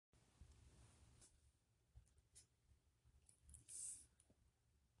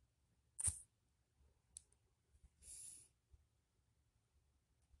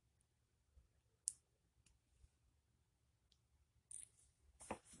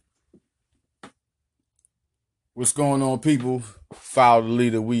What's going on, people? Follow the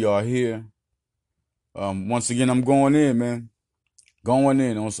leader. We are here. Once again, I'm going in, man. Going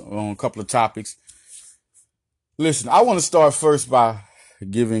in on a couple of topics. Listen, I want to start first by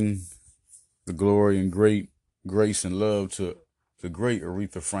giving the glory and great grace and love to the great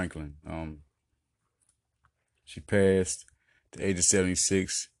Aretha Franklin. She passed at the age of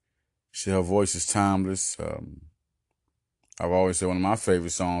 76. Her voice is timeless. I've always said one of my favorite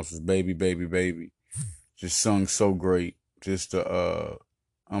songs was "Baby, Baby, Baby." Just sung so great. Just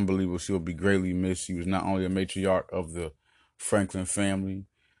unbelievable. She will be greatly missed. She was not only a matriarch of the Franklin family,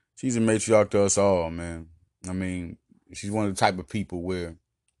 she's a matriarch to us all, man. I mean, she's one of the type of people where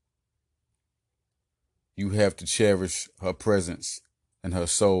you have to cherish her presence and her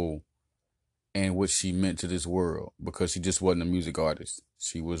soul and what she meant to this world, because she just wasn't a music artist.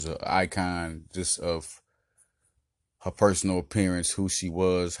 She was an icon just of her personal appearance, who she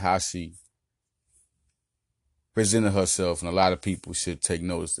was, how she presented herself, and a lot of people should take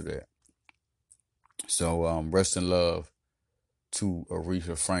notice of that. So rest in love to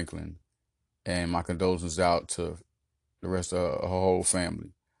Aretha Franklin, and my condolences out to the rest of her whole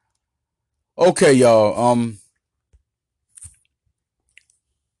family. Okay, y'all.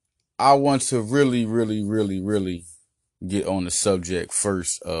 I want to really get on the subject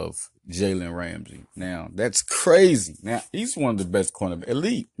first of Jalen Ramsey. Now, that's crazy. Now, he's one of the best cornerbacks.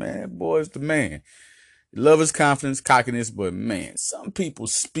 Elite, man. Boy is the man. Love his confidence, cockiness, but man, some people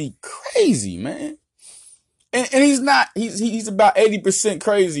speak crazy, man. And he's not, he's about 80%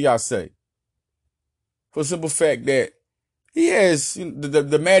 crazy, I say. For the simple fact that he has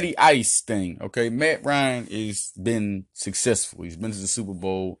the Matty Ice thing, okay? Matt Ryan has been successful. He's been to the Super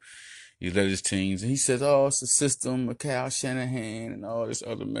Bowl. He's led his teams. And he says, oh, it's a system, a Kyle Shanahan, and all this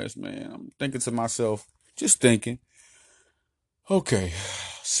other mess, man. I'm thinking to myself, just thinking, okay,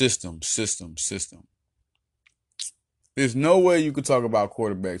 system. There's no way you could talk about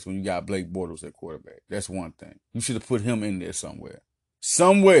quarterbacks when you got Blake Bortles at quarterback. That's one thing. You should have put him in there somewhere.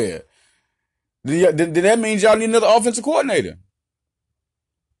 Somewhere. Did that mean y'all need another offensive coordinator?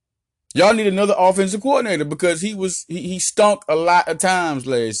 Y'all need another offensive coordinator, because he stunk a lot of times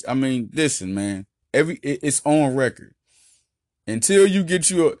last. I mean, listen, man. It's on record. Until you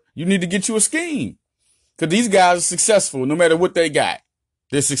need to get you a scheme. Because these guys are successful no matter what they got.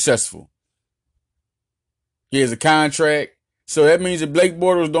 They're successful. He has a contract. So that means if Blake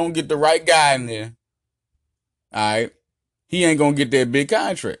Bortles don't get the right guy in there, all right, he ain't going to get that big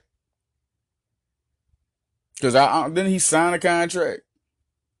contract. Because didn't he sign a contract?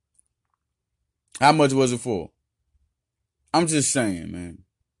 How much was it for? I'm just saying, man.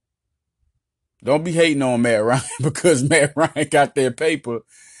 Don't be hating on Matt Ryan because Matt Ryan got that paper.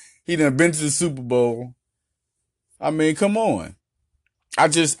 He done been to the Super Bowl. I mean, come on. I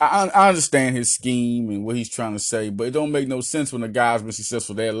understand his scheme and what he's trying to say, but it don't make no sense when a guy's been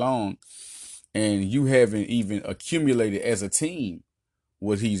successful that long and you haven't even accumulated as a team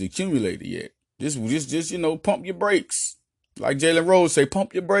what he's accumulated yet. Just pump your brakes. Like Jalen Rose say,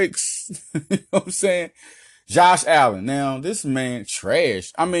 pump your brakes. You know what I'm saying? Josh Allen. Now, this man,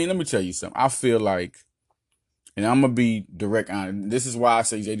 trash. I mean, let me tell you something. I feel like, and I'm going to be direct on it. This is why I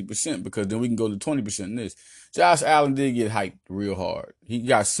say he's 80%, because then we can go to 20% in this. Josh Allen did get hyped real hard. He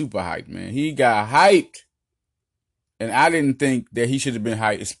got super hyped, man. He got hyped. And I didn't think that he should have been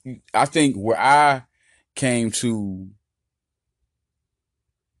hyped. I think where I came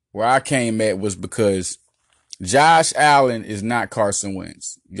at was because Josh Allen is not Carson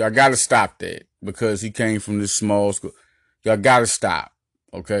Wentz. Y'all got to stop that, because he came from this small school. Y'all got to stop.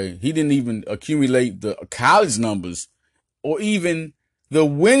 Okay. He didn't even accumulate the college numbers or even the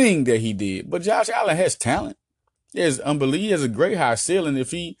winning that he did. But Josh Allen has talent. He has unbelievable. He has a great high ceiling.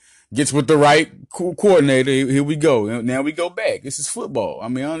 If he gets with the right coordinator, here we go. Now we go back. This is football. I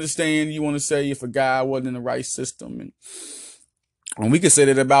mean, I understand you want to say if a guy wasn't in the right system, and we could say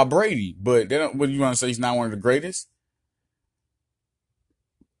that about Brady, but what do you want to say? He's not one of the greatest.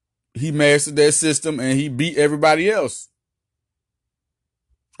 He mastered that system and he beat everybody else.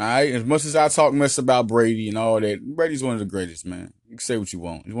 All right. As much as I talk mess about Brady and all that, Brady's one of the greatest, man. You can say what you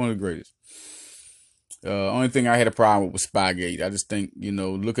want. He's one of the greatest. Only thing I had a problem with was Spygate. I just think,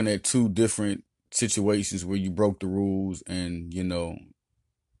 looking at two different situations where you broke the rules, and,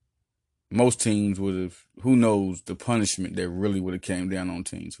 most teams would have, who knows the punishment that really would have came down on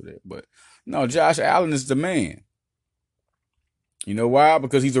teams for that. But no, Josh Allen is the man. You know why?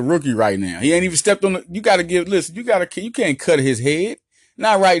 Because he's a rookie right now. He ain't even stepped on you can't cut his head.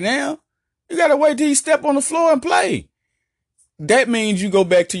 Not right now. You got to wait till he step on the floor and play. That means you go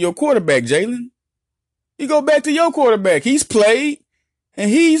back to your quarterback, Jalen. You go back to your quarterback. He's played. And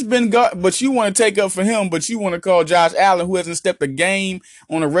he's been but you want to take up for him, but you want to call Josh Allen, who hasn't stepped a game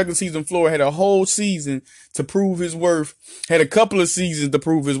on a regular season floor, had a whole season to prove his worth, had a couple of seasons to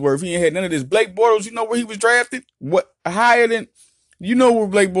prove his worth. He ain't had none of this. Blake Bortles, you know where he was drafted? What, higher than, you know where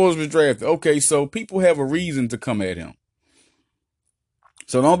Blake Bortles was drafted. Okay, so people have a reason to come at him.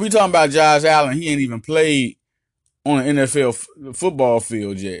 So don't be talking about Josh Allen. He ain't even played on an NFL football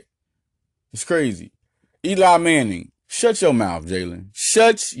field yet. It's crazy. Eli Manning. Shut your mouth, Jalen.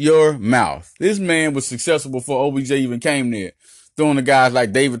 Shut your mouth. This man was successful before OBJ even came there. Throwing to guys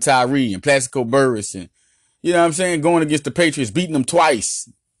like David Tyree and Plaxico Burress and, you know what I'm saying, going against the Patriots, beating them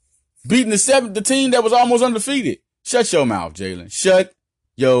twice. Beating the team that was almost undefeated. Shut your mouth, Jalen. Shut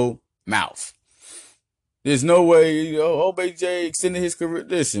your mouth. There's no way, OBJ extended his career.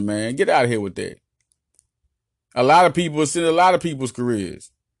 Listen, man, get out of here with that. A lot of people extended a lot of people's careers.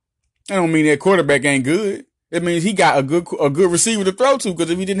 That don't mean that quarterback ain't good. It means he got a good receiver to throw to, because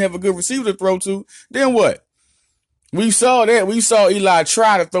if he didn't have a good receiver to throw to, then what? We saw that. We saw Eli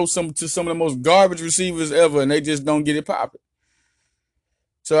try to throw to some of the most garbage receivers ever, and they just don't get it popping.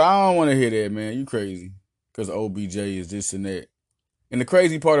 So I don't want to hear that, man. You crazy. Because OBJ is this and that. And the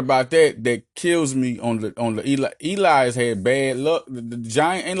crazy part about that kills me on the Eli has had bad luck. The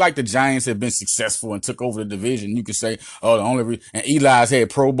Giants ain't like the Giants have been successful and took over the division. You can say, oh, the only reason, and Eli's had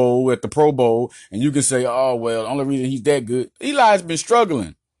Pro Bowl at the Pro Bowl, and you can say, oh, well, the only reason he's that good. Eli's been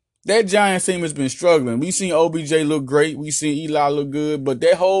struggling. That Giants team has been struggling. We seen OBJ look great. We seen Eli look good, but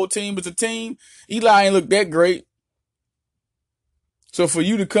that whole team is a team. Eli ain't look that great. So for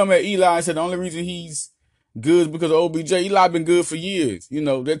you to come at Eli and say the only reason he's good because of OBJ. Eli been good for years. You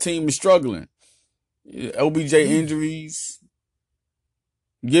know, that team is struggling. OBJ injuries.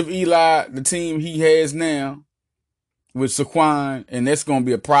 Give Eli the team he has now with Saquon, and that's going to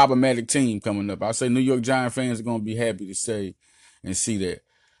be a problematic team coming up. I say New York Giant fans are going to be happy to say and see that.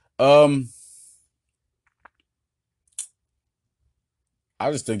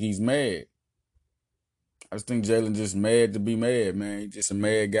 I just think he's mad. I just think Jalen just mad to be mad, man. He's just a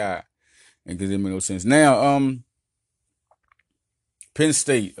mad guy. And because it makes no sense. Now, Penn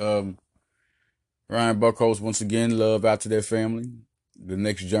State, Ryan Buckholz, once again, love out to their family. The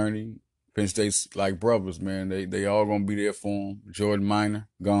next journey, Penn State's like brothers, man. They all gonna be there for him. Jordan Minor,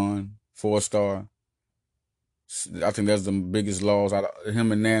 gone, 4-star. I think that's the biggest loss.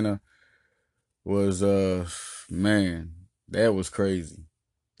 Him and Nana was, man, that was crazy.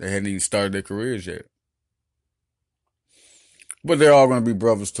 They hadn't even started their careers yet. But they're all gonna be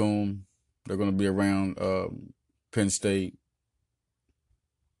brothers to him. They're gonna be around Penn State.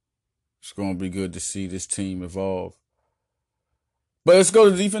 It's going to be good to see this team evolve. But let's go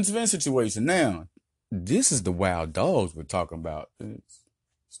to the defensive end situation. Now, this is the wild dogs we're talking about.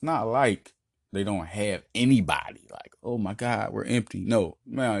 It's not like they don't have anybody. Like, oh my God, we're empty. No,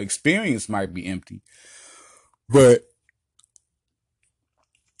 now experience might be empty. But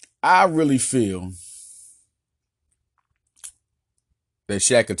I really feel that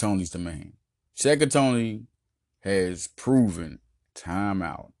Shaka Toney's the man. Shaka Toney has proven time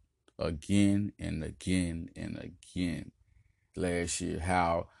out again and again and again last year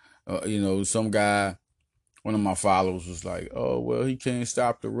how, some guy, one of my followers was like, oh, well, he can't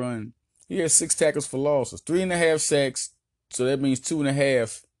stop the run. He had 6 tackles for losses, 3.5 sacks. So that means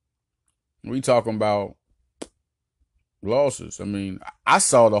 2.5. We talking about losses. I mean, I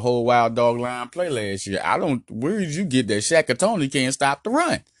saw the whole Wild Dog line play last year. Where did you get that Shaka Toney can't stop the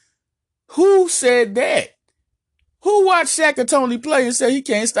run? Who said that? Who watched Shaka Toney play and said he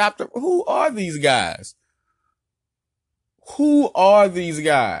can't stop who are these guys? Who are these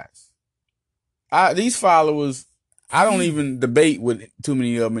guys? These followers, I don't even debate with too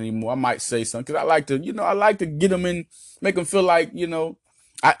many of them anymore. I might say something because I like to get them in, make them feel like,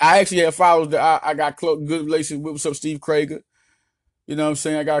 I actually have followers that I got good relations with. What's up, Steve Krager? You know what I'm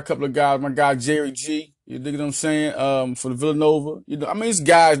saying? I got a couple of guys, my guy Jerry G, you dig what I'm saying? For the Villanova. It's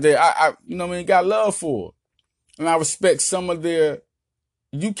guys that I got love for. And I respect some of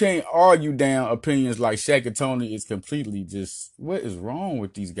you can't argue down opinions like Shaka Toney is completely just, what is wrong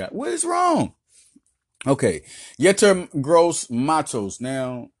with these guys? What is wrong? Okay. Yetur Gross-Matos.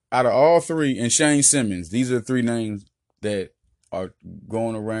 Now, out of all three, and Shane Simmons, these are the 3 names that are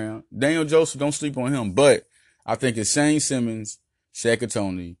going around. Daniel Joseph, don't sleep on him, but I think it's Shane Simmons, Shaka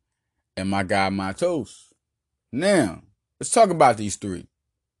Toney, and my guy Matos. Now, let's talk about these 3.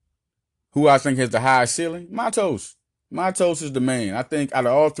 Who I think has the highest ceiling? Matos. Matos is the man. I think out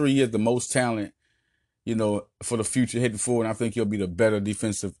of all 3, he has the most talent, for the future heading forward. And I think he'll be the better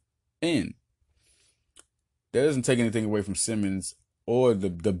defensive end. That doesn't take anything away from Simmons or the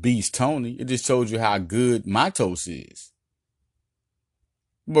beast Toney. It just shows you how good Matos is.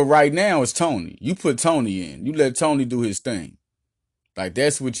 But right now it's Tony. You put Tony in. You let Tony do his thing. Like,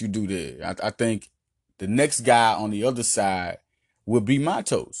 that's what you do there. I think the next guy on the other side would be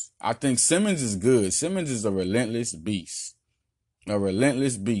Matos. I think Simmons is good. Simmons is a relentless beast. A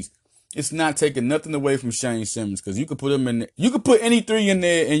relentless beast. It's not taking nothing away from Shane Simmons, because you could put him in there. You could put any three in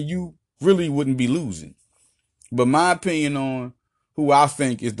there and you really wouldn't be losing. But my opinion on who I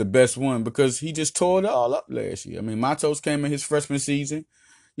think is the best one, because he just tore it all up last year. I mean, Matos came in his freshman season,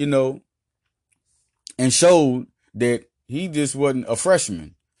 you know, and showed that he just wasn't a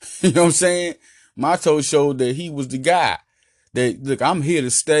freshman. You know what I'm saying? Matos showed that he was the guy. That, look, I'm here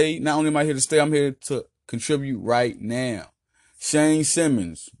to stay. Not only am I here to stay, I'm here to contribute right now. Shane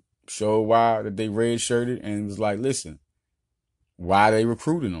Simmons showed why that they redshirted and was like, listen, why they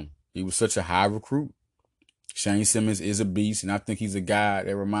recruiting him? He was such a high recruit. Shane Simmons is a beast, and I think he's a guy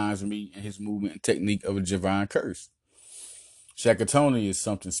that reminds me in his movement and technique of a Javon Curse. Shaka Toney is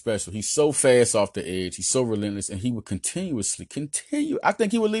something special. He's so fast off the edge. He's so relentless, and he would continue. I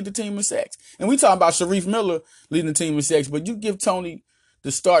think he would lead the team in sacks. And we talking about Sharif Miller leading the team in sacks, but you give Toney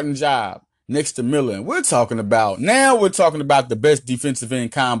the starting job next to Miller, and we're talking about the best defensive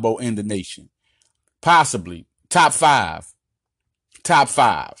end combo in the nation. Possibly top five. Top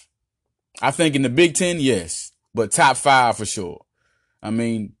five. I think in the Big Ten, yes, but top five for sure. I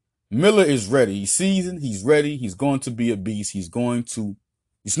mean, Miller is ready. He's seasoned. He's ready. He's going to be a beast. There's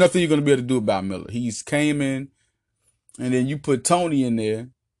nothing you're going to be able to do about Miller. He's came in, and then you put Toney in there.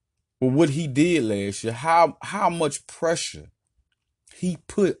 Well, what he did last year, how much pressure he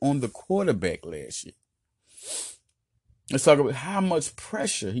put on the quarterback last year. Let's talk about how much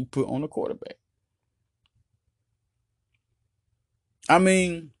pressure he put on the quarterback. I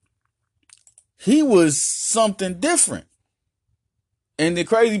mean, he was something different. And the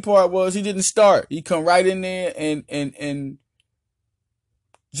crazy part was he didn't start. He come right in there and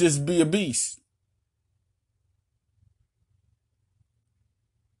just be a beast.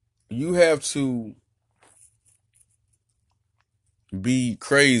 You have to be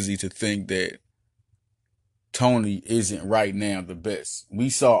crazy to think that Toney isn't right now the best. We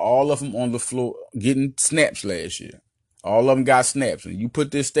saw all of them on the floor getting snaps last year. All of them got snaps. And you put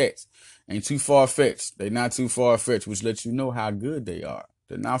their stats. Ain't too far-fetched. They're not too far-fetched, which lets you know how good they are.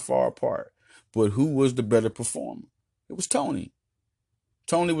 They're not far apart. But who was the better performer? It was Toney.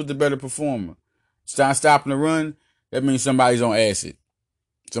 Toney was the better performer. Stopping the run, that means somebody's on acid.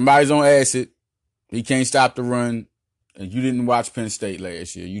 Somebody's on acid. He can't stop the run. And you didn't watch Penn State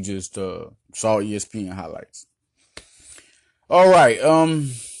last year. You just saw ESPN highlights. All right.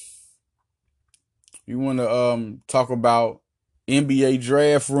 You want to talk about NBA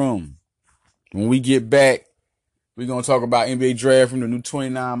Draft Room. When we get back, we're going to talk about NBA Draft Room, the new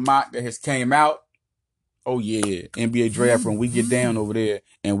 29 mock that has came out. Oh, yeah. NBA Draft Room. We get down over there,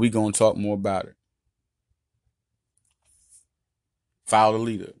 and we're going to talk more about it. Follow the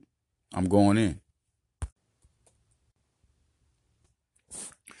leader. I'm going in.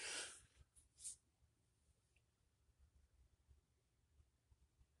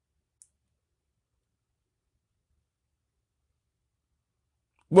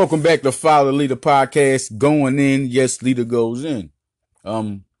 Welcome back to Follow the Leader podcast. Going in. Yes, leader goes in.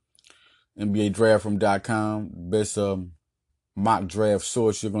 NBADraftRoom.com. Best mock draft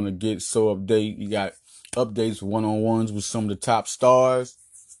source you're going to get. So update. You got updates, one-on-ones with some of the top stars.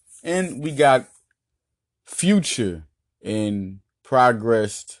 And we got future and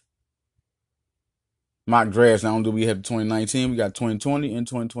progressed mock drafts. Not only do we have 2019, we got 2020 and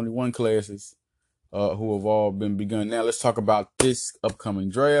 2021 classes who have all been begun. Now let's talk about this upcoming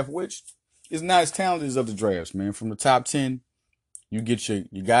draft, which is not as talented as other drafts, man. From the top 10, you get your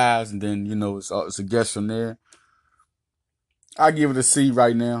guys, and then, you know, it's a guess from there. I give it a C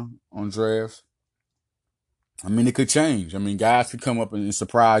right now on drafts. I mean, it could change. I mean, guys could come up and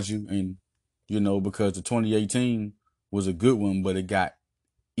surprise you, and, you know, because the 2018 was a good one, but it got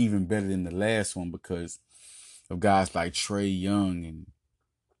even better than the last one because of guys like Trae Young and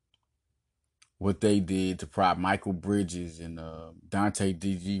what they did to prop Michael Bridges and Dante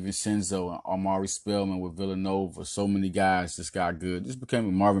DiVincenzo and Amari Spellman with Villanova. So many guys just got good. This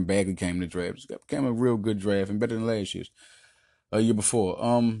became Marvin Bagley came in the draft. This became a real good draft and better than last year's. A year before.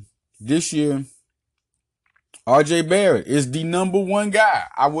 This year, RJ Barrett is the number one guy.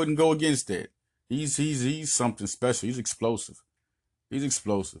 I wouldn't go against that. He's something special. He's explosive. He's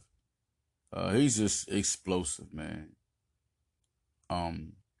explosive. He's just explosive, man.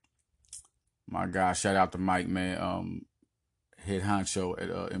 My guy, shout out to Mike, man. Head honcho at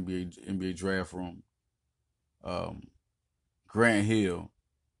NBA Draft Room. Grant Hill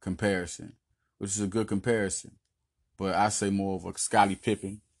comparison, which is a good comparison. but I say more of a Scottie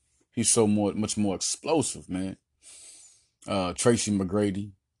Pippen. He's much more explosive, man. Tracy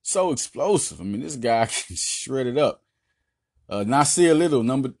McGrady, so explosive. I mean, this guy can shred it up. Nasir Little,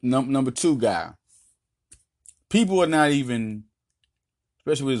 number 2 guy. People are not even,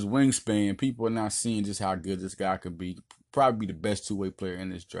 especially with his wingspan, people are not seeing just how good this guy could be. Probably be the best 2-way player in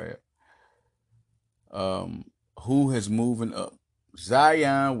this draft. Who has moving up?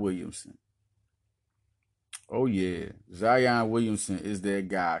 Zion Williamson. Oh yeah, Zion Williamson is that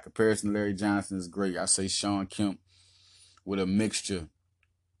guy. Comparison to Larry Johnson is great. I say Shawn Kemp with a mixture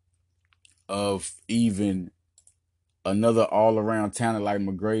of even another all-around talent like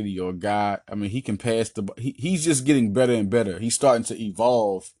McGrady or a guy. I mean, he can pass the. He's just getting better and better. He's starting to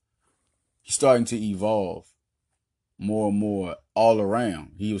evolve. He's starting to evolve more and more all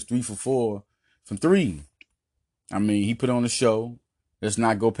around. He was 3 for 4 from 3. I mean, he put on a show. Let's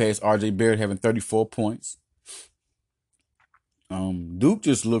not go past R.J. Barrett having 34 points. Duke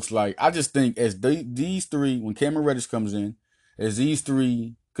just looks like, I just think as these 3, when Cameron Reddish comes in, as these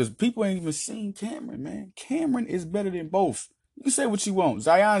 3, because people ain't even seen Cameron, man. Cameron is better than both. You can say what you want.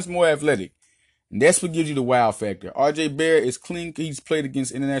 Zion's more athletic. And that's what gives you the wow factor. R.J. Barrett is clean. He's played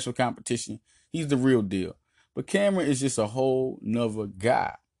against international competition. He's the real deal. But Cameron is just a whole nother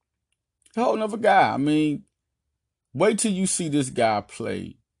guy. A whole nother guy. I mean, wait till you see this guy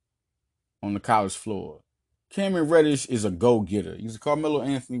play on the college floor. Cameron Reddish is a go-getter. He's a Carmelo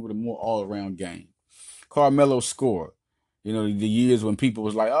Anthony with a more all-around game. Carmelo scored. You know, the years when people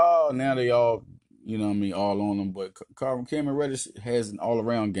was like, oh, now they all, you know what I mean, all on him. But Cameron Reddish has an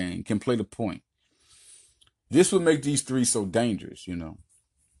all-around game, can play the point. This would make these 3 so dangerous, you know.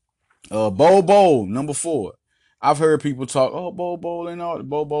 Bol, number 4. I've heard people talk, oh, Bol and all.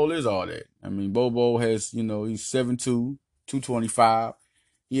 Bol is all that. I mean, Bol has, you know, he's 7'2", 225.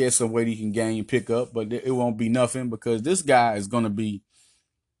 He has some weight he can gain and pick up, but it won't be nothing because this guy is going to be,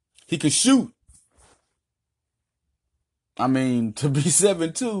 he can shoot. I mean, to be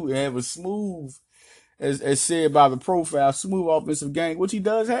 7'2" and have a smooth, as said by the profile, smooth offensive game, which he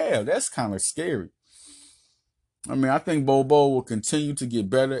does have. That's kind of scary. I mean, I think Bol will continue to get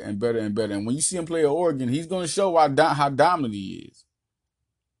better and better and better. And when you see him play at Oregon, he's going to show how dominant he is.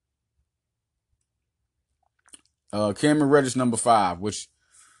 Cameron Reddish, number 5, which,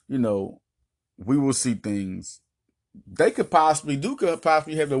 you know, we will see things. Duke could possibly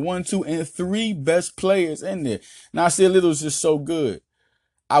have the 1, 2, and 3 best players in there. Now, I see Little's just so good.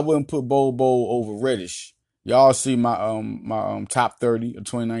 I wouldn't put Bol over Reddish. Y'all see my top 30 of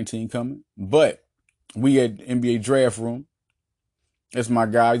 2019 coming. But we at NBA Draft Room. That's my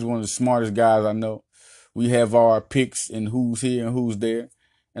guy. He's one of the smartest guys I know. We have our picks and who's here and who's there.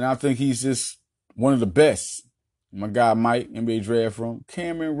 And I think he's just one of the best. My guy Mike, NBA Draft Room.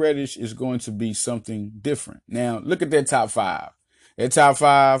 Cameron Reddish is going to be something different. Now, look at that top 5. That top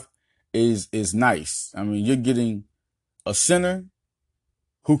 5 is nice. I mean, you're getting a center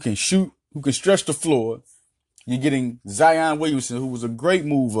who can shoot, who can stretch the floor. You're getting Zion Williamson, who was a great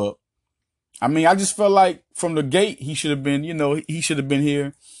move up. I mean, I just felt like from the gate, he should have been, you know, he should have been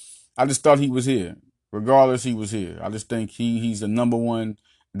here. I just thought he was here. Regardless, he was here. I just think he's the number 1.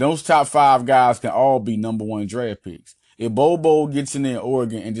 Those top 5 guys can all be number 1 draft picks. If Bol gets in there in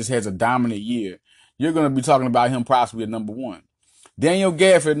Oregon and just has a dominant year, you're going to be talking about him possibly at number 1. Daniel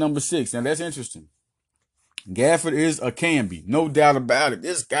Gafford at number 6. Now, that's interesting. Gafford can be. No doubt about it.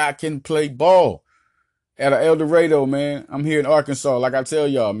 This guy can play ball. At El Dorado, man. I'm here in Arkansas. Like I tell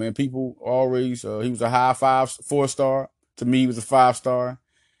y'all, man, people always, he was a high 4-star. To me, he was a 5-star.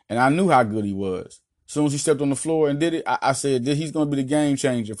 And I knew how good he was. As soon as he stepped on the floor and did it, I said he's going to be the game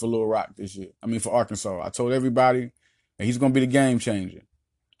changer for Little Rock this year. I mean, for Arkansas. I told everybody that he's going to be the game changer.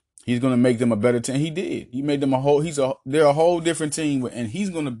 He's going to make them a better team. He did. He made them they're a whole different team. And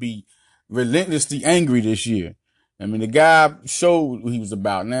he's going to be relentlessly angry this year. I mean, the guy showed what he was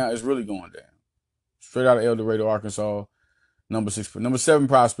about. Now it's really going down. Straight out of El Dorado, Arkansas, number 6. Number 7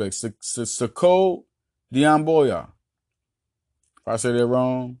 prospect, Seko Diamboya. If I say that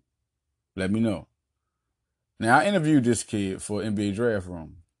wrong, let me know. Now, I interviewed this kid for NBA Draft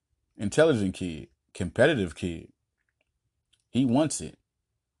Room. Intelligent kid, competitive kid. He wants it.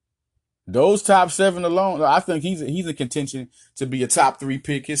 Those top 7 alone, I think he's in contention to be a top 3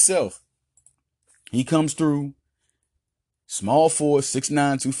 pick himself. He comes through, small forward, 6'9",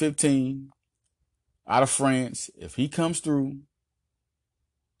 215. Out of France. If he comes through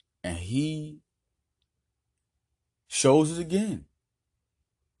and he shows it again,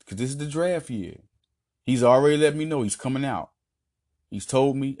 because this is the draft year, he's already let me know he's coming out. He's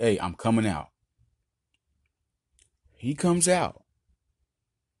told me, hey, I'm coming out. He comes out.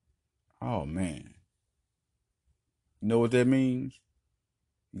 Oh, man. You know what that means?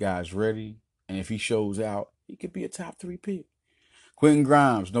 Guy's ready. And if he shows out, he could be a top 3 pick. Quentin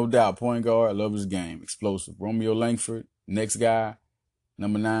Grimes, no doubt, point guard, love his game, explosive. Romeo Langford, next guy,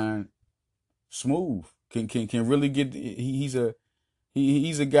 number 9, smooth. Can really get. He's a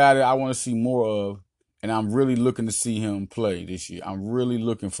guy that I want to see more of, and I'm really looking to see him play this year. I'm really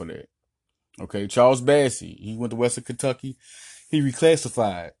looking for that. Okay, Charles Bassey, he went to Western Kentucky. He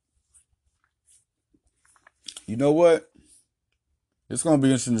reclassified. You know what? It's gonna be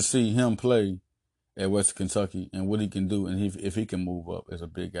interesting to see him play at Western Kentucky and what he can do, and if he can move up as a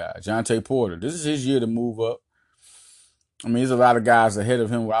big guy. Jontay Porter, this is his year to move up. I mean, there's a lot of guys ahead of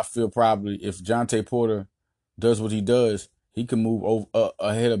him where I feel probably if Jontay Porter does what he does, he can move over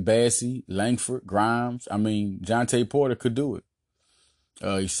ahead of Bassey, Langford, Grimes. I mean, Jontay Porter could do it.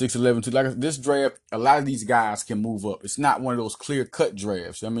 He's 6'11", too. Like this draft, a lot of these guys can move up. It's not one of those clear-cut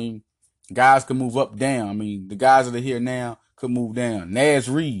drafts. I mean, guys can move up, down. I mean, the guys that are here now could move down. Naz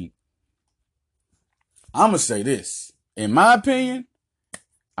Reid. I'm going to say this. In my opinion,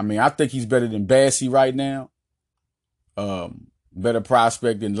 I mean, I think he's better than Bassey right now. Better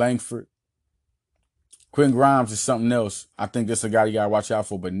prospect than Langford. Quentin Grimes is something else. I think that's a guy you got to watch out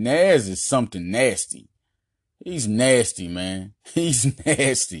for. But Naz is something nasty. He's nasty, man. He's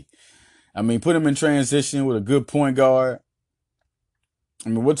nasty. I mean, put him in transition with a good point guard. I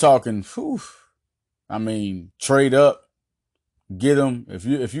mean, we're talking, I mean, trade up, get him.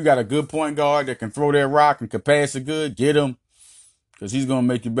 If you got a good point guard that can throw that rock and can pass it good, get him. Because he's going to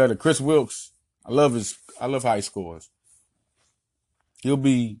make you better. Chris Wilkes, I love how he scores. He'll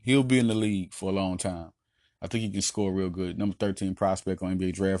be in the league for a long time. I think he can score real good. Number 13 prospect on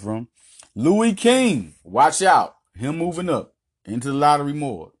NBA Draft Room. Louis King, watch out. Him moving up into the lottery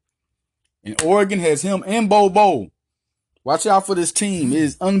more. And Oregon has him and Bobo. Watch out for this team. It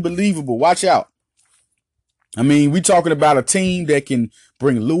is unbelievable. Watch out. I mean, we talking about a team that can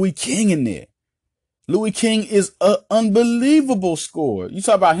bring Louis King in there. Louis King is an unbelievable scorer. You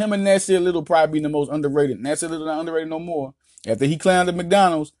talk about him and Nasir Little probably being the most underrated. Nasir Little not underrated no more. After he climbed at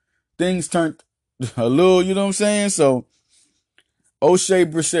McDonald's, things turned a little, you know what I'm saying? So, O'Shea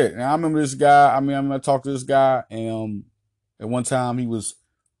Brissett. Now, I remember this guy. I mean, I'm going to talk to this guy. And at one time, he was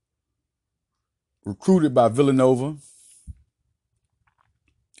recruited by Villanova.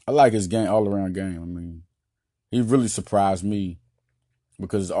 I like his game, all-around game. I mean, he really surprised me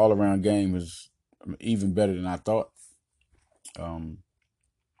because his all-around game is even better than I thought.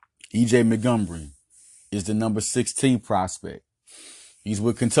 E.J. Montgomery is the number 16 prospect. He's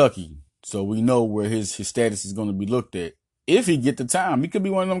with Kentucky, so we know where his status is going to be looked at. If he get the time, he could be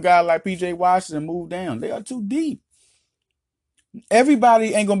one of them guys like P.J. Washington and move down. They are too deep.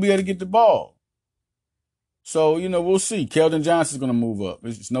 Everybody ain't going to be able to get the ball. So, you know, we'll see. Keldon Johnson's going to move up.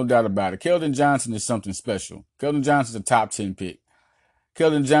 There's no doubt about it. Keldon Johnson is something special. Keldon Johnson's a top 10 pick.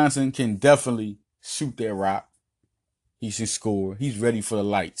 Keldon Johnson can definitely shoot that rock. He should score. He's ready for the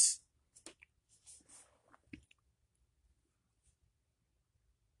lights.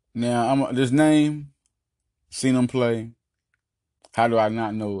 Now, this name, seen him play. How do I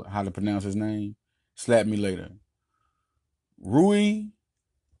not know how to pronounce his name? Slap me later. Rui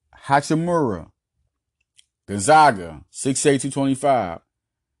Hachimura. Gonzaga, 6'8", 225.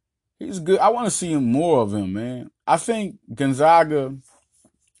 He's good. I want to see more of him, man. I think Gonzaga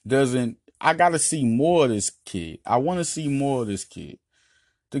doesn't. I got to see more of this kid. I want to see more of this kid.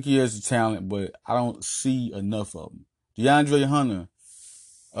 I think he has the talent, but I don't see enough of him. DeAndre Hunter.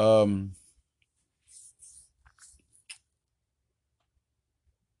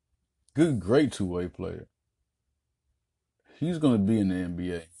 Great two-way player. He's going to be in the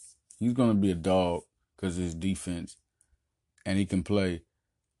NBA. He's going to be a dog because of his defense, and he can play.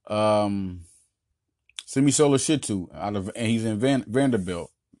 Simi Shitu and he's in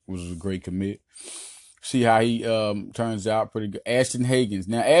Vanderbilt, which was a great commit. See how he turns out pretty good. Ashton Hagans.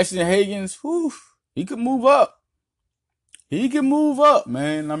 Now Ashton Hagans, he could move up. He can move up,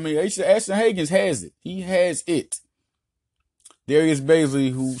 man. I mean, Ashton Hagans has it. He has it. Darius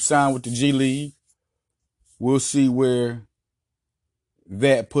Baisley, who signed with the G League, we'll see where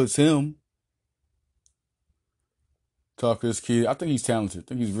that puts him. Talk to this kid. I think he's talented. I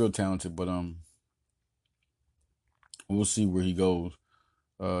think he's real talented, but we'll see where he goes.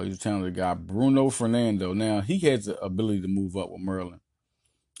 He's a talented guy. Bruno Fernando. Now, he has the ability to move up with Merlin.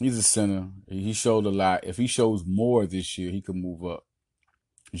 He's a center. He showed a lot. If he shows more this year, he could move up.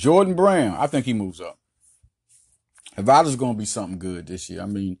 Jordan Brown. I think he moves up. Nevada's going to be something good this year. I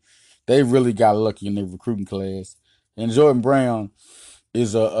mean, they really got lucky in their recruiting class. And Jordan Brown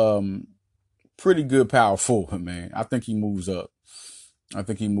is a pretty good power forward, man. I think he moves up. I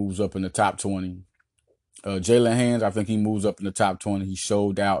think he moves up in the top 20. Jalen Hands, I think he moves up in the top 20. He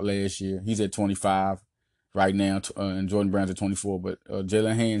showed out last year. He's at 25 right now, and Jordan Brown's at 24. But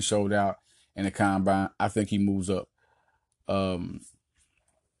Jalen Hands showed out in the combine. I think he moves up. Sega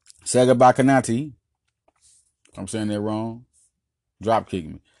Bakanati, I'm saying that wrong. Drop kick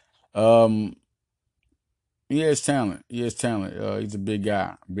me. He has talent. He's a big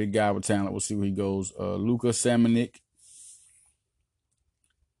guy. Big guy with talent. We'll see where he goes. Luka Samanik.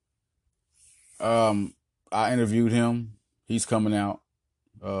 I interviewed him. He's coming out.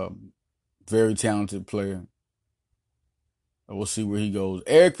 Very talented player. We'll see where he goes.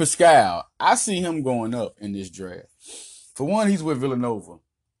 Eric Pascal. I see him going up in this draft. For one, he's with Villanova.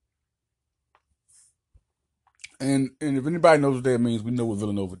 And if anybody knows what that means, we know what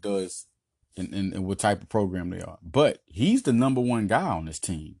Villanova does and what type of program they are. But he's the number one guy on this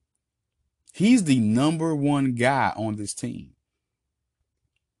team. He's the number one guy on this team.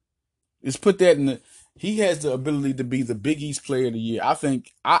 Let's put that in the. He has the ability to be the Big East Player of the Year. I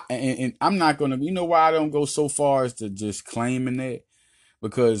think and I'm not gonna. You know why I don't go so far as to just claiming that,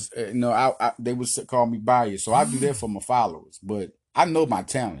 because they would call me biased, so I do that for my followers. But I know my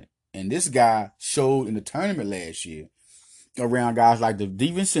talent, and this guy showed in the tournament last year around guys like the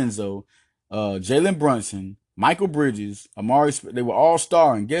DiVincenzo, Jalen Brunson, Michael Bridges, Amari. They were all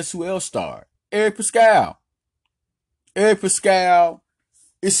starring. Guess who else starred? Eric Pascal. Eric Pascal.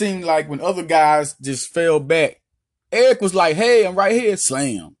 It seemed like when other guys just fell back, Eric was like, "Hey, I'm right here,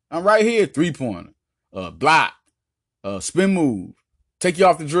 slam. I'm right here, 3-pointer, block, spin move, take you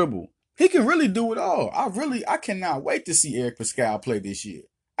off the dribble." He can really do it all. I cannot wait to see Eric Pascal play this year.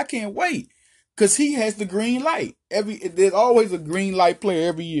 I can't wait because he has the green light. There's always a green light player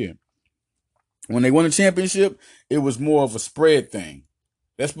every year. When they won a championship, it was more of a spread thing.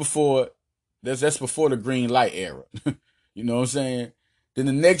 That's before the green light era. You know what I'm saying? Then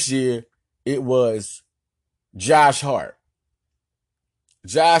the next year, it was Josh Hart.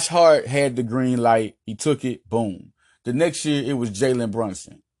 Josh Hart had the green light. He took it. Boom. The next year, it was Jalen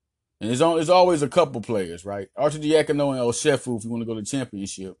Brunson. And there's always a couple players, right? Arcidiacono and Oshefu, if you want to go to the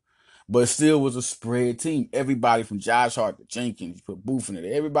championship. But it still was a spread team. Everybody from Josh Hart to Jenkins, you put Booth in it.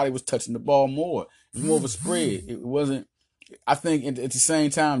 Everybody was touching the ball more. It was more of a spread. It wasn't. I think at the same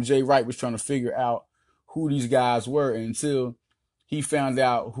time, Jay Wright was trying to figure out who these guys were, and until he found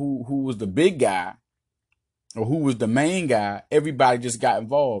out who was the big guy or who was the main guy, everybody just got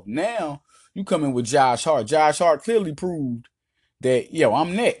involved. Now you come in with Josh Hart. Josh Hart clearly proved that,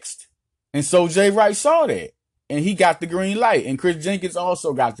 I'm next. And so Jay Wright saw that and he got the green light. And Chris Jenkins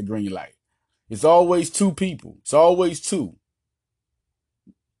also got the green light. It's always two people. It's always two.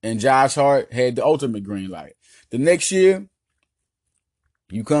 And Josh Hart had the ultimate green light. The next year,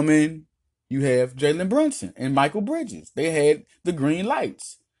 you come in, you have Jalen Brunson and Michael Bridges. They had the green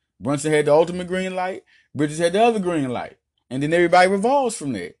lights. Brunson had the ultimate green light. Bridges had the other green light. And then everybody revolves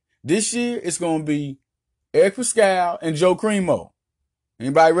from there. This year, it's going to be Eric Pascal and Joe Cremo.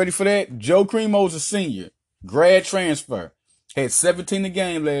 Anybody ready for that? Joe Cremo's a senior. Grad transfer. Had 17 a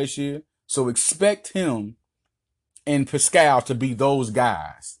game last year. So expect him and Pascal to be those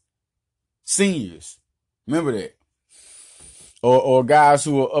guys. Seniors. Remember that. Or guys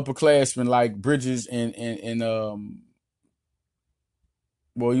who are upperclassmen like Bridges and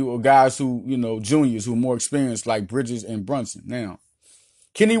guys who, juniors who are more experienced like Bridges and Brunson. Now,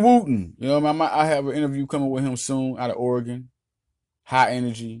 Kenny Wooten, I have an interview coming with him soon out of Oregon. High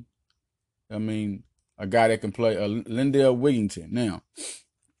energy. I mean, a guy that can play. Lindell Wigington. Now,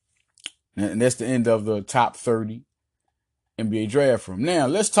 and that's the end of the top 30 NBA draft room. Now,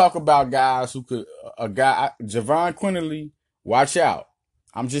 let's talk about guys who could. Javon Quinterly. Watch out.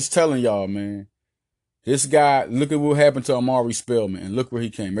 I'm just telling y'all, man. This guy, look at what happened to Amari Spellman, and look where he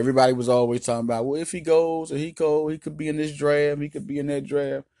came. Everybody was always talking about, well, if he goes or he could be in this draft, he could be in that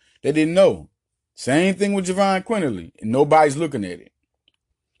draft. They didn't know. Same thing with Javon Quinterly, and nobody's looking at it.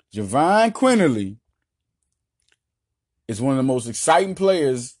 Javon Quinterly is one of the most exciting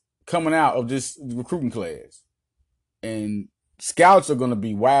players coming out of this recruiting class. And scouts are going to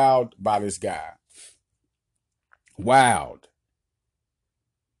be wowed by this guy. Wowed.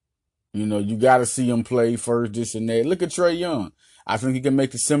 You got to see him play first, this and that. Look at Trae Young. I think he can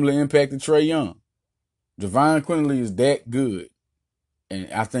make a similar impact to Trae Young. Javon Quinterly is that good.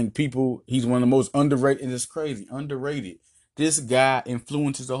 And I think he's one of the most underrated. And it's crazy, underrated. This guy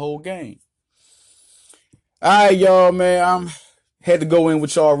influences the whole game. All right, y'all, man. Had to go in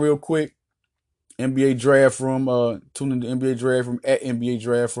with y'all real quick. NBA Draft Room. Tune in to NBA Draft Room at NBA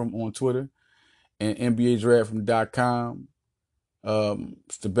Draft Room on Twitter and NBADraftRoom.com.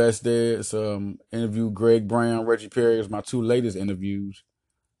 It's the best there. It's interview Greg Brown, Reggie Perry. It's my two latest interviews.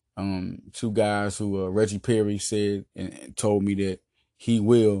 Two guys who Reggie Perry said and told me that he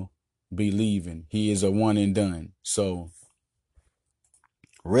will be leaving. He is a one and done. So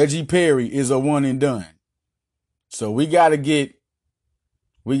Reggie Perry is a one and done. So we got to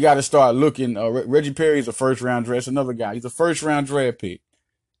start looking. Reggie Perry is a first round draft. That's another guy. He's a first round draft pick.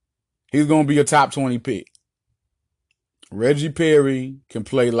 He's going to be a top 20 pick. Reggie Perry can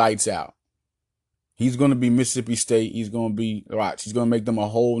play lights out. He's going to be Mississippi State. He's going to make them a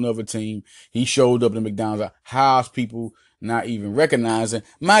whole nother team. He showed up at McDonald's. How's people not even recognizing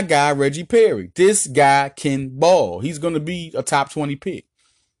my guy, Reggie Perry? This guy can ball. He's going to be a top 20 pick.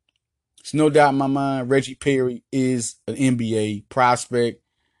 There's no doubt in my mind, Reggie Perry is an NBA prospect.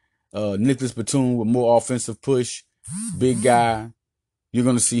 Nicholas Batum with more offensive push. Big guy. You're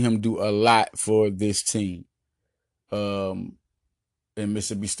going to see him do a lot for this team in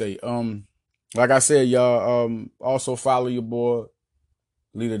Mississippi State. Like I said, y'all, also follow your boy,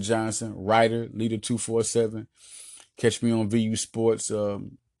 Leader Johnson, writer, Leader247. Catch me on VU Sports,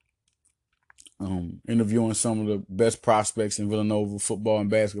 interviewing some of the best prospects in Villanova football and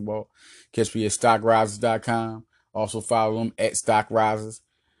basketball. Catch me at stockrisers.com. Also follow them at stockrisers.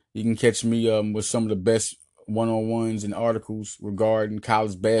 You can catch me with some of the best one-on-ones and articles regarding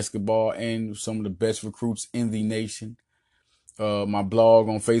college basketball and some of the best recruits in the nation. My blog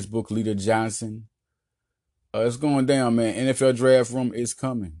on Facebook, Leader Johnson. It's going down, man. NFL Draft Room is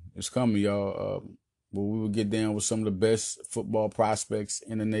coming. It's coming, y'all. Where we will get down with some of the best football prospects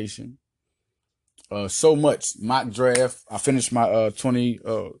in the nation. So much mock draft. I finished my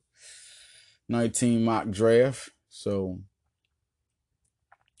 2019 mock draft. So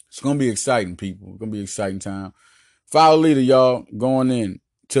it's going to be exciting, people. It's going to be an exciting time. Follow Leader, y'all. Going in.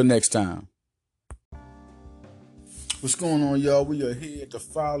 Till next time. What's going on, y'all? We are here at the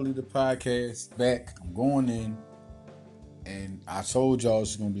Follow Leader podcast. Back. I'm going in. And I told y'all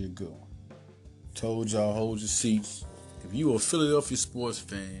it's going to be a good one. Told y'all, hold your seats. If you a Philadelphia sports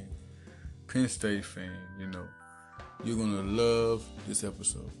fan, Penn State fan, you're going to love this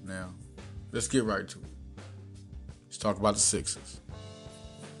episode. Now, let's get right to it. Let's talk about the Sixers.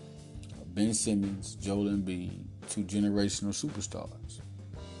 Ben Simmons, Joel Embiid, two generational superstars.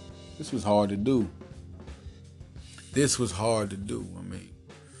 This was hard to do. I mean,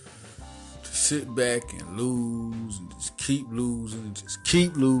 to sit back and lose and just keep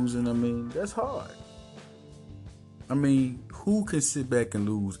losing. I mean, that's hard. I mean, who can sit back and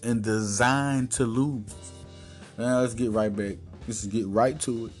lose and design to lose? Now, let's get right back. Let's get right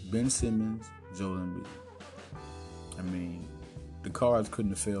to it. Ben Simmons, Joel Embiid. I mean, the cards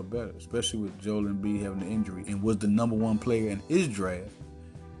couldn't have failed better, especially with Joel Embiid having an injury and was the number one player in his draft.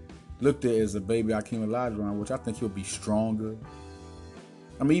 Looked at as a baby Hakeem Olajuwon, which I think he'll be stronger.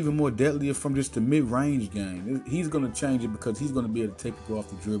 I mean, even more deadlier from just the mid-range game. He's going to change it because he's going to be able to take it off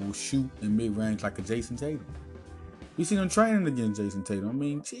the dribble, shoot in mid-range like a Jason Tatum. You seen him training against Jason Tatum. I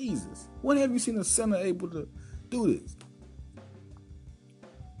mean, Jesus. When have you seen a center able to do this?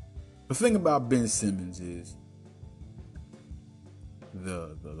 The thing about Ben Simmons is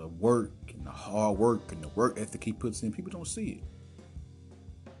the work and the hard work and the work ethic he puts in. People don't see it.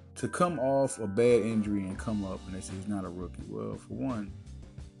 To come off a bad injury and come up and they say he's not a rookie. Well, for one,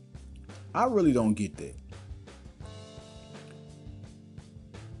 I really don't get that.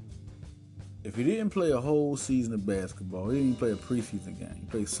 If he didn't play a whole season of basketball, he didn't play a preseason game, he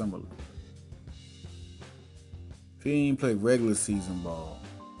played summer league. If he didn't play regular season ball,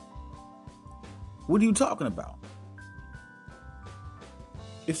 what are you talking about?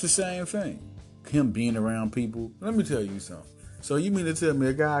 It's the same thing. Him being around people. Let me tell you something. So you mean to tell me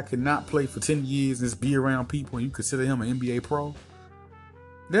a guy could not play for 10 years and just be around people and you consider him an NBA pro?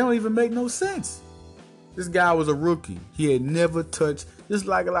 That don't even make no sense. This guy was a rookie. He had never touched, just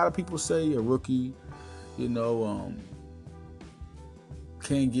like a lot of people say, a rookie, can't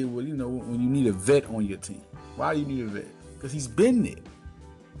get what, when you need a vet on your team. Why do you need a vet? Because he's been there.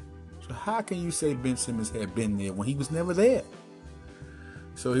 So how can you say Ben Simmons had been there when he was never there?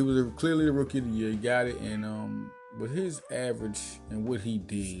 So he was clearly the rookie of the year. He got it, and with his average and what he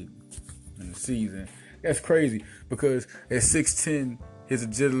did in the season, that's crazy. Because at 6'10", his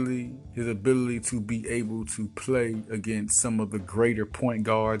agility, his ability to be able to play against some of the greater point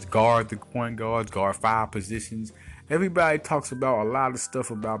guards, guard the point guards, guard five positions. Everybody talks about a lot of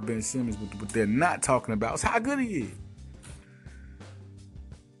stuff about Ben Simmons, but what they're not talking about is how good he is.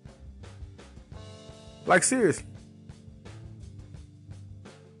 Like, seriously.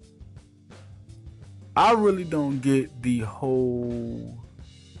 I really don't get the whole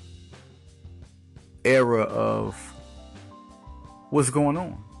era of what's going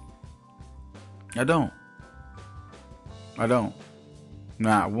on. I don't.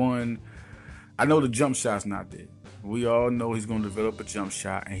 Not one. I know the jump shot's not there. We all know he's going to develop a jump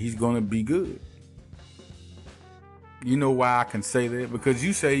shot, and he's going to be good. You know why I can say that? Because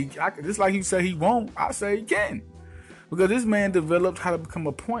you say, just like you say he won't, I say he can. Because this man developed how to become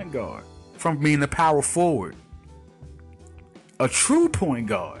a point guard from being a power forward. A true point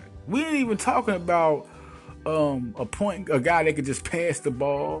guard. We ain't even talking about a guy that could just pass the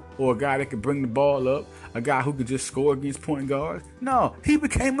ball, or a guy that could bring the ball up, a guy who could just score against point guards. No, he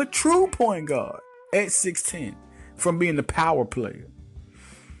became a true point guard at 6'10" from being the power player.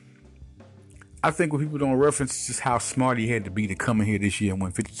 I think what people don't reference is just how smart he had to be to come in here this year and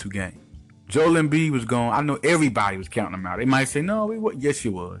win 52 games. Joel Embiid was gone. I know everybody was counting him out. They might say, no, yes,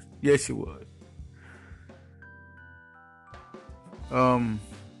 you was. Yes, you was.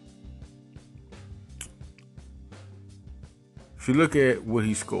 If you look at what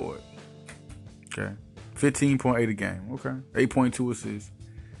he scored, okay, 15.8 a game, okay, 8.2 assists,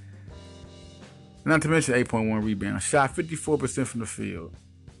 not to mention 8.1 rebounds, shot 54% from the field.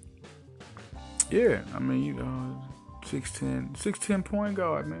 Yeah, I mean, 6'10 point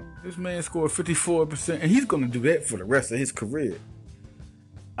guard, man. This man scored 54%, and he's going to do that for the rest of his career.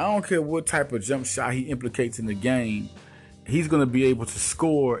 I don't care what type of jump shot he implicates in the game. He's going to be able to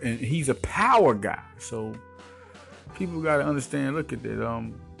score, and he's a power guy. So people got to understand, look at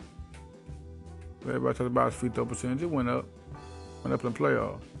that. Everybody talked about his free throw percentage. It went up in the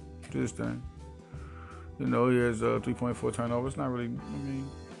playoffs. This thing. He has 3.4 turnovers. It's not really,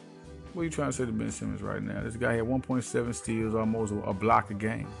 what are you trying to say to Ben Simmons right now? This guy had 1.7 steals, almost a block a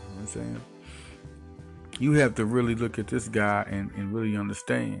game. You know what I'm saying? You have to really look at this guy and really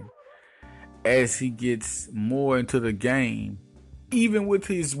understand. As he gets more into the game, even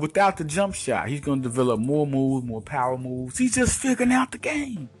without the jump shot, he's going to develop more moves, more power moves. He's just figuring out the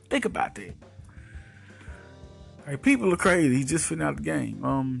game. Think about that. Like, people are crazy. He's just figuring out the game.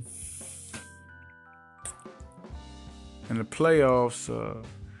 In the playoffs,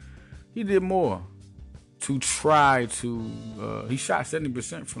 he did more to try to. He shot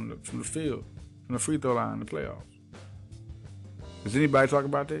 70% from the field, from the free throw line in the playoffs. Does anybody talk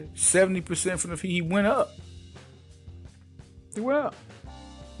about that? 70% from the field. He went up. He went up.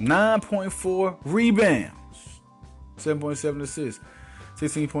 9.4 rebounds, 7.7 assists,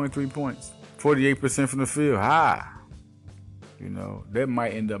 16.3 points, 48% from the field. That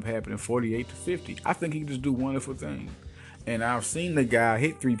might end up happening 48 to 50. I think he can just do wonderful things. And I've seen the guy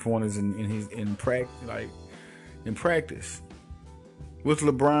hit 3-pointers in practice. With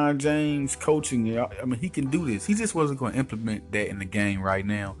LeBron James coaching, he can do this. He just wasn't going to implement that in the game right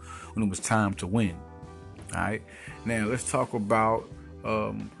now when it was time to win. All right. Now let's talk about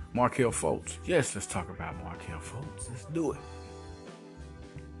Markelle Fultz. Yes, let's talk about Markelle Fultz. Let's do it.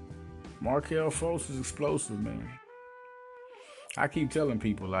 Markelle Fultz is explosive, man. I keep telling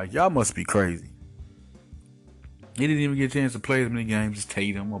people, y'all must be crazy. He didn't even get a chance to play as many games as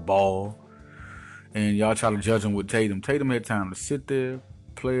Tatum or Ball. And y'all try to judge him with Tatum. Tatum had time to sit there,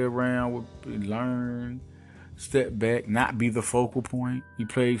 play around, learn, step back, not be the focal point. He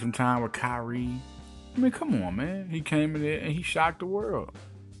played some time with Kyrie. Come on, man. He came in there and he shocked the world.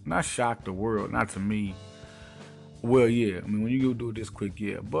 Not shocked the world, not to me. Well, yeah. When you go do it this quick,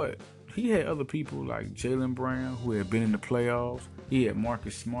 yeah. But he had other people like Jaylen Brown, who had been in the playoffs. He had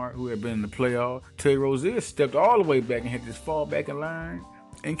Marcus Smart, who had been in the playoffs. Terry Rozier stepped all the way back and had to fall back and learn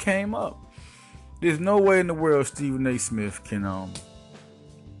and came up. There's no way in the world Stephen A. Smith can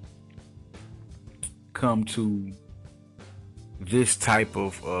come to this type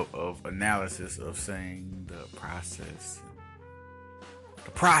of analysis of saying the process.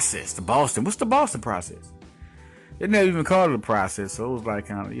 The Boston. What's the Boston process? They never even called it a process, so it was like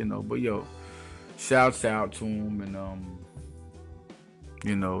kind of, but shouts out to him and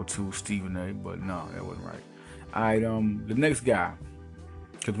to Stephen A. But no, that wasn't right. All right, the next guy,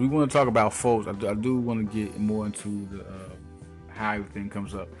 because we want to talk about Fultz. I do want to get more into the how everything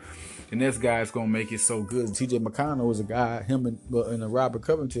comes up. The next guy is going to make it so good. T.J. McConnell is a guy. Him and Robert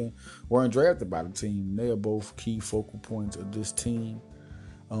Covington weren't drafted by the team. They are both key focal points of this team.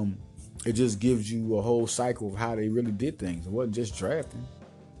 It just gives you a whole cycle of how they really did things. It wasn't just drafting.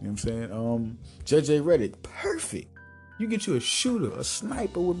 You know what I'm saying? JJ Redick, perfect. You get you a shooter, a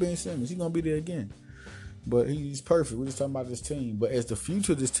sniper with Ben Simmons. He's going to be there again. But he's perfect. We're just talking about this team. But as the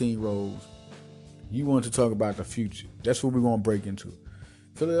future of this team rolls, you want to talk about the future. That's what we're going to break into.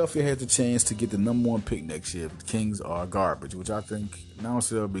 Philadelphia has the chance to get the number 1 pick next year. The Kings are garbage, which I think, not only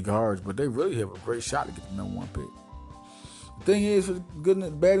they'll be garbage, but they really have a great shot to get the number 1 pick. The thing is, for the good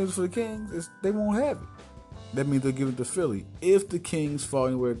and bad news for the Kings, is they won't have it. That means they'll give it to Philly. If the Kings fall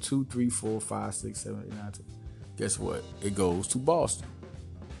anywhere 2, 3, 4, 5, 6, 7, 8, 9, 10, guess what? It goes to Boston.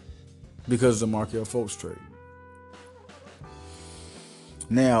 because of the Markelle Fultz trade.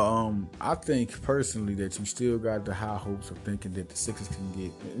 Now, I think personally that you still got the high hopes of thinking that the Sixers can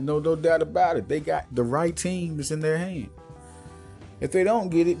get, no doubt about it. They got the right team that's in their hand. If they don't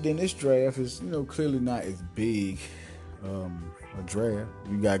get it, then this draft is, clearly not as big a draft.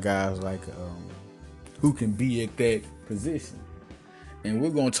 You got guys like who can be at that position. And we're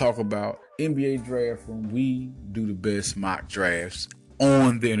going to talk about NBA Draft Room. We do the best mock drafts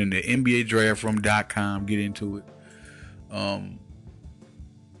on the internet. NBADraftRoom.com. Get into it.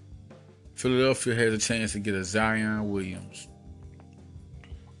 Philadelphia has a chance to get a Zion Williams.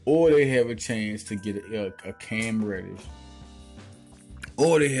 Or they have a chance to get a Cam Reddish.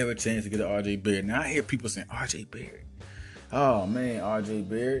 Or they have a chance to get an RJ Barrett. Now I hear people saying, RJ Barrett. Oh man, RJ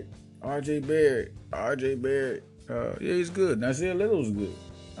Barrett. Yeah, he's good. Nasir Little's good.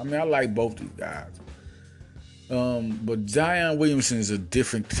 I mean, I like both these guys. But Zion Williamson is a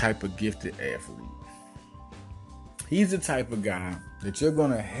different type of gifted athlete. He's the type of guy that you're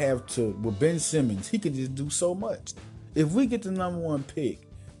going to have to, with Ben Simmons, he can just do so much. If we get the number one pick,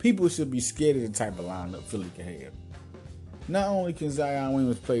 people should be scared of the type of lineup Philly can have. Not only can Zion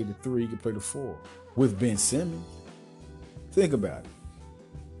Williams play the 3, he can play the 4 with Ben Simmons. Think about it.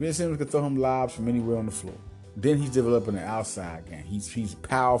 Ben Simmons can throw him lobs from anywhere on the floor. Then he's developing an outside game. He's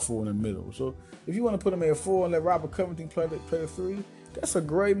powerful in the middle. So if you want to put him at 4 and let Robert Covington play the 3, that's a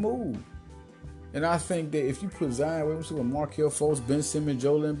great move. And I think that if you put Zion Williamson with Markelle Fultz, Ben Simmons,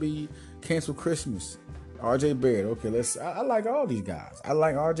 Joel Embiid, cancel Christmas, RJ Barrett. Okay, I like all these guys. I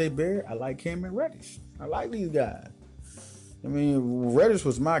like RJ Barrett. I like Cameron Reddish. I like these guys. I mean, Reddish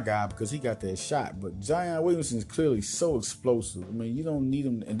was my guy because he got that shot. But Zion Williamson is clearly so explosive. I mean, you don't need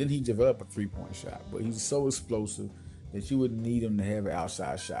him. And then he developed a 3-point shot. But he's so explosive that you wouldn't need him to have an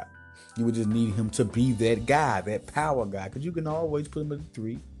outside shot. You would just need him to be that guy, that power guy. Because you can always put him at the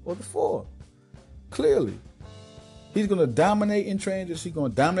 3 or the 4. Clearly. He's going to dominate in transition. He's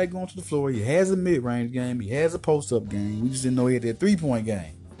going to dominate going to the floor. He has a mid-range game. He has a post-up game. We just didn't know he had that 3-point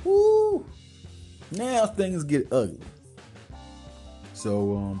game. Woo! Now things get ugly.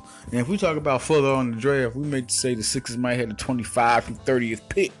 So, and if we talk about further on the draft, we may say the Sixers might have the 25 to 30th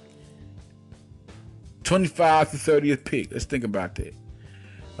pick. 25 to 30th pick. Let's think about that.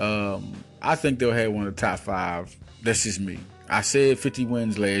 I think they'll have one of the top 5. That's just me. I said 50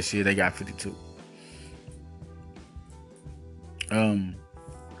 wins last year. They got 52.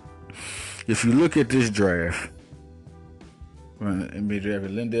 If you look at this draft, NBA draft,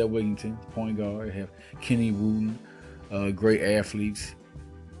 Lindell Wigginton, point guard, have Kenny Wooten. Great athletes.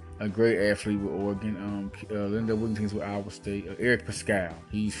 A great athlete with Oregon. Lindell Wigginton's with Iowa State. Eric Pascal.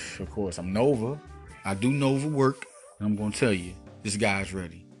 He's, of course, I'm Nova. I do Nova work. And I'm going to tell you, this guy's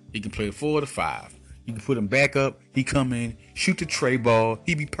ready. He can play 4 to 5. You can put him back up. He come in, shoot the tray ball.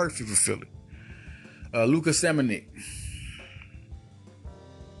 He'd be perfect for Philly. Luka Samanic.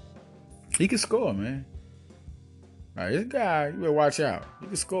 He can score, man. All right, this guy, you better watch out. He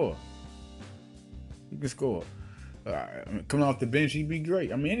can score. Coming off the bench, he'd be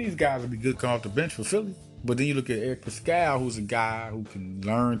great. I mean, any of these guys would be good coming off the bench for Philly. But then you look at Eric Pascal, who's a guy who can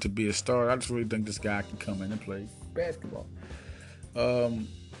learn to be a starter. I just really think this guy can come in and play basketball.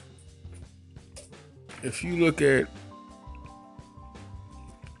 If you look at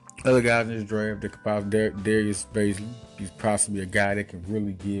other guys in this draft, they could possibly Darius Bazley. He's possibly a guy that can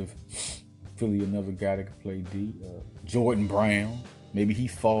really give Philly another guy that can play D. Jordan Brown. Maybe he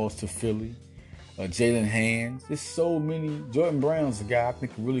falls to Philly. Jalen Hands. There's so many. Jordan Brown's a guy I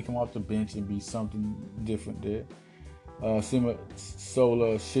think can really come off the bench and be something different there. Sola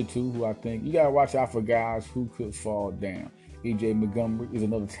Shitu, who I think you gotta watch out for guys who could fall down. EJ Montgomery is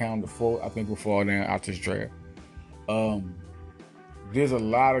another talented forward I think will fall down out this draft. There's a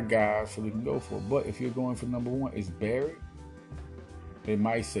lot of guys that we can go for, but if you're going for number 1, it's Barrett. They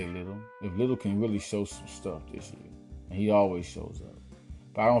might say Little. If Little can really show some stuff this year, and he always shows up.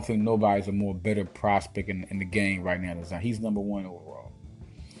 But I don't think nobody's a more better prospect in the game right now than Zion. He's number 1 overall.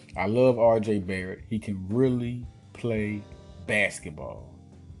 I love RJ Barrett. He can really play basketball.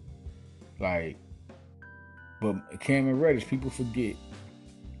 But Cameron Reddish, people forget.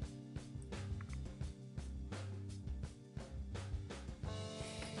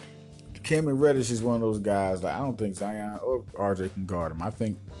 Cameron Reddish is one of those guys. I don't think Zion or RJ can guard him. I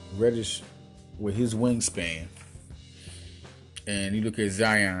think Reddish, with his wingspan, and you look at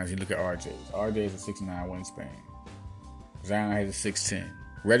Zion's, you look at RJ's. RJ has a 6'9" wingspan. Zion has a 6'10".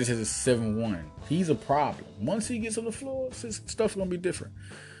 Reddish has a 7'1". He's a problem. Once he gets on the floor, stuff's gonna be different.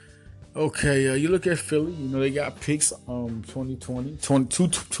 Okay, you look at Philly. You know they got picks 2020,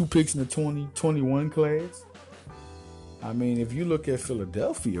 two picks in the 2021 class. I mean, if you look at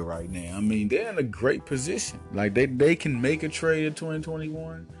Philadelphia right now, I mean, they're in a great position. Like, they can make a trade in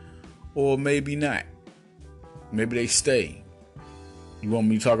 2021, or maybe not. Maybe they stay. You want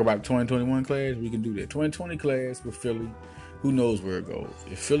me to talk about 2021 class? We can do that. 2020 class with Philly, who knows where it goes.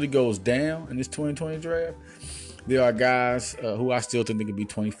 If Philly goes down in this 2020 draft, there are guys who I still think they could be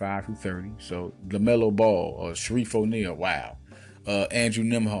 25 through 30. So LaMelo Ball, or Sharif O'Neal, wow. Andrew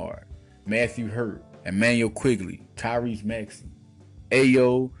Nembhard, Matthew Hurt, Emmanuel Quigley, Tyrese Maxey,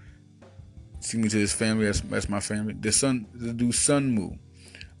 Ayo, see me to his family, that's my family. The dude Sunmu.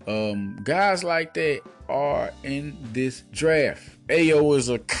 Guys like that are in this draft. Ayo is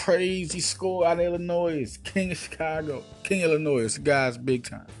a crazy scorer out of Illinois. King of Chicago. King of Illinois. This guy's big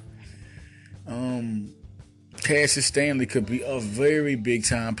time. Cassius Stanley could be a very big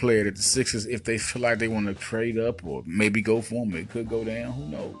time player that the Sixers, if they feel like they want to trade up or maybe go for him, it could go down. Who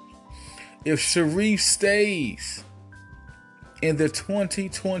knows? If Sharif stays in the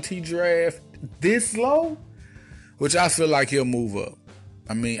 2020 draft this low, which I feel like he'll move up.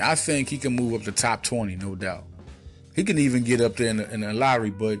 I mean, I think he can move up to top 20, no doubt. He can even get up there in the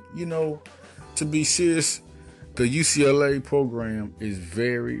lottery, but, you know, to be serious, the UCLA program is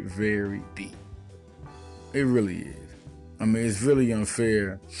very, very deep. It really is. I mean, it's really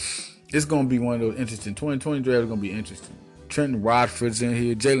unfair. It's going to be one of those interesting. 2020 draft is going to be interesting. Trenton Watford's in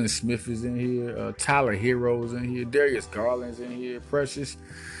here. Jalen Smith is in here. Tyler Hero is in here. Darius Garland's in here. Precious,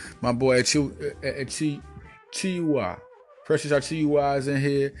 my boy Chiuwa. Precious Achiuwa is in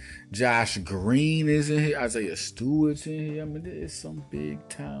here. Josh Green is in here. Isaiah Stewart's in here. I mean, there's some big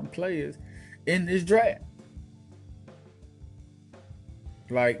time players in this draft.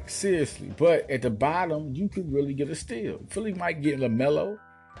 Like, seriously. But at the bottom, you could really get a steal. Philly might get LaMelo.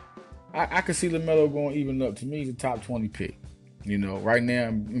 I could see LaMelo going even up. To me, he's a top 20 pick. You know, right now,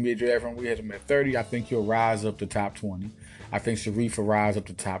 in the draft room, we had him at 30. I think he'll rise up to top 20. I think Sharif will rise up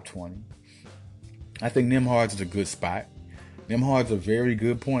to top 20. I think Nembhard's is a good spot. Nembhard's a very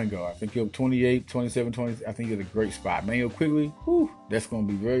good point guard. I think he'll 28, 27, 20. I think he's a great spot. Emmanuel Quigley, whew, that's going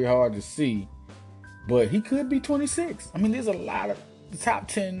to be very hard to see. But he could be 26. I mean, there's a lot of the top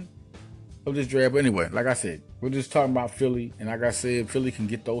 10 of this draft. But anyway, like I said, we're just talking about Philly. And like I said, Philly can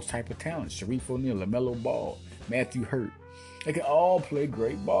get those type of talents. Sharif O'Neal, LaMelo Ball, Matthew Hurt. They can all play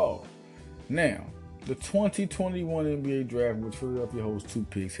great ball. Now, the 2021 NBA draft, which Philadelphia holds 2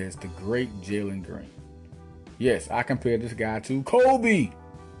 picks, has the great Jalen Green. Yes, I compared this guy to Kobe.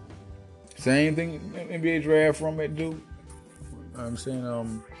 Same thing, NBA draft from at Duke. I'm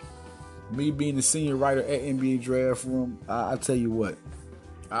saying, me being the senior writer at NBA Draft Room, I tell you what,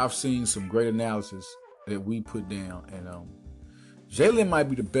 I've seen some great analysis that we put down, and Jalen might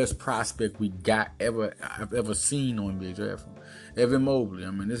be the best prospect I've ever seen on NBA Draft Room. Evan Mobley,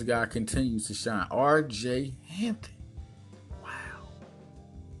 I mean, this guy continues to shine. R.J. Hampton, wow,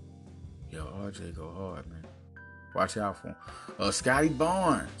 yo, R.J. go hard, man. Watch out for him. Scotty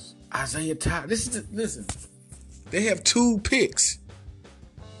Barnes, Isaiah Tyler. Listen, they have 2 picks.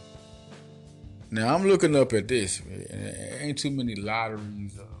 Now I'm looking up at this, man. Ain't too many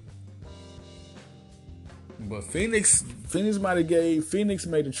lotteries. But Phoenix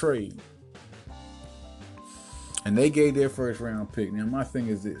made a trade. And they gave their first round pick. Now my thing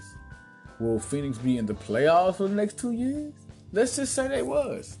is this. Will Phoenix be in the playoffs for the next 2 years? Let's just say they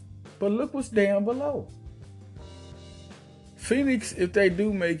was. But look what's down below. Phoenix, if they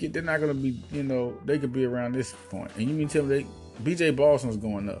do make it, they're not going to be, they could be around this point. And you mean tell me BJ Boston's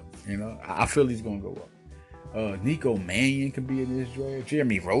going up, I feel he's going to go up. Nico Mannion could be in this draft.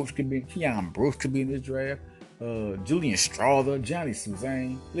 Jeremy Roach could be, Keon Brooks could be in this draft. Julian Strawther, Johnny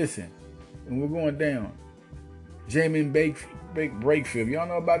Suzanne. Listen, and we're going down. Jamin Brakefield. Y'all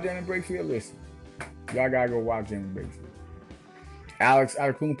know about Jamin Brakefield? Listen, y'all got to go watch Jamin Brakefield. Alex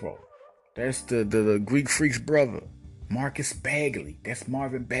Antetokounmpo. That's the Greek Freak's brother. Marcus Bagley. That's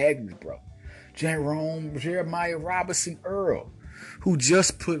Marvin Bagley's brother. Jeremiah Robinson Earl, who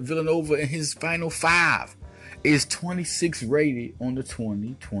just put Villanova in his final 5, is 26 rated on the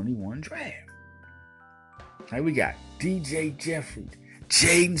 2021 draft. Now we got DJ Jeffries,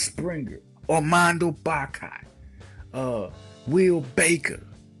 Jaden Springer, Armando Bacot, Will Baker.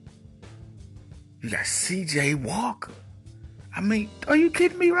 You got CJ Walker. I mean, are you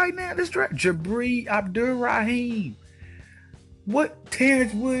kidding me right now? This draft, Jabri Abdur-Rahim. What?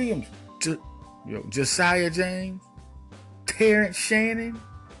 Terrence Williams, Josiah James, Terrence Shannon,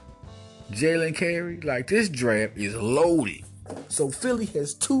 Jalen Carey. Like, this draft is loaded. So Philly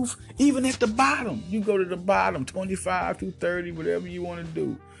has 2, even at the bottom. You go to the bottom, 25 through 30, whatever you want to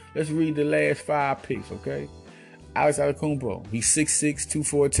do. Let's read the last 5 picks, okay? Alex Antetokounmpo, he's 6'6",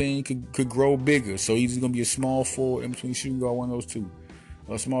 214, could grow bigger. So he's going to be a small forward in between shooting guard, one of those two.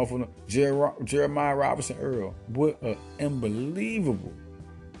 A small forward. Jeremiah Robinson Earl. What an unbelievable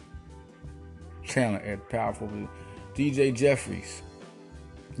talent at power forward. DJ Jeffries.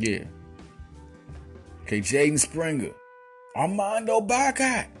 Yeah. Okay, Jaden Springer. Armando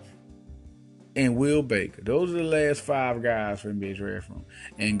Bacot. And Will Baker. Those are the last 5 guys for NBA draft from.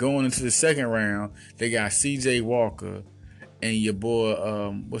 And going into the second round, they got CJ Walker and your boy,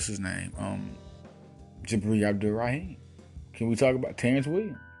 what's his name? Jabri Abdul-Rahim. Can we talk about Terrence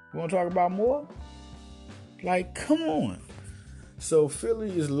Williams? You want to talk about more? Like, come on. So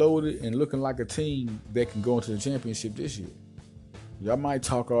Philly is loaded and looking like a team that can go into the championship this year. Y'all might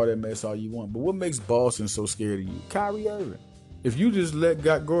talk all that mess all you want, but what makes Boston so scared of you? Kyrie Irving. If you just let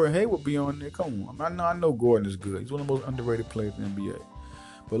Gordon Hayward be on there, come on. I know Gordon is good. He's one of the most underrated players in the NBA.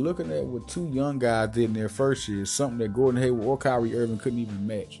 But looking at what 2 young guys did in their first year is something that Gordon Hayward or Kyrie Irving couldn't even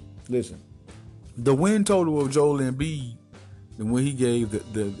match. Listen, the win total of Joel Embiid, and when he gave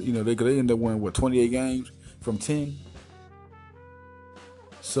they ended up winning 28 games from 10.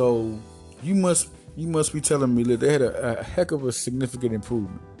 So you must be telling me that they had a heck of a significant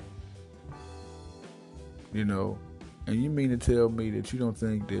improvement. You know, and you mean to tell me that you don't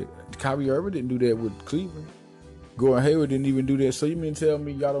think that Kyrie Irving didn't do that with Cleveland? Gordon Hayward didn't even do that. So you mean to tell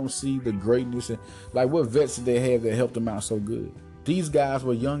me y'all don't see the greatness and like what vets did they have that helped them out so good? These guys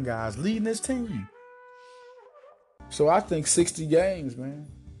were young guys leading this team. So I think 60 games, man.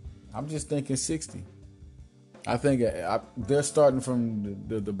 I'm just thinking 60. I think they're starting from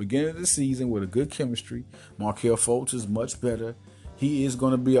the beginning of the season with a good chemistry. Markelle Fultz is much better. He is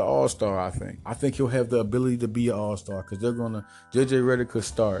going to be an all-star, I think. I think he'll have the ability to be an all-star because they're going to – J.J. Redick could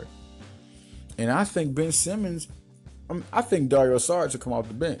start. And I think Ben Simmons – I think Dario Saric should come off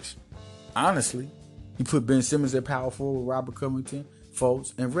the bench. Honestly. You put Ben Simmons at power forward, Robert Covington,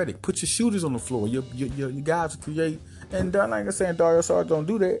 Fultz, and Redick. Put your shooters on the floor. Your guys to create. And like I'm saying, Dario Saric don't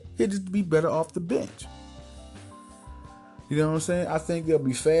do that. He'll just be better off the bench. You know what I'm saying? I think they'll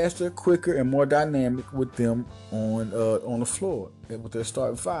be faster, quicker, and more dynamic with them on the floor with their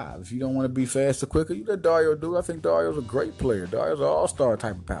starting 5. If you don't want to be faster, quicker, you let Dario do. I think Dario's a great player. Dario's an all-star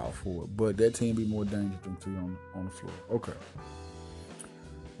type of power forward, but that team be more dangerous than 3 on the floor. Okay.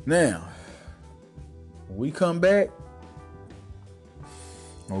 Now, when we come back,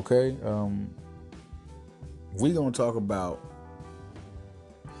 okay, we gonna talk about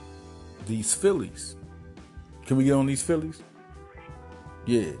these Phillies. Can we get on these Phillies?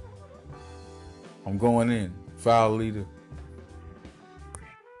 Yeah. I'm going in. Foul leader.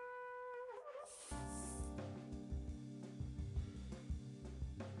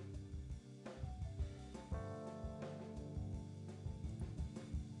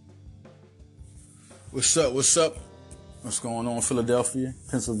 What's up? What's going on, Philadelphia,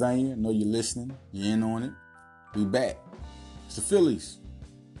 Pennsylvania? I know you're listening. You're in on it. We back. It's the Phillies.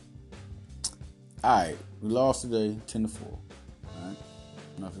 Alright, we lost today 10-4. Alright.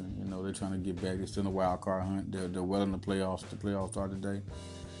 Nothing, they're trying to get back. They're still in the wild card hunt. They're well in the playoffs. The playoffs start today.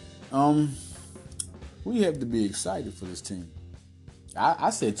 We have to be excited for this team. I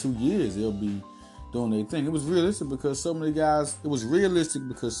said 2 years they'll be doing their thing. It was realistic because so many guys were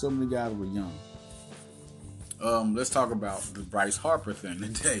young. Let's talk about the Bryce Harper thing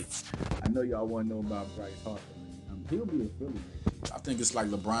today. I know y'all want to know about Bryce Harper. He'll be a Philly. I think it's like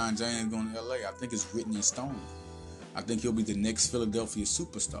LeBron James going to LA. I think it's written in stone. I think he'll be the next Philadelphia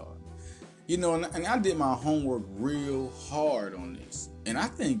superstar. And I did my homework real hard on this. And I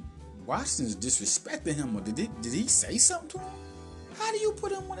think Washington's disrespecting him. Or did he say something to him? How do you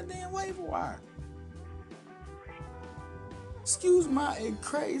put him on a damn waiver wire? Excuse my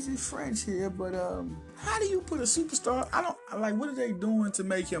crazy French here, but how do you put a superstar? What are they doing to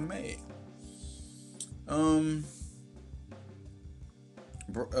make him mad?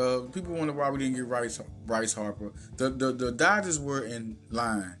 People wonder why we didn't get Bryce Harper. The Dodgers were in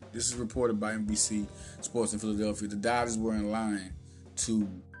line. This is reported by NBC Sports in Philadelphia. The Dodgers were in line to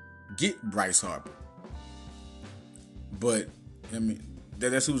get Bryce Harper. But,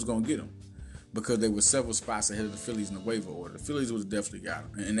 that's who was going to get him. Because they were several spots ahead of the Phillies in the waiver order. The Phillies would have definitely got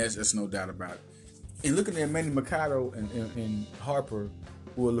him. And that's no doubt about it. And looking at Manny Machado and Harper,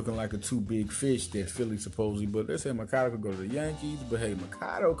 who are looking like the 2 big fish that Philly supposedly, but they say Machado could go to the Yankees, but hey,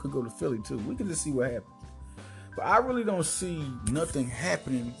 Machado could go to Philly too. We can just see what happens. But I really don't see nothing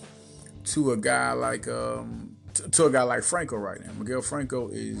happening to a guy like Franco right now. Miguel Franco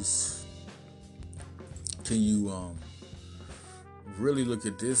is. Can you really look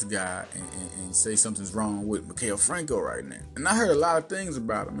at this guy and say something's wrong with Miguel Franco right now? And I heard a lot of things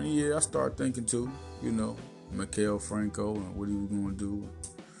about him. And yeah, I started thinking too. Maikel Franco and what he was going to do.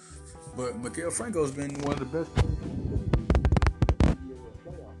 But Maikel Franco's been one of the best players in the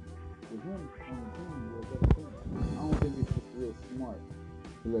playoff. With him on the team, you're a better team. I don't think it's just real smart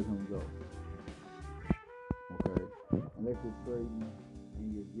to let him go. Okay? Unless you're trading and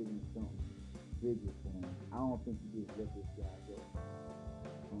you're giving something bigger for him. I don't think you just let this guy go.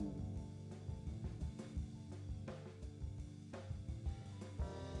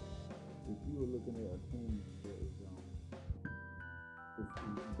 If you were looking at a team that is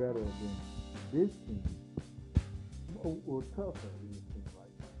better than this team, or tougher than this team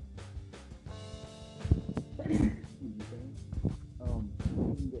right now. Team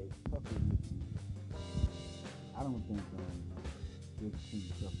that's tougher than this team. I don't think this team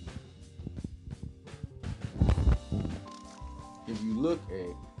is tougher. If you look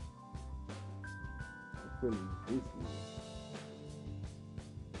at the Phillies this year,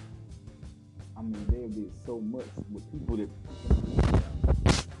 I mean, there be so much with people that.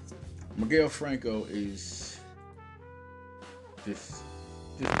 Maikel Franco is just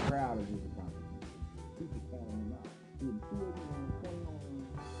proud of his accomplishment. People counting him out. He was 220 on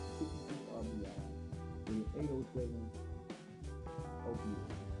 62 RBI with an 807 OPS.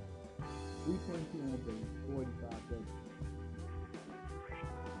 322 on base, 45 seconds.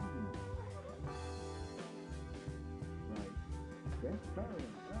 Right. That's talent.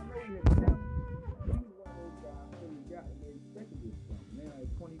 I know he had talent. They expected this from him. Now at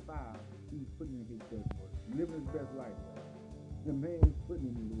 25, he's putting in his best work, living his best life. The man's putting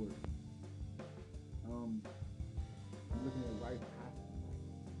in his work. I'm looking at Rice Hoskins,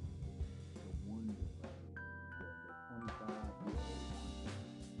 the wonder, the 25,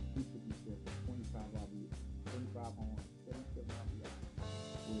 257, 25 RBI, 25 on 77 RBI,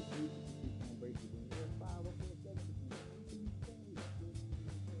 with a 356 on bases, and there's 5 up there, 7%.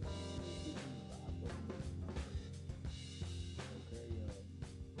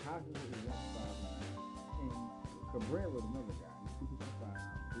 Hoskins is 159, and Cabrera is another guy. He's 255,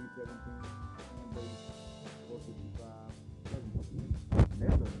 317 on base, 465, 7.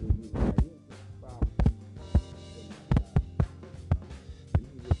 That's a good year right here. 5,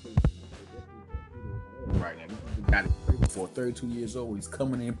 7. Right now, this is the guy that's for 32 years old. He's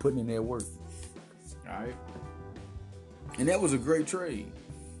coming in, putting in their work. All right, and that was a great trade.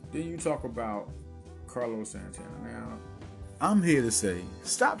 Then you talk about Carlos Santana. Now, I'm here to say,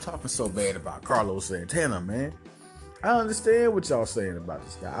 stop talking so bad about Carlos Santana, man. I understand what y'all saying about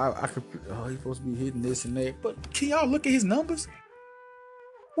this guy. I could, he's supposed to be hitting this and that, but can y'all look at his numbers?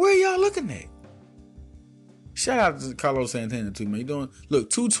 Where are y'all looking at? Shout out to Carlos Santana too, man. He doing, look,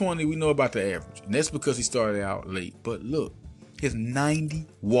 220. We know about the average, and that's because he started out late. But look, his 90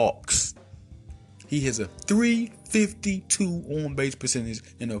 walks. He has a 352 on base percentage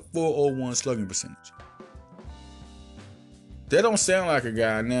and a 401 slugging percentage. That don't sound like a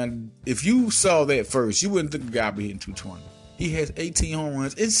guy. Now, if you saw that first, you wouldn't think the guy be hitting 220. He has 18 home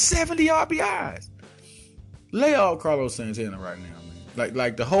runs and 70 RBIs. Lay off Carlos Santana right now, man.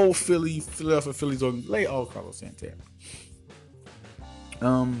 Like the whole Philadelphia Phillies, lay off Carlos Santana.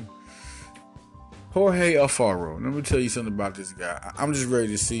 Jorge Alfaro. Let me tell you something about this guy. I'm just ready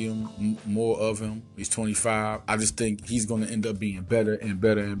to see him, more of him. He's 25. I just think he's going to end up being better and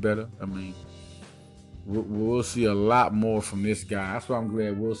better and better. I mean, we'll see a lot more from this guy. That's why I'm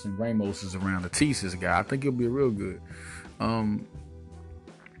glad Wilson Ramos is around to teach this guy. I think he'll be real good.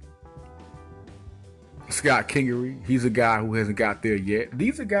 Scott Kingery, he's a guy who hasn't got there yet.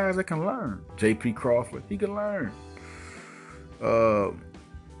 These are guys that can learn. J.P. Crawford, he can learn.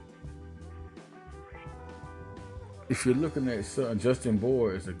 If you're looking at Justin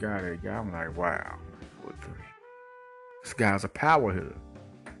Boyd as a guy I'm like, wow, this guy's a power hitter.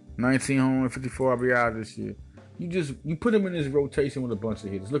 19 home and 54 RBI this year. You put him in this rotation with a bunch of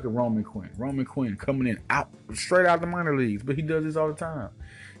hitters. Look at Roman Quinn. Roman Quinn coming in straight out the minor leagues, but he does this all the time.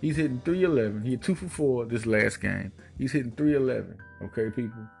 He's hitting 311. He hit 2 for 4 this last game. He's hitting 311. Okay,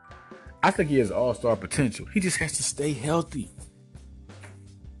 people. I think he has all-star potential. He just has to stay healthy.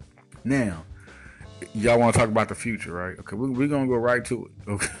 Now, y'all want to talk about the future, right? Okay, we're gonna go right to it.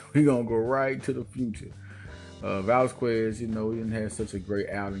 Okay, we're gonna go right to the future. Vázquez, he didn't have such a great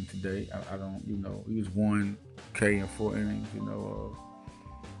outing today. I don't, he was 1K in 4 innings,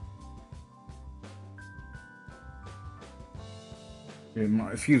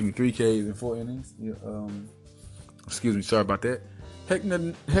 3Ks in 4 innings. Sorry about that.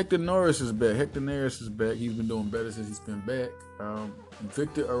 Hector Neris is back. He's been doing better since he's been back.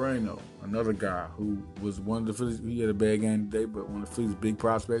 Victor Areno, another guy who was one of the Phillies. He had a bad game today, but one of the Phillies' big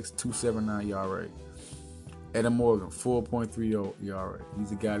prospects, 2.79 ERA. Adam Morgan, 4.30 ERA.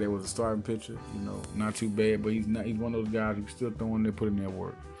 He's a guy that was a starting pitcher, not too bad, but he's one of those guys who's still throwing there, putting their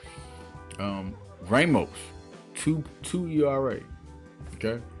work. Ramos, 2 ERA.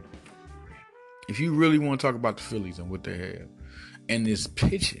 Okay. If you really want to talk about the Phillies and what they have, and this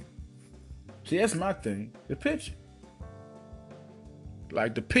pitching, see, that's my thing. The pitching.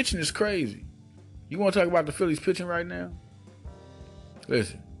 Like, the pitching is crazy. You want to talk about the Phillies pitching right now?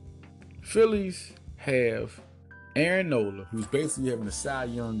 Listen, Phillies have Aaron Nola, who's basically having a Cy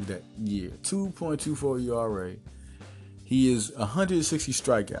Young that year, 2.24 ERA. He is 160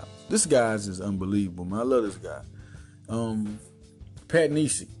 strikeouts. This guy's is unbelievable, man. I love this guy. Pat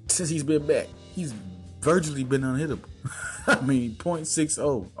Neshek, since he's been back, he's virtually been unhittable. I mean,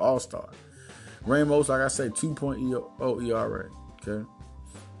 .60 All-Star. Ramos, like I say, 2.0 ERA. Okay.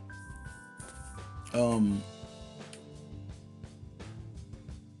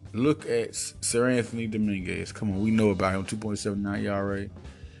 Look at Sir Anthony Dominguez. Come on, we know about him. 2.79 ERA,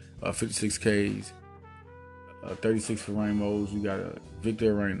 56 Ks, 36 for Ramos. We got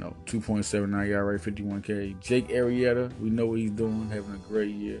Victor Reno, 2.79 ERA, 51 K. Jake Arrieta, we know what he's doing, having a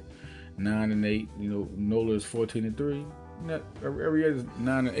great year, 9-8. Nola is 14-3. Arrieta's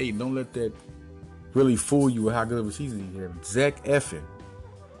 9-8. Don't let that really fool you with how good of a season he's having. Zach Eflin.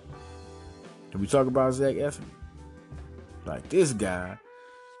 Can we talk about Zach Eflin? Like, this guy.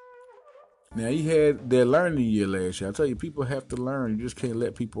 Now, he had their learning year last year. I tell you, people have to learn. You just can't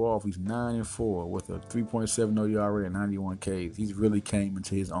let people off. He's 9-4 with a 3.70 ERA and 91 Ks. He's really came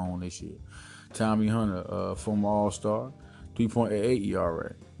into his own this year. Tommy Hunter, former All-Star, 3.88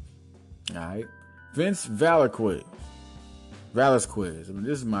 ERA. All right. Vince Velasquez. I mean,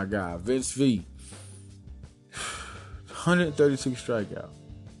 this is my guy. Vince V. 136 strikeouts.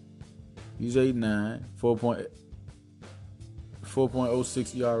 He's 8-9,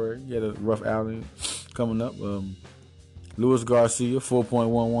 4.06 ERA. He had a rough outing coming up. Luis Garcia,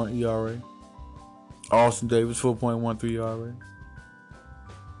 4.11 ERA. Austin Davis, 4.13 ERA.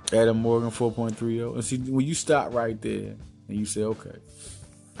 Adam Morgan, 4.30. And see, when you stop right there and you say, okay,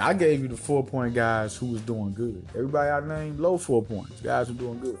 I gave you the 4-point guys who was doing good. Everybody I named, low 4 points. Guys who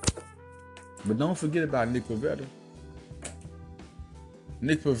doing good. But don't forget about Nick Pivetta.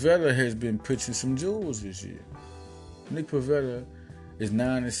 Nick Pivetta has been pitching some jewels this year. Nick Pivetta is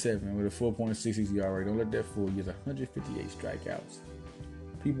 9-7 with a 4.66 ERA. Don't let that fool you. He has 158 strikeouts.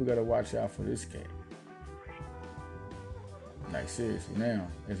 People got to watch out for this cat. Like, seriously. Now,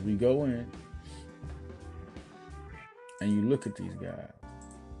 as we go in and you look at these guys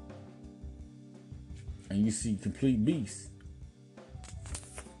and you see complete beasts.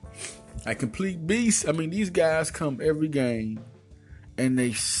 Like, complete beasts. I mean, these guys come every game and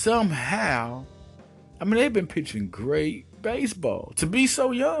they somehow, I mean, they've been pitching great baseball. To be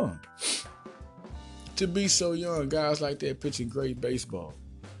so young. Guys like that pitching great baseball.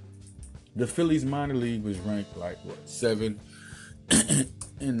 The Phillies minor league was ranked like, 7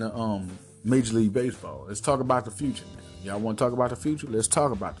 in the Major League Baseball. Let's talk about the future now. Y'all want to talk about the future? Let's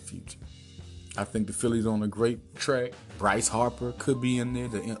talk about the future. I think the Phillies on a great track. Bryce Harper could be in there.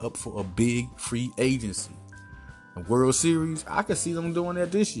 They're up for a big free agency. A World Series, I could see them doing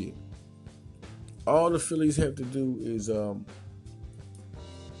that this year. All the Phillies have to do is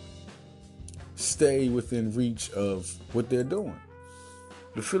stay within reach of what they're doing.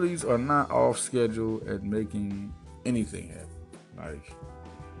 The Phillies are not off schedule at making anything happen. Like,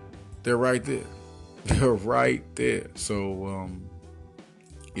 they're right there. They're right there. So,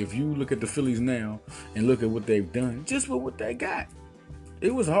 if you look at the Phillies now and look at what they've done, just with what they got,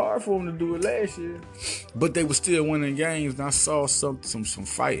 it was hard for them to do it last year, but they were still winning games, and I saw some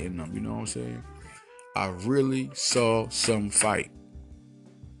fight in them, you know what I'm saying? I really saw some fight.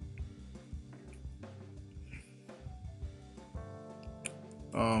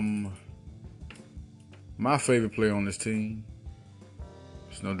 My favorite player on this team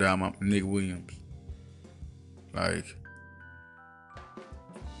is no doubt Nick Williams. Like,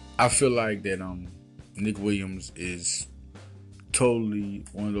 I feel like that Nick Williams is totally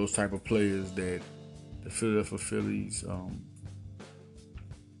one of those type of players that the Philadelphia Phillies,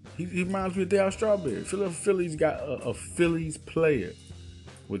 he reminds me of Darryl Strawberry. Philadelphia Phillies got a Phillies player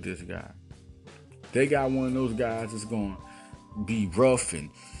with this guy. They got one of those guys that's going to be rough and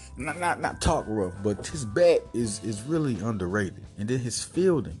not talk rough, but his bat is really underrated. And then his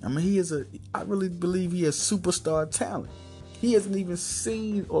fielding. I mean, I really believe he has superstar talent. He hasn't even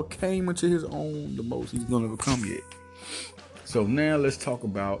seen or came into his own the most he's going to become yet. So now let's talk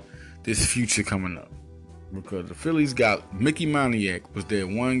about this future coming up. Because the Phillies got Mickey Moniak was there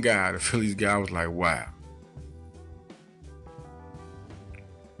one guy. The Phillies guy was like, wow.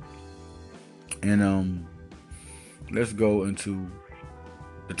 And let's go into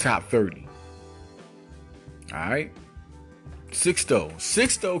the top 30. All right.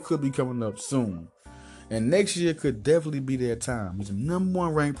 Sixto could be coming up soon. And next year could definitely be their time. He's the number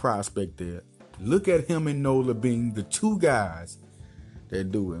one ranked prospect there. Look at him and Nola being the two guys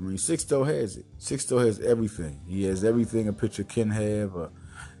that do it. I mean, Sixto has it. Sixto has everything. He has everything a pitcher can have.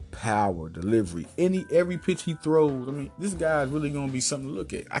 Power, delivery, every pitch he throws. I mean, this guy is really going to be something to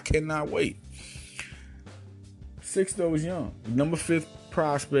look at. I cannot wait. Sixto is young. Number 5th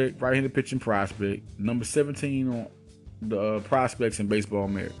prospect, right-handed pitching prospect. Number 17 on the prospects in Baseball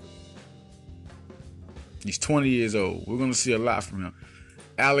America. He's 20 years old. We're going to see a lot from him.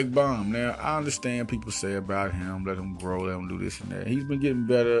 Alec Bohm. Now, I understand people say about him, let him grow, let him do this and that. He's been getting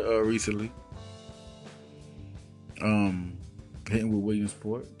better recently. Hitting with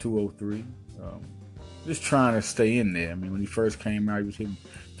Williamsport, 203. Just trying to stay in there. I mean, when he first came out, he was hitting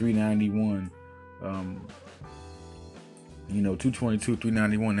 391. 222,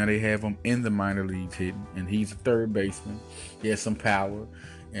 391. Now they have him in the minor leagues hitting, and he's a third baseman. He has some power,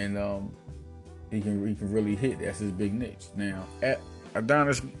 and he can really hit. That's his big niche. Now, at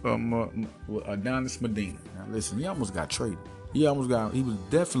Adonis Medina. Now, listen, he almost got traded. He was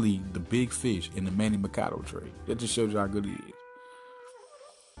definitely the big fish in the Manny Machado trade. That just shows you how good he is.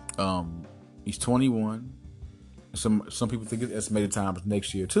 He's 21. Some people think his estimated time is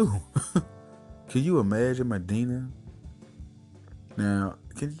next year too. Can you imagine Medina? Now,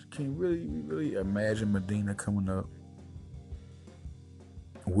 can you really imagine Medina coming up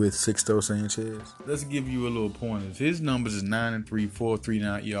with Sixto Sanchez? Let's give you a little pointer. His numbers is 9-3,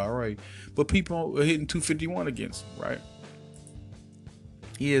 4.39 ERA, but people are hitting 251 against him, right?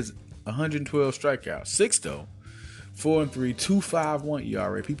 He has 112 strikeouts. Sixto, 4-3, 2.51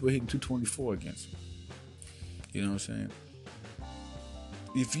 ERA. People are hitting 224 against him. You know what I'm saying?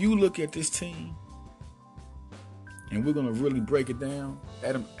 If you look at this team, and we're gonna really break it down,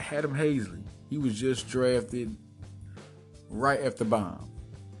 Adam Hazley, he was just drafted right after Bohm.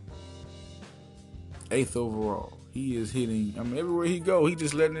 8th overall. He is hitting. I mean, everywhere he go, he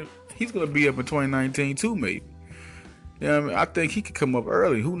just letting it. He's gonna be up in 2019 too, maybe. Yeah, I mean, I think he could come up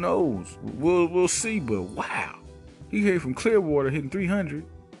early. Who knows? We'll see. But wow, he came from Clearwater hitting 300,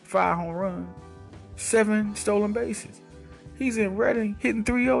 5 home runs, 7 stolen bases. He's in Reading hitting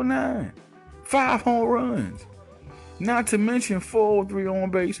 309, 5 home runs. Not to mention 403 on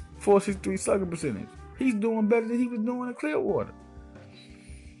base, 463 slugging percentage. He's doing better than he was doing in Clearwater.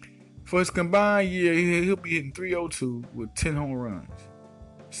 For his combined year, he'll be hitting 302 with 10 home runs,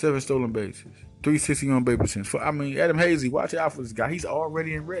 7 stolen bases, 360 on base percentage. Adam Hazley, watch out for this guy. He's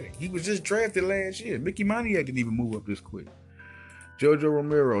already in Reading. He was just drafted last year. Mickey Moniak didn't even move up this quick. Jojo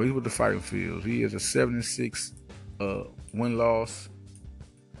Romero, he's with the Fighting Fields. He is a 7-6 win-loss.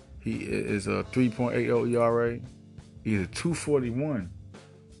 He is a 3.80 ERA. He's a 241.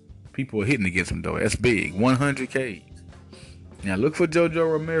 People are hitting against him, though. That's big. 100 Ks. Now, look for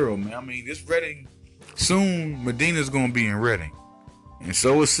Jojo Romero, man. I mean, this Reading, soon Medina's going to be in Reading. And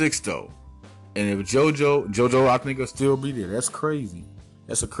so is Sixto. And if Jojo, I think, will still be there. That's crazy.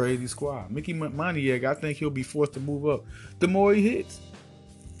 That's a crazy squad. Mickey Moniak, I think he'll be forced to move up the more he hits.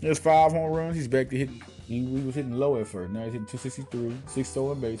 There's 5 home runs. He's back to hitting. He was hitting low at first. Now he's hitting 263, 6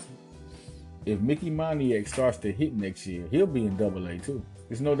 stolen bases. If Mickey Moniak starts to hit next year, he'll be in AA too.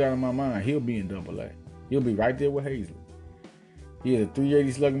 There's no doubt in my mind he'll be in AA. He'll be right there with Hazley. He has a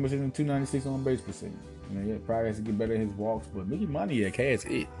 380 slugging percentage and 296 on base percentage. I mean, he probably has to get better in his walks, but Mickey Moniak has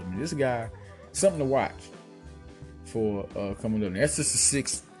it. I mean, this guy, something to watch for coming up. That's just the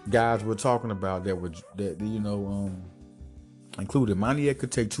 6 guys we're talking about that included. Moniak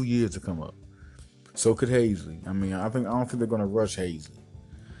could take 2 years to come up. So could Hazley. I mean, I don't think they're gonna rush Hazley.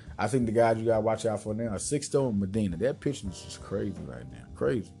 I think the guys you gotta watch out for now are Sixto and Medina. That pitching is just crazy right now.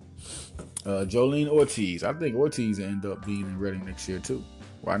 Crazy. Jolene Ortiz. I think Ortiz will end up being in Reading next year too.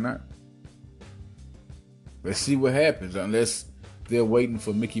 Why not? Let's see what happens. Unless they're waiting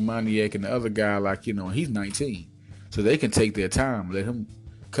for Mickey Moniak and the other guy, he's 19. So they can take their time, let him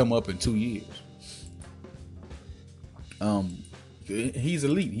come up in 2 years. He's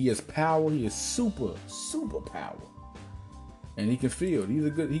elite. He has power. He is super power. And he can field.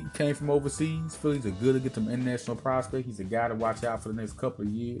 He came from overseas. Phillies are good to get them international prospect. He's a guy to watch out for the next couple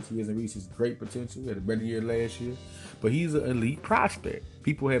of years. He hasn't reached his great potential. He had a better year last year. But he's an elite prospect.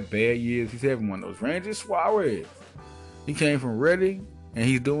 People have bad years. He's having one of those. Ranger Suarez. He came from Reading, and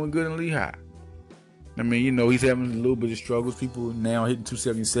he's doing good in Lehigh. I mean, he's having a little bit of struggles. People now hitting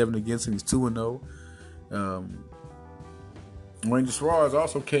 277 against him. He's 2-0. Ranger Suarez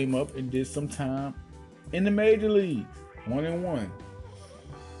also came up and did some time in the major leagues. 1-1.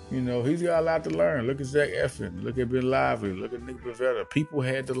 You know, he's got a lot to learn. Look at Zach Eflin. Look at Ben Lively. Look at Nick Pavetta. People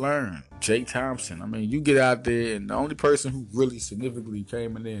had to learn. Jake Thompson. I mean, you get out there, and the only person who really significantly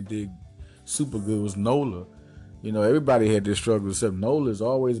came in there and did super good was Nola. You know, everybody had their struggles, except Nola's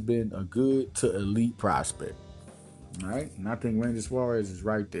always been a good to elite prospect. All right? And I think Randy Suarez is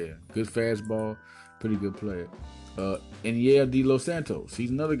right there. Good fastball, pretty good player. And yeah, De Los Santos.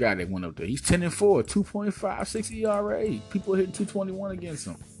 He's another guy that went up there. He's 10-4, 2.56 ERA. People hitting 221 against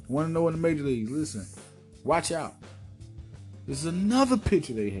him. Want to know in the major leagues? Listen, watch out. This is another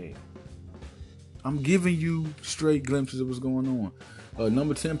pitcher they had. I'm giving you straight glimpses of what's going on.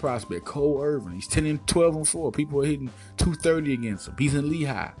 Number 10 prospect, Cole Irvin. He's 10-12-4. People are hitting 230 against him. He's in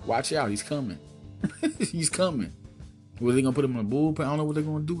Lehigh. Watch out. He's coming. He's coming. Were they going to put him in a bullpen? I don't know what they're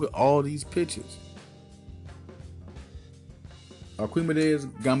going to do with all these pitchers. Arquimedes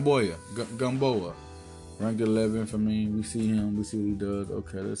Gamboa. Ranked 11 for me. We see him. We see what he does.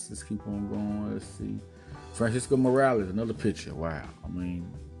 Okay, let's just keep on going. Let's see. Francisco Morales, another pitcher. Wow. I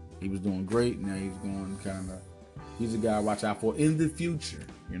mean, he was doing great. Now he's going kind of. He's a guy to watch out for in the future.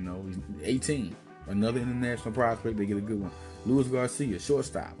 You know, he's 18. Another international prospect. They get a good one. Luis Garcia,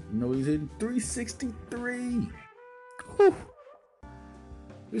 shortstop. You know, he's hitting 363. Whew.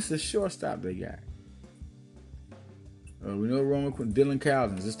 This is a shortstop they got. We know Roman Dylan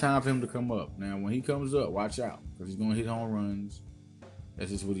Cousins. It's time for him to come up. Now, when he comes up, watch out. Because he's going to hit home runs. That's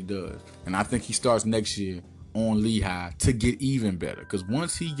just what he does. And I think he starts next year on Lehigh to get even better. Because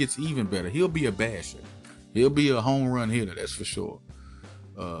once he gets even better, he'll be a basher. He'll be a home run hitter, that's for sure.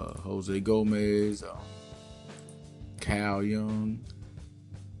 Jose Gomez, Cal Young.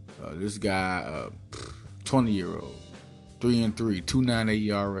 This guy, 20-year-old. 3-3, 2.98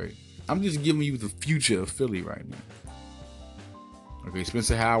 ERA. I'm just giving you the future of Philly right now. Okay,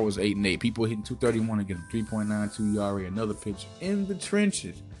 Spencer Howard's 8-8. People hitting 231 against 3.92 ERA. Another pitch in the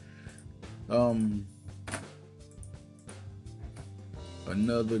trenches.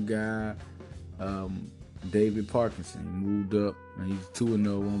 Another guy, David Parkinson, moved up and he's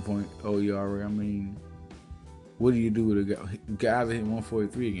 2-0, 1.0 ERA. I mean, what do you do with a guy? Guys are hitting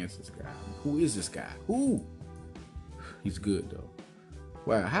 143 against this guy. Who is this guy? Who? He's good though.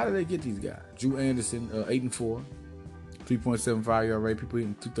 Wow, how did they get these guys? Drew Anderson, 8-4. 3.75 ERA. People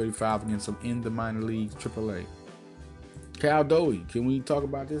hitting 235 against him in the minor leagues, AAA. Cal Doey. Can we talk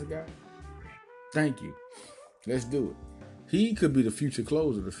about this guy? Thank you. Let's do it. He could be the future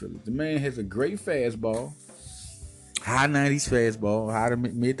closer of the Phillies. The man has a great fastball. High 90s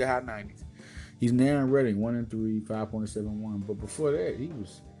fastball. Mid to high 90s. He's now in Reading, 1-3, 5.71. But before that, he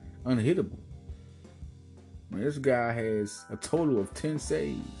was unhittable. Man, this guy has a total of 10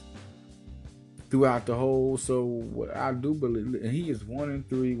 saves throughout the whole. So what I do believe, and he is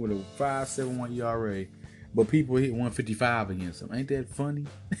 1-3 with a 5.71 ERA, but people hit 155 against him. Ain't that funny?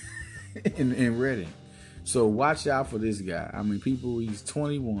 in Reading. So watch out for this guy. I mean, he's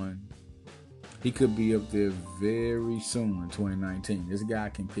 21. He could be up there very soon in 2019. This guy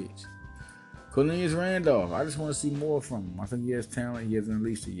can pitch. Cornelius Randolph. I just want to see more from him. I think he has talent. He hasn't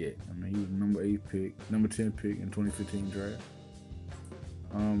unleashed it yet. I mean, he was number 8 pick, number 10 pick in 2015 draft.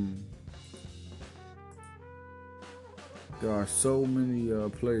 There are so many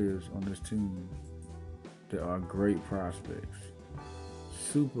players on this team that are great prospects.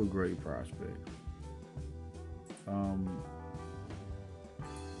 Super great prospects.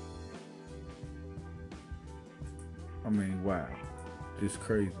 I mean, wow. It's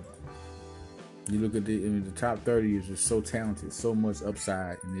crazy. You look at the top 30 is just so talented, so much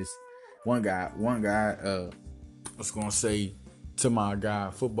upside in this. One guy, I was going to say to my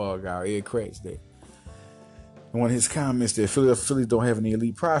guy, football guy, Ed Kratz, that one of his comments that Phillies don't have any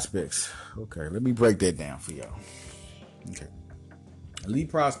elite prospects. Okay, let me break that down for y'all. Okay. Elite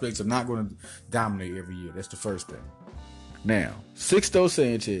prospects are not going to dominate every year. That's the first thing. Now, Sixto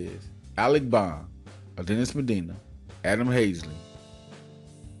Sanchez, Alec Bohm, Dennis Medina, Adam Hazley.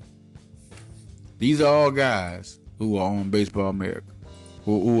 These are all guys who are on Baseball America,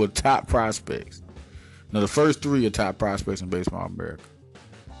 who are top prospects. Now, the first 3 are top prospects in Baseball America.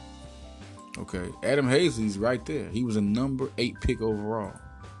 Okay, Adam Hazley's right there. He was a number 8 pick overall.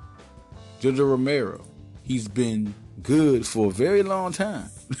 Jojo Romero, he's been good for a very long time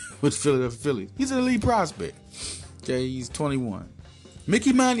with Philadelphia Phillies. He's an elite prospect. Okay, he's 21.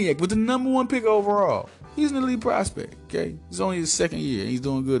 Mickey Moniak with the number 1 pick overall. He's an elite prospect. Okay, it's only his second year. He's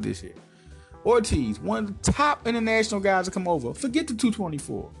doing good this year. Ortiz, one of the top international guys to come over. Forget the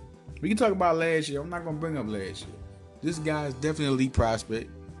 224. We can talk about last year. I'm not going to bring up last year. This guy is definitely an elite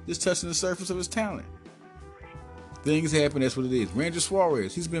prospect. Just touching the surface of his talent. Things happen, that's what it is. Ranger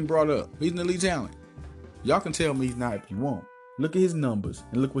Suarez, he's been brought up. He's an elite talent. Y'all can tell me he's not if you want. Look at his numbers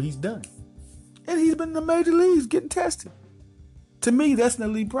and look what he's done. And he's been in the major leagues getting tested. To me, that's an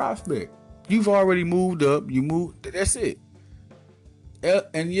elite prospect. You've already moved up. You moved. That's it.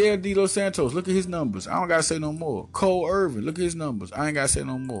 And yeah, De Los Santos, look at his numbers. I don't got to say no more. Cole Irvin, look at his numbers. I ain't got to say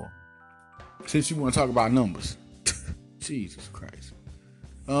no more. Since you want to talk about numbers. Jesus Christ.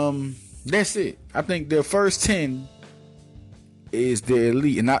 That's it. I think their first 10 is the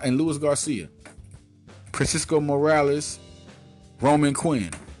elite. And Luis Garcia, Francisco Morales, Roman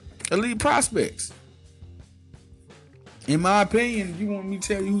Quinn. Elite prospects. In my opinion, you want me to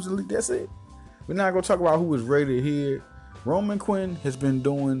tell you who's elite? That's it. We're not going to talk about who was rated here. Roman Quinn has been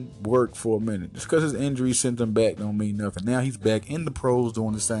doing work for a minute. Just because his injury sent him back don't mean nothing. Now he's back in the pros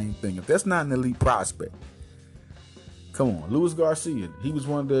doing the same thing. If that's not an elite prospect, come on. Luis Garcia, he was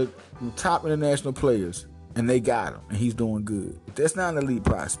one of the top international players, and they got him, and he's doing good. If that's not an elite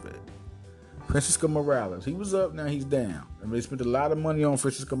prospect. Francisco Morales, he was up, now he's down. I mean, they spent a lot of money on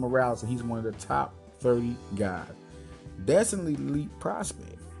Francisco Morales, and he's one of the top 30 guys. That's an elite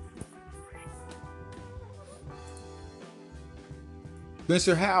prospect.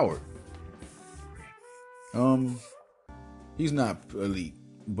 Spencer Howard. He's not elite,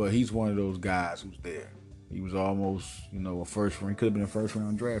 but he's one of those guys who's there. He was almost, a first round. He could have been a first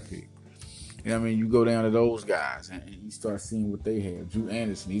round draft pick. I mean, you go down to those guys and you start seeing what they have. Drew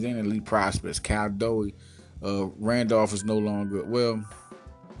Anderson, he's an elite prospect. Kyle Doey, Randolph is no longer. Well,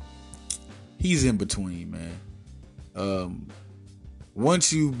 he's in between, man.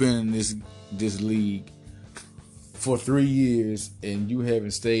 Once you've been in this league for 3 years and you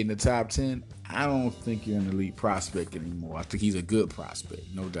haven't stayed in the top 10, I don't think you're an elite prospect anymore. I think he's a good prospect,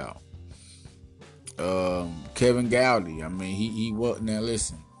 no doubt. Kevin Gowdy, I mean, he was. Now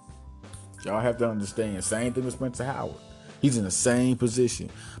listen, y'all have to understand, same thing with Spencer Howard. He's in the same position,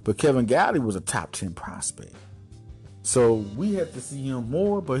 but Kevin Gowdy was a top 10 prospect. So we have to see him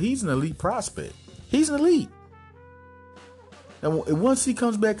more, but he's an elite prospect. He's an elite. And once he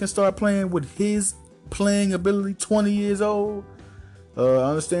comes back and start playing with his playing ability, 20 years old, I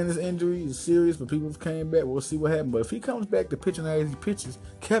understand this injury is serious, but people came back. We'll see what happens. But if he comes back to pitching as he pitches,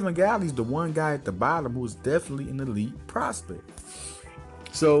 Kevin Gowdy's the one guy at the bottom who's definitely an elite prospect.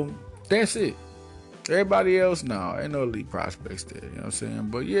 So that's it. Everybody else, no, ain't no elite prospects there. You know what I'm saying?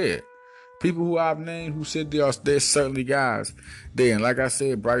 But yeah, people who I've named who said there's certainly guys there. And like I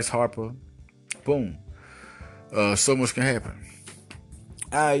said, Bryce Harper, boom. So much can happen.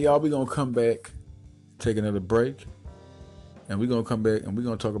 All right, y'all, we're going to come back, take another break. And we're going to come back and we're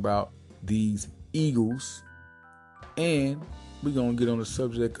going to talk about these Eagles. And we're going to get on the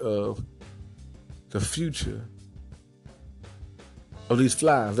subject of the future of these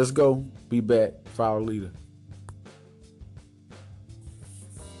Flyers. Let's go. Be back. Follow leader.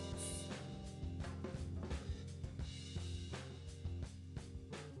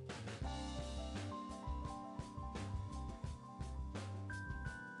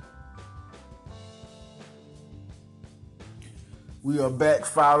 We are back,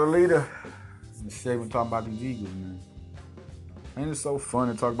 Follow Leader. This shit, we're talking about these Eagles, man. Ain't it so fun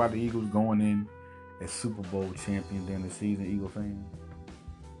to talk about the Eagles going in as Super Bowl champions during the season, Eagle fans?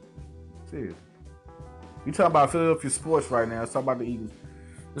 Seriously. We talking about Philadelphia sports right now. Let's talk about the Eagles.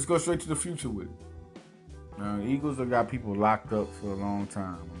 Let's go straight to the future with it. The Eagles have got people locked up for a long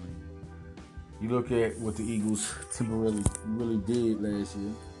time. I mean, you look at what the Eagles temporarily really did last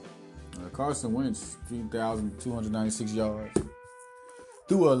year. Carson Wentz, 3,296 yards.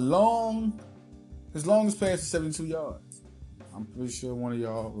 Threw his longest pass is 72 yards. I'm pretty sure one of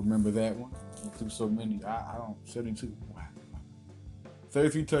y'all remember that one. He threw so many. I don't. 72. Wow.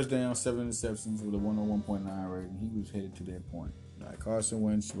 33 touchdowns, 7 interceptions with a 101.9 rating. He was headed to that point. Carson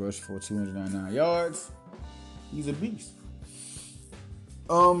Wentz rushed for 299 yards. He's a beast.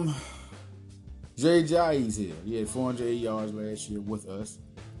 Jay Ajayi's here. He had 408 yards last year with us.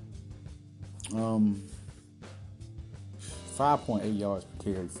 5.8 yards per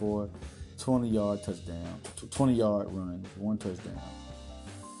carry for 20-yard touchdown, 20-yard run, 1 touchdown.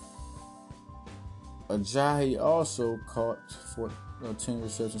 Ajayi also caught 10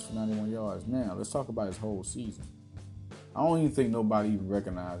 receptions for 91 yards. Now, let's talk about his whole season. I don't even think nobody even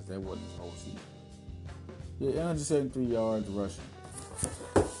recognized that wasn't his whole season. Yeah, 173 yards rushing.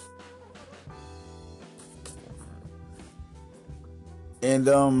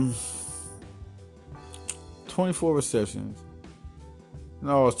 And 24 receptions.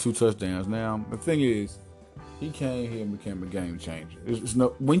 No, it's 2 touchdowns. Now, the thing is, he came here and became a game changer.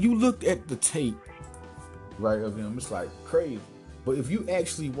 When you look at the tape, right, of him, it's like crazy. But if you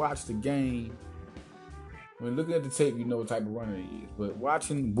actually watch the game When looking at the tape, you know what type of runner he is. But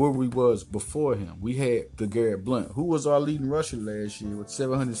watching where we was before him, we had the Garrett Blount, who was our leading rusher last year with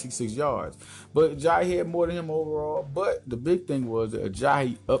 766 yards. But Ajayi had more than him overall. But the big thing was that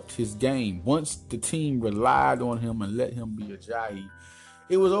Ajayi upped his game. Once the team relied on him and let him be Ajayi,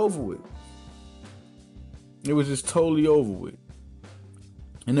 it was over with. It was just totally over with.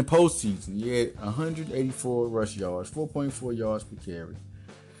 In the postseason, he had 184 rush yards, 4.4 yards per carry,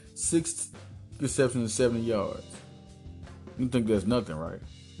 6 receptions and 70 yards. You think that's nothing, right?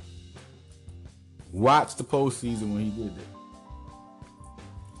 Watch the postseason when he did that.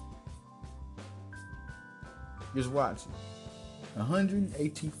 Just watch it.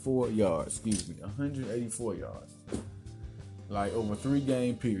 184 yards, 184 yards. Like over a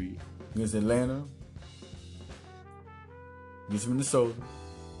 3-game period. Against Atlanta, against Minnesota,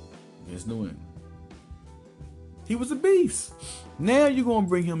 against New England. He was a beast. Now you're going to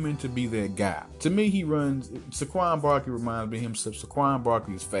bring him in to be that guy. To me, he runs. Saquon Barkley reminds me of him. Saquon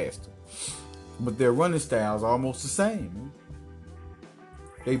Barkley is faster. But their running styles are almost the same.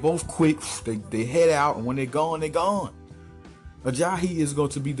 They both quick. They head out, and when they're gone, they're gone. Ajayi is going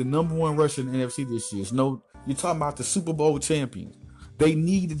to be the #1 rusher in the NFC this year. You're talking about the Super Bowl champions. They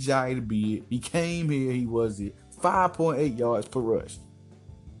need Ajayi to be it. He came here. He was it. 5.8 yards per rush.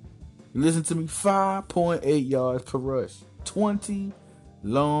 Listen to me, 5.8 yards per rush. 20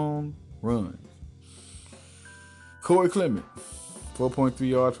 long runs. Corey Clement, 4.3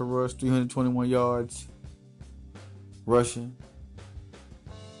 yards per rush, 321 yards rushing.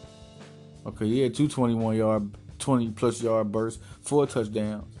 Okay, he had 20-plus yard bursts, 4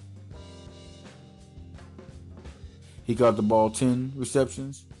 touchdowns. He got the ball 10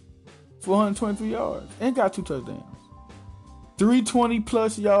 receptions, 423 yards, and got 2 touchdowns.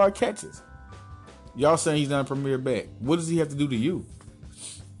 320-plus yard catches. Y'all saying he's not a premier back. What does he have to do to you?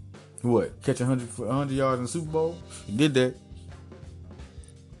 What? Catch 100 yards in the Super Bowl? He did that.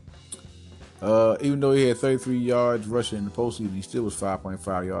 Even though he had 33 yards rushing in the postseason, he still was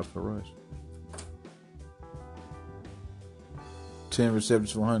 5.5 yards per rush. 10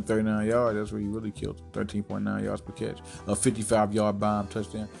 receptions for 139 yards. That's where he really killed. 13.9 yards per catch. A 55-yard bomb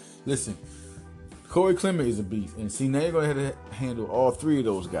touchdown. Listen, Corey Clement is a beast. And see, now you're going to have to handle all 3 of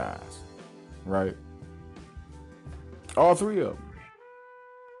those guys. Right? All 3 of them.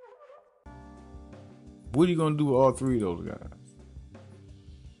 What are you going to do with all 3 of those guys?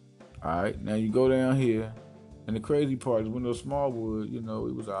 All right. Now you go down here. And the crazy part is Wendell Smallwood, it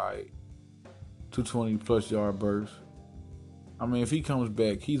was all right. 220-plus yard burst. I mean, if he comes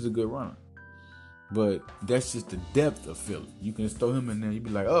back, he's a good runner. But that's just the depth of Philly. You can just throw him in there. You'd be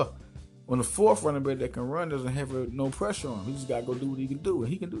like, oh, when the 4th running back that can run doesn't have no pressure on him. He just got to go do what he can do,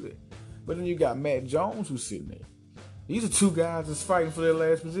 and he can do that. But then you got Matt Jones who's sitting there. These are 2 guys that's fighting for their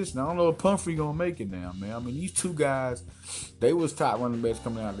last position. I don't know if Pumphrey going to make it now, man. I mean, these 2 guys, they was top running backs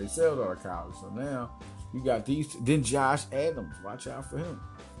coming out of themselves out of college. So now you got these. Then Josh Adams. Watch out for him.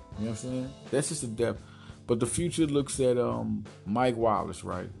 You know what I'm saying? That's just the depth. But the future looks at Mike Wallace,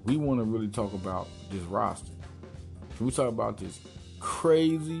 right? We want to really talk about this roster. Can we talk about this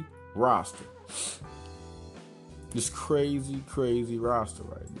crazy roster? This crazy, crazy roster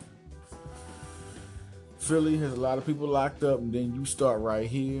right now. Philly has a lot of people locked up, and then you start right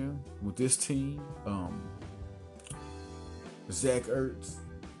here with this team. Zach Ertz,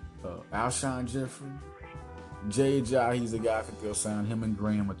 Alshon Jeffrey, Jay Ajayi, he's a guy I think they'll sign. Him and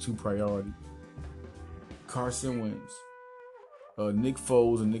Graham are 2 priorities. Carson Wentz, Nick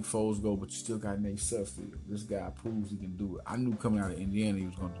Foles, and Nick Foles go, but you still got Nate Sudfeld. This guy proves he can do it. I knew coming out of Indiana he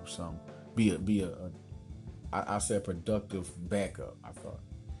was going to do something. I said productive backup, I thought.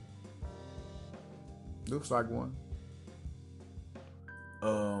 Looks like one.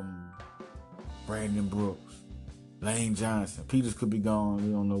 Brandon Brooks, Lane Johnson. Peters could be gone.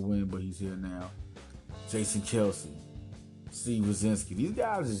 We don't know when, but he's here now. Jason Kelsey, Steve Wazinski. These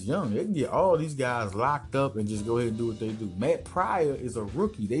guys is young. They can get all these guys locked up and just go ahead and do what they do. Matt Pryor is a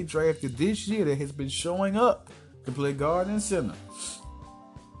rookie they drafted this year that has been showing up to play guard and center.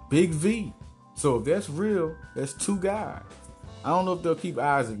 Big V. So if that's real, that's 2 guys. I don't know if they'll keep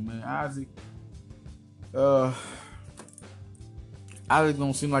Isaac, man. Isaac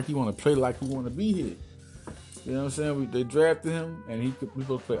don't seem like he want to play like he want to be here. You know what I'm saying? They drafted him, and he was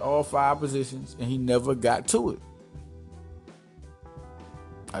supposed to play all 5 positions, and he never got to it.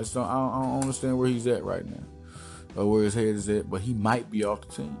 I don't understand where he's at right now, or where his head is at. But he might be off the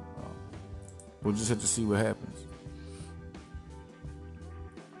team. We'll just have to see what happens.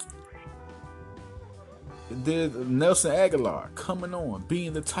 There's Nelson Aguilar coming on,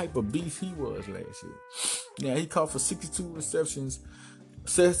 being the type of beast he was last year. Yeah, he caught for 62 receptions,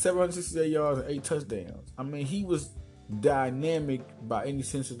 Said 768 yards and 8 touchdowns. I mean, he was dynamic by any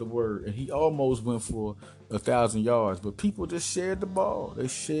sense of the word, and he almost went for 1,000 yards. But people just shared the ball. They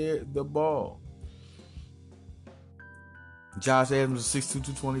shared the ball. Josh Adams is 6'2",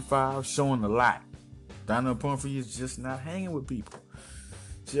 225, showing a lot. Donnell Pumphrey is just not hanging with people.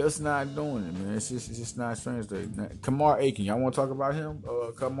 Just not doing it, man. It's just not translating. Kamar Aiken, y'all want to talk about him?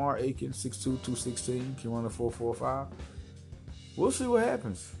 Kamar Aiken, 6'2", 216, can run a 4.45. We'll see what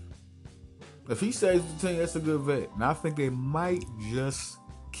happens. If he stays with the team, that's a good vet. And I think they might just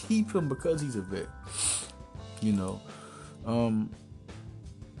keep him because he's a vet. You know.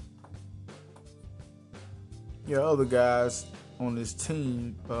 Yeah, other guys on this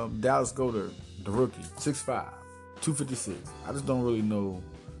team, Dallas Goedert, the rookie, 6'5", 256. I just don't really know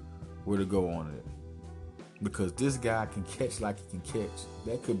where to go on it. Because this guy can catch like he can catch.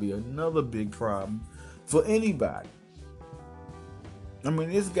 That could be another big problem for anybody. I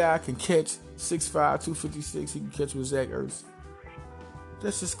mean, this guy can catch 6'5", 256. He can catch with Zach Ertz.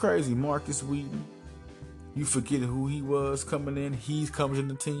 That's just crazy. Marcus Wheaton. You forget who he was coming in. He comes in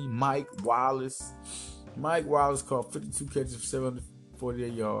the team. Mike Wallace. Mike Wallace caught 52 catches for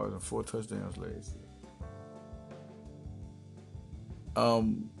 748 yards and 4 touchdowns last year.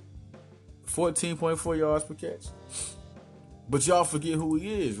 14.4 yards per catch. But y'all forget who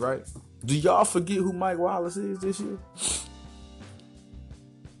he is, right? Do y'all forget who Mike Wallace is this year?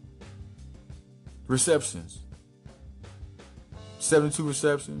 Receptions. 72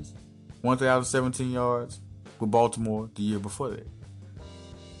 receptions. 1,017 yards with Baltimore the year before that.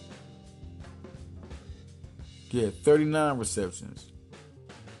 He had 39 receptions.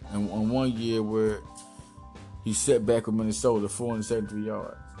 And on 1 year where he set back with Minnesota, 473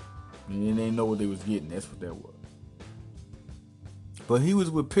 yards. And they didn't know what they was getting. That's what that was. But he was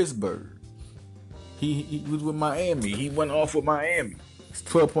with Pittsburgh. He was with Miami. He went off with Miami. It's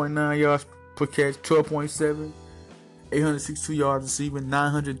 12.9 yards per catch, 12.7, 862 yards receiving,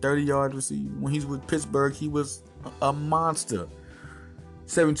 930 yards receiving. When he's with Pittsburgh, he was a monster.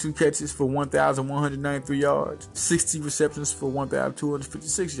 72 catches for 1,193 yards, 60 receptions for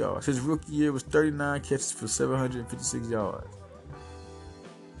 1,256 yards. His rookie year was 39 catches for 756 yards.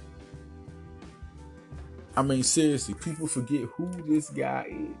 I mean, seriously, people forget who this guy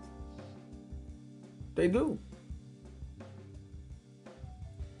is. They do.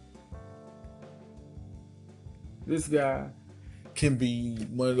 This guy can be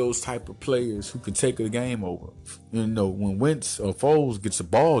one of those type of players who can take a game over. You know, when Wentz or Foles gets a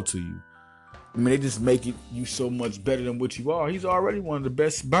ball to you, I mean, they just make it you so much better than what you are. He's already one of the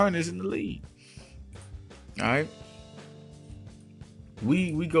best burners in the league. All right?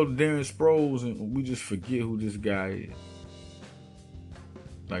 We go to Darren Sproles and we just forget who this guy is.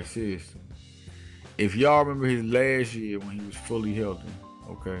 Like, seriously. If y'all remember his last year when he was fully healthy,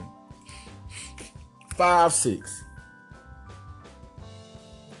 okay? 5'6".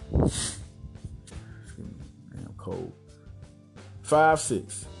 I'm cold.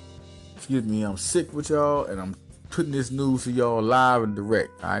 5'6". Excuse me, I'm sick with y'all and I'm putting this news to y'all live and direct,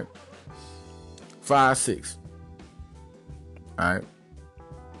 alright? 5'6". Alright?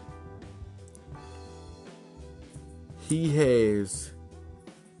 He has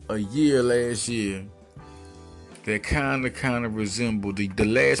a year last year that kind of resembled the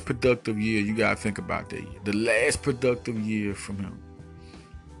last productive year. You gotta think about that year. The last productive year from him.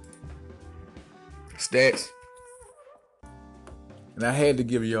 Stats. And I had to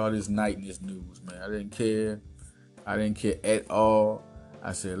give y'all this night in this news, man. I didn't care. I didn't care at all.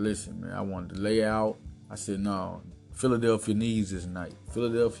 I said, listen, man, I wanted to lay out. I said, no, Philadelphia needs this night.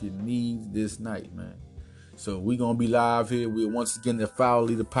 Philadelphia needs this night, man. So we're going to be live here. We're once again the Foul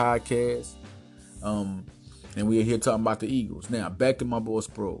Leader Podcast. And we're here talking about the Eagles. Now, back to my boy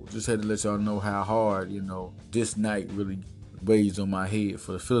Sproles. Just had to let y'all know how hard, this night really weighs on my head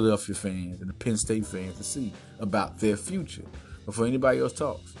for the Philadelphia fans and the Penn State fans to see about their future before anybody else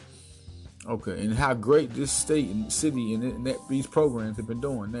talks. Okay, and how great this state and city and these programs have been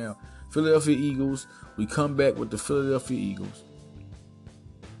doing. Now, Philadelphia Eagles, we come back with the Philadelphia Eagles.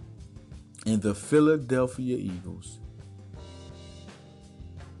 And the Philadelphia Eagles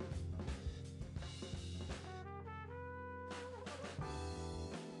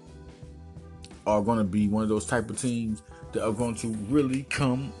are going to be one of those type of teams that are going to really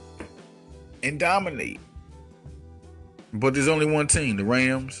come and dominate. But there's only one team, the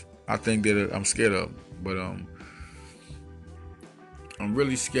Rams. I think that I'm scared of them. But I'm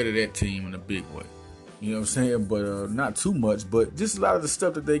really scared of that team in a big way. You know what I'm saying? But not too much, but just a lot of the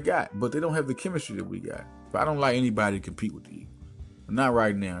stuff that they got. But they don't have the chemistry that we got. But I don't like anybody to compete with the Eagles. Not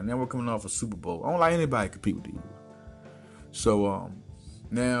right now. Now we're coming off a Super Bowl. I don't like anybody to compete with the Eagles. So,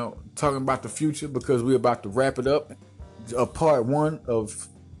 Now, talking about the future, because we're about to wrap it up. Part one of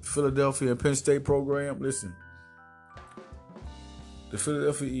Philadelphia and Penn State program. Listen, the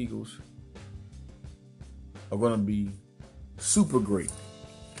Philadelphia Eagles are going to be super great.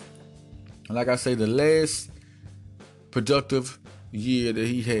 And like I say, the last productive year that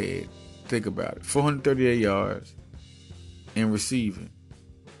he had, think about it, 438 yards in receiving,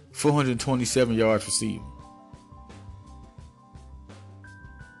 427 yards receiving.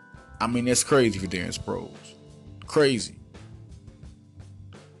 I mean, that's crazy for Darren Sproles. Crazy.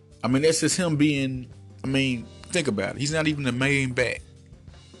 I mean, that's just him being, think about it. He's not even the main back.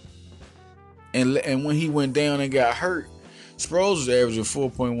 And when he went down and got hurt, Sproles was averaging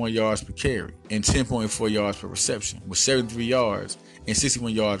 4.1 yards per carry and 10.4 yards per reception with 73 yards and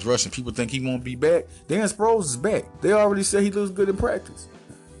 61 yards rushing. People think he won't be back. Darren Sproles is back. They already said he looks good in practice.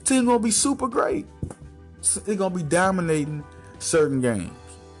 Team's going to be super great. They're going to be dominating certain games.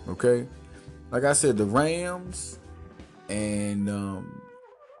 Okay? Like I said, the Rams and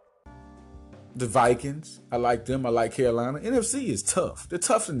the Vikings, I like them. I like Carolina. NFC is tough. They're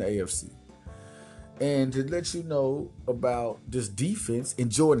tougher than the AFC. And to let you know about this defense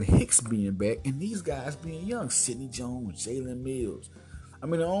and Jordan Hicks being back and these guys being young, Sidney Jones, Jalen Mills. I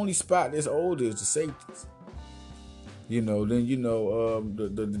mean, the only spot that's older is the safeties.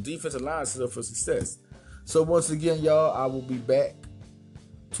 The defensive line is up for success. So once again, y'all, I will be back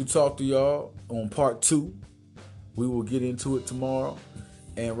to talk to y'all on part 2. We will get into it tomorrow.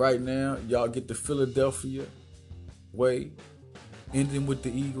 And right now, y'all get the Philadelphia way. Ending with the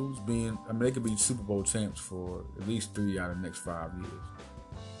Eagles being, they could be Super Bowl champs for at least 3 out of the next 5 years.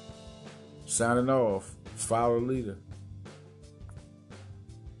 Signing off, follow the leader.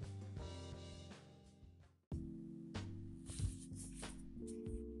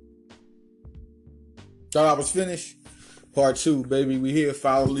 Thought I was finished. Part 2, baby. We here,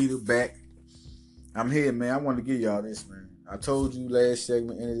 follow the leader back. I'm here, man. I wanted to give y'all this, man. I told you last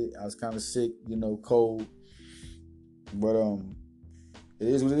segment ended it. I was kind of sick, cold. But it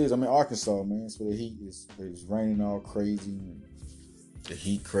is what it is. I'm in Arkansas, man. So the heat is it's raining all crazy. And the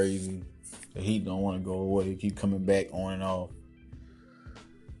heat crazy. The heat don't want to go away. It keep coming back on and off.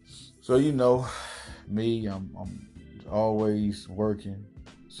 So me, I'm always working.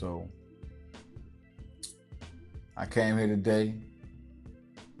 So I came here today.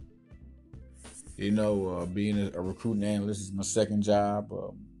 Being a recruiting analyst is my second job.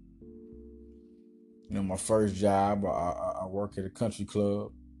 My first job, I work at a country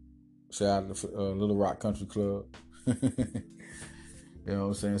club. Shout out to Little Rock Country Club. You know what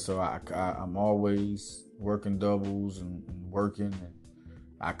I'm saying? So I'm always working doubles and working. And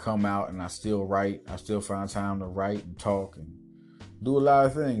I come out and I still write. I still find time to write and talk and do a lot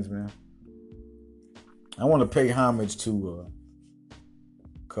of things, man. I want to pay homage to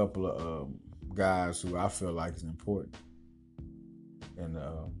a couple of guys who I feel like is important in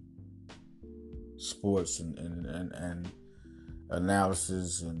sports and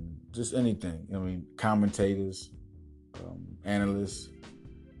analysis and just anything. Commentators, analysts.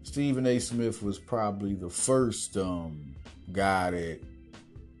 Stephen A. Smith was probably the first guy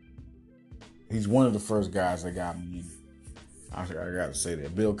he's one of the first guys that got me in. I gotta say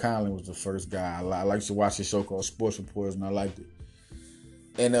that. Bill Conlon was the first guy. I like to watch a show called Sports Reporters, and I liked it.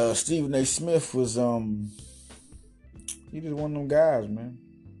 And Stephen A. Smith was he just one of them guys, man.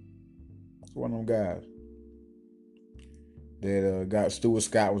 One of them guys that got Stuart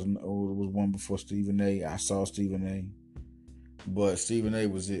Scott was one before Stephen A. I saw Stephen A. But Stephen A.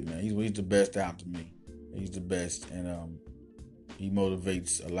 was it, man. He's the best out to me. He's the best, and he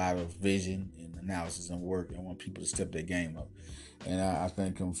motivates a lot of vision and analysis and work, and want people to step their game up. And I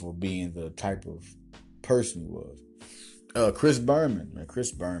thank him for being the type of person he was. Chris Berman,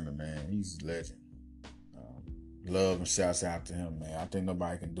 man, he's a legend. Love and shouts out to him, man. I think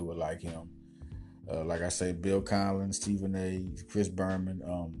nobody can do it like him. Like I say, Bill Conlon, Stephen A., Chris Berman,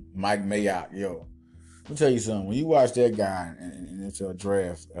 Mike Mayock, yo. Let me tell you something. When you watch that guy in it's a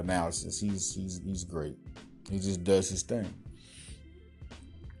draft analysis, he's great. He just does his thing.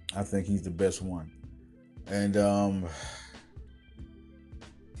 I think he's the best one. And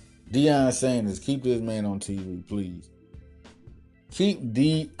Deion Sanders, keep this man on TV, please. Keep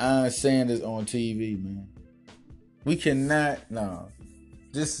Deion Sanders on TV, man. We cannot have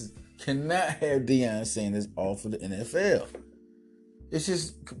Deion Sanders off of the NFL. It's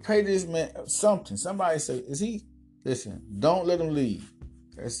just pay this man something. Somebody say, is he? Listen, don't let him leave.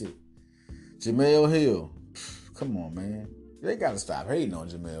 That's it. Jamel Hill. Come on, man. They got to stop hating on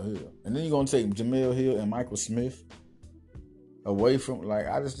Jamel Hill. And then you're going to take Jamel Hill and Michael Smith away from,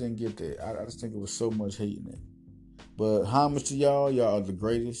 I just didn't get that. I just think it was so much hate in it. But homage to y'all. Y'all are the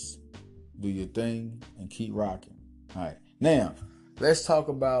greatest. Do your thing and keep rocking. All right. Now, let's talk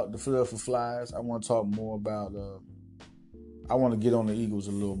about the Philadelphia Flyers. I want to talk more about, I want to get on the Eagles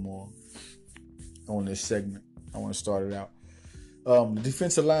a little more on this segment. I want to start it out. The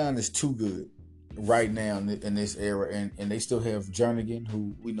defensive line is too good right now in this era, and they still have Jernigan,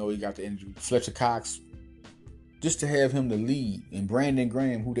 who we know he got the injury. Fletcher Cox, just to have him to lead, and Brandon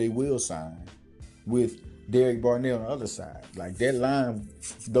Graham, who they will sign, with Derek Barnett on the other side. Like that line,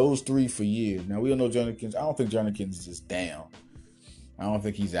 those three for years. Now we don't know Jernigan's. I don't think Jernigan's is just down. I don't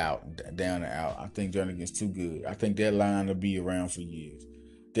think he's out, down and out. I think Jernigan's too good. I think that line will be around for years.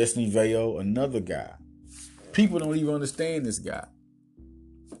 Destiny Veo, another guy. People don't even understand this guy.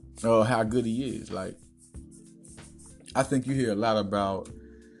 How good he is. Like, I think you hear a lot about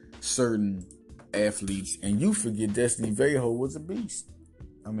certain athletes, and you forget Destiny Veo was a beast.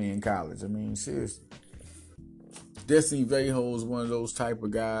 I mean, in college. I mean, seriously. Destiny Veo is one of those type of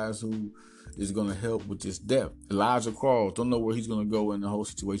guys who is going to help with this depth. Elijah Quarles, don't know where he's going to go in the whole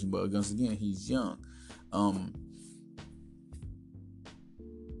situation, but once again, he's young.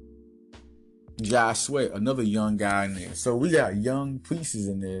 Josh Sweat, another young guy in there. So we got young pieces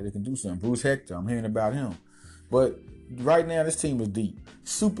in there that can do something. Bruce Hector, I'm hearing about him. But right now, this team is deep.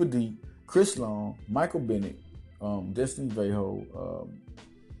 Super deep. Chris Long, Michael Bennett, Destiny Veo,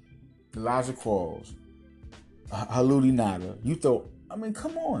 Elijah Quarles, Haludi Nada.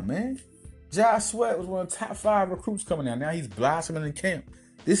 Come on, man. Josh Sweat was one of the top 5 recruits coming out. Now he's blossoming in camp.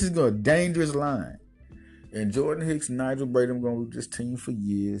 This is a dangerous line. And Jordan Hicks and Nigel Bradham going to be with this team for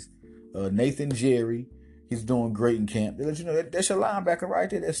years. Nathan Jerry, he's doing great in camp. They let you know that's your linebacker right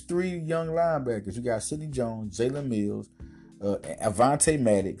there. That's 3 young linebackers. You got Sidney Jones, Jalen Mills, Avonte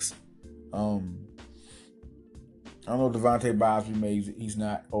Maddox. I don't know if Devontae Bosby makes it. He's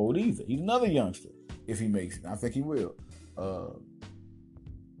not old either. He's another youngster if he makes it. I think he will.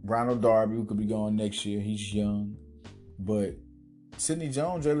 Ronald Darby, who could be going next year. He's young. But Sidney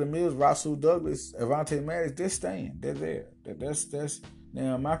Jones, Jalen Mills, Rasul Douglas, Avonte Maddox, they're staying. They're there. That's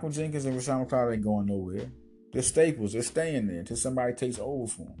now Malcolm Jenkins and Rashawn McLeod ain't going nowhere. They're staples. They're staying there until somebody takes over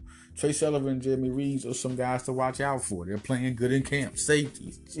for them. Trey Sullivan and Jeremy Reeves are some guys to watch out for. They're playing good in camp.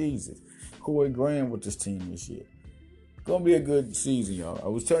 Safeties. Jesus. Corey Graham with this team this year. Gonna be a good season, y'all. I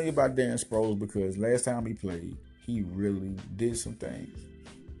was telling you about Darren Sproles because last time he played, he really did some things.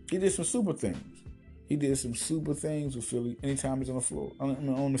 He did some super things. He did some super things with Philly anytime he's on the floor,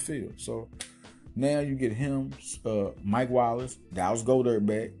 on the field. So now you get him, Mike Wallace, Dallas Goddard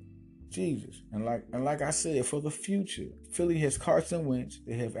back. Jesus. And like I said, for the future, Philly has Carson Wentz.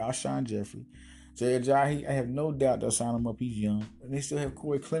 They have Alshon Jeffrey. Jay Ajayi, I have no doubt they'll sign him up. He's young. And they still have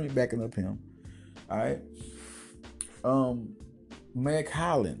Corey Clement backing up him. All right. Mac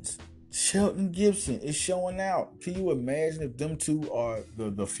Hollins, Shelton Gibson is showing out. Can you imagine if them two are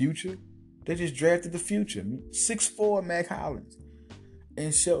the future? They just drafted the future. 6'4" Mac Hollins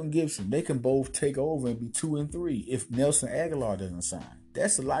and Shelton Gibson. They can both take over and be 2 and 3 if Nelson Aguilar doesn't sign.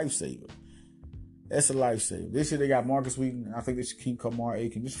 That's a lifesaver. That's a lifesaver. This year they got Marcus Wheaton. I think they should keep Kamar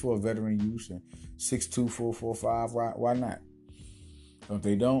Aiken just for a veteran use. And 6'2", 4'5". Why not? If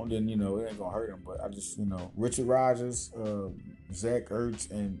they don't, then, it ain't going to hurt them. But I just, Richard Rodgers, Zach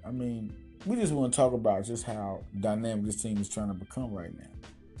Ertz, and, we just want to talk about just how dynamic this team is trying to become right now.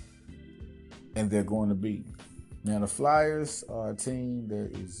 And they're going to be. Now, the Flyers are a team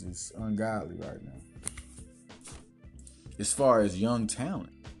that is just ungodly right now. As far as young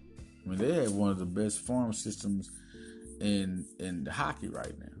talent, they have one of the best farm systems in hockey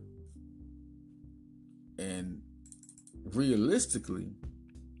right now. And realistically,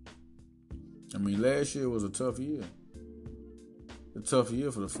 last year was a tough year. A tough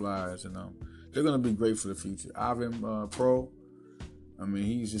year for the Flyers, They're going to be great for the future. Ivan Pro,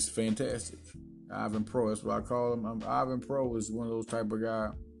 he's just fantastic. Ivan Pro, that's what I call him. Ivan Pro is one of those type of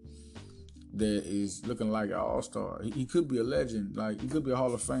guy that is looking like an all-star. He could be a legend. He could be a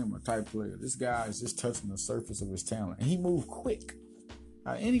Hall of Famer type player. This guy is just touching the surface of his talent. And he moved quick.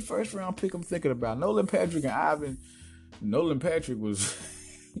 Any first-round pick I'm thinking about, Nolan Patrick and Ivan. Nolan Patrick was,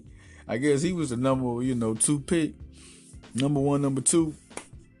 I guess he was the number, 2 pick. Number 1, number 2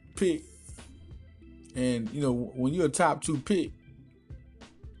 pick. And, when you're a top 2 pick,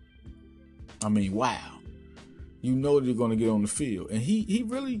 wow. You know they're going to get on the field. And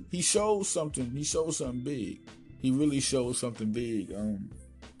he showed something. He showed something big. He really showed something big in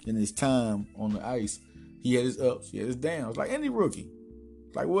his time on the ice. He had his ups. He had his downs. Like any rookie.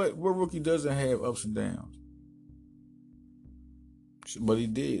 Like what rookie doesn't have ups and downs? But he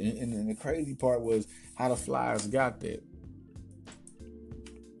did. And the crazy part was how the Flyers got that.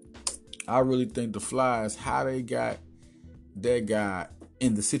 I really think the Flyers, how they got that guy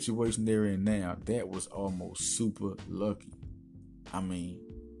in the situation they're in now, that was almost super lucky. I mean,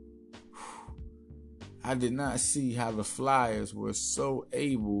 I did not see how the Flyers were so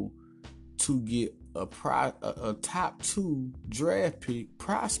able to get a top 2 draft pick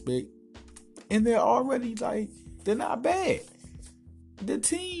prospect, and they're already they're not bad. The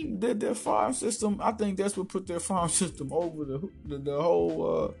team, their farm system, I think that's what put their farm system over the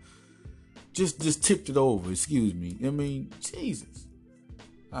whole. Just tipped it over. Excuse me. I mean, Jesus.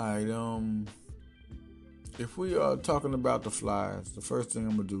 All right. If we are talking about the Flyers, the first thing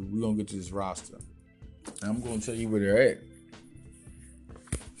I'm gonna do, we're gonna get to this roster. And I'm gonna tell you where they're at.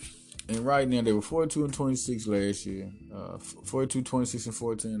 And right now, they were 42-26 last year. 42, 26, and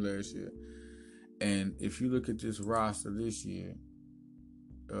 14 last year. And if you look at this roster this year,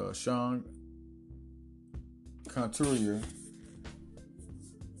 Sean Couturier,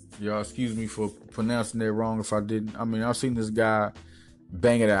 y'all excuse me for pronouncing that wrong if I didn't. I mean, I've seen this guy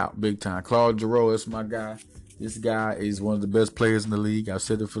bang it out big time. Claude Giroux, that's my guy. This guy is one of the best players in the league. I've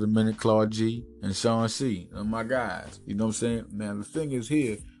said it for the minute. Claude G and Sean C are my guys. You know what I'm saying? Now, the thing is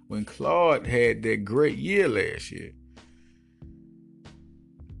here, when Claude had that great year last year,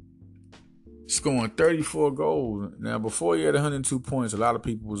 scoring 34 goals. Now, before he had 102 points, a lot of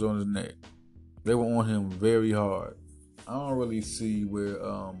people was on his neck. They were on him very hard. I don't really see where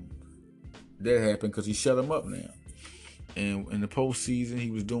that happened because he shut him up now. And in the postseason,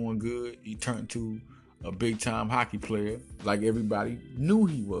 he was doing good. He turned to a big-time hockey player like everybody knew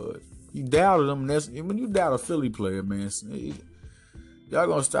he was. You doubted him. When you doubt a Philly player, man, y'all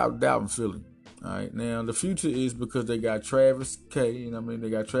going to stop doubting Philly. All right, now the future is because they got Travis K. You know what I mean? They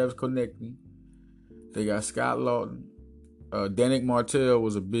got Travis Konecny. They got Scott Lawton. Danick Martel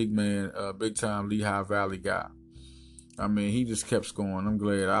was a big man, big-time Lehigh Valley guy. I mean, he just kept scoring. I'm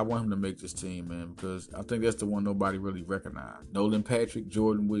glad. I want him to make this team, man, because I think that's the one nobody really recognized. Nolan Patrick,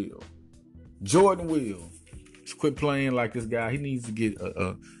 Jordan Will. Jordan Will. Just quit playing like this guy. He needs to get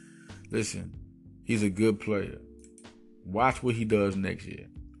listen, he's a good player. Watch what he does next year.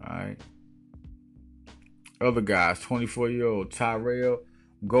 All right. Other guys, 24-year-old Tyrell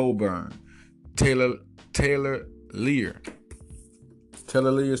Goulburn. Taylor Lear.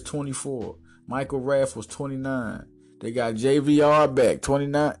 Taylor Lear is 24. Michael Raff was 29. They got JVR back,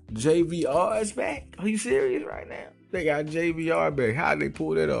 29. JVR is back? Are you serious right now? They got JVR back. How did they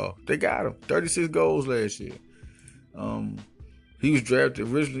pull that off? They got him. 36 goals last year. He was drafted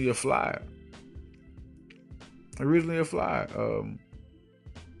originally a Flyer.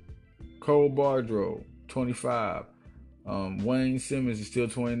 Cole Bardreau, 25. Wayne Simmons is still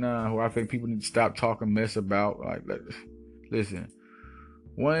 29, who I think people need to stop talking mess about. Listen.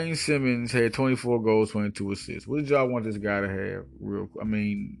 Wayne Simmons had 24 goals, 22 assists. What did y'all want this guy to have? I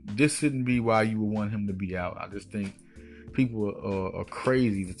mean, this shouldn't be why you would want him to be out. I just think people are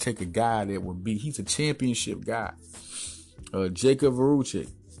crazy to take a guy that would be. He's a championship guy. Jacob Voracek,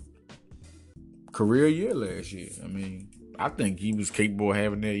 career year last year. I mean, I think he was capable of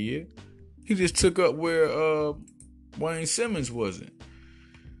having that year. He just took up where Wayne Simmons wasn't.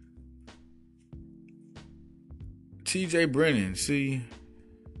 TJ Brennan, see,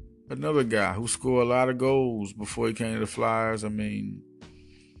 another guy who scored a lot of goals before he came to the Flyers. I mean,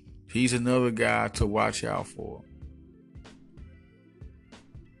 he's another guy to watch out for.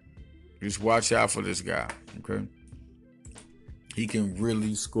 Just watch out for this guy, okay? He can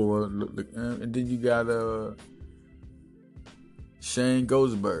really score. And then you got Shane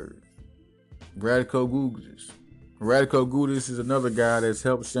Gosberg, Radko Gudas. Radko Gudas is another guy that's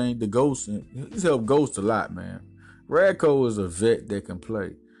helped Shane the Ghost. He's helped Ghost a lot, man. Radko is a vet that can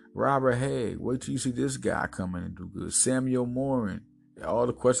play. Robert Haig, wait till you see this guy come in and do good. Samuel Morin, all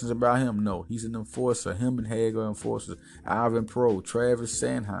the questions about him, no. He's an enforcer. Him and Haig are enforcers. Ivan Pro, Travis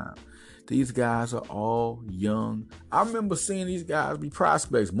Sanheim. These guys are all young. I remember seeing these guys be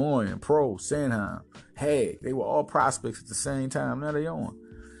prospects. Morin, Pro, Sanheim, Haig. They were all prospects at the same time. Now they're on.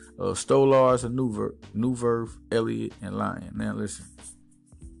 Stolars and Newverf, Elliott, and Lyon. Now listen.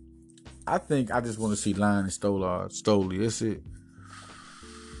 I think I just want to see Lyon and Stoley. That's it.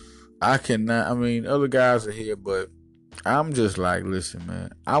 I cannot. I mean, other guys are here, but I'm just like, listen,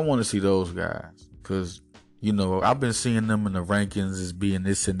 man. I want to see those guys because, you know, I've been seeing them in the rankings as being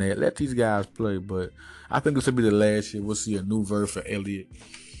this and that. Let these guys play, but I think this will be the last year. We'll see a new verse for Elliott.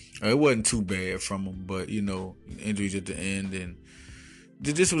 It wasn't too bad from him, but, you know, injuries at the end. And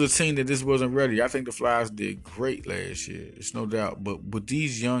this was a team that just wasn't ready. I think the Flyers did great last year. It's no doubt. But with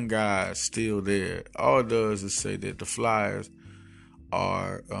these young guys still there, all it does is say that the Flyers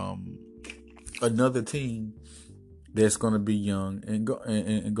are another team that's going to be young and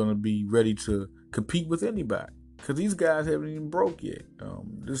going to be ready to compete with anybody. Because these guys haven't even broke yet.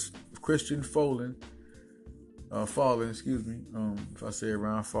 This Christian Fallen, excuse me. If I say it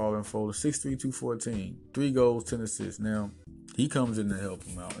wrong, Fallen, 6'3", 214. 3 goals, 10 assists. Now, he comes in to help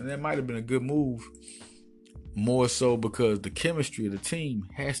him out. And that might have been a good move. More so because the chemistry of the team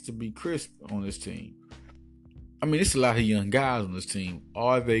has to be crisp on this team. I mean, it's a lot of young guys on this team.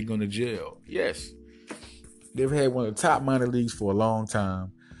 Are they going to gel? Yes. They've had one of the top minor leagues for a long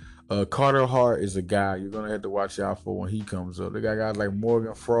time. Carter Hart is a guy you're going to have to watch out for when he comes up. They got guys like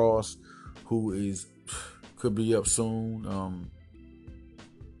Morgan Frost, who could be up soon.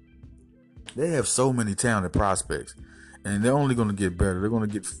 They have so many talented prospects. And they're only going to get better. They're going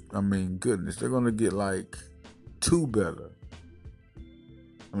to get, goodness, they're going to get like 2 better.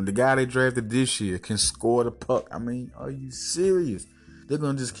 The guy they drafted this year can score the puck. Are you serious? They're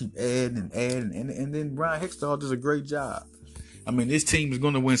going to just keep adding and then Ryan Hextall does a great job. This team is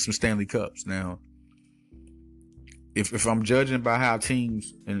going to win some Stanley Cups. Now, if I'm judging by how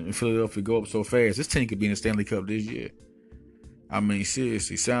teams in Philadelphia go up so fast, this team could be in the Stanley Cup this year.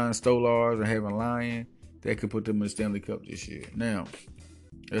 Seriously, signing Stolars and having Lyon, that could put them in the Stanley Cup this year. Now,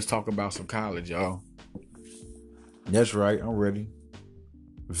 let's talk about some college, y'all. That's right, I'm ready.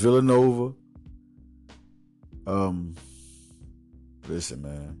 Villanova. Listen,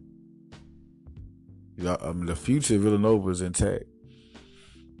 man. The future of Villanova is intact.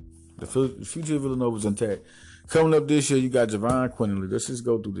 The future of Villanova is intact. Coming up this year, you got Javon Quinterly. Let's just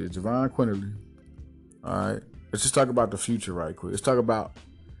go through this. Javon Quinterly. All right. Let's just talk about the future right quick. Let's talk about,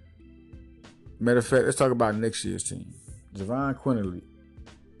 matter of fact, let's talk about next year's team. Javon Quinterly.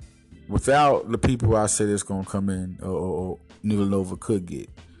 Without the people I say that's going to come in or Villanova could get,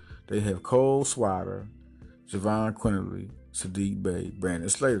 they have Cole Swider, Javon Quinterly, Sadiq Bey, Brandon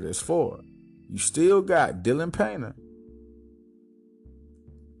Slater. That's 4. You still got Dylan Painter,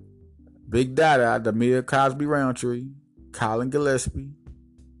 Big Dada, Demir Cosby-Roundtree, Colin Gillespie,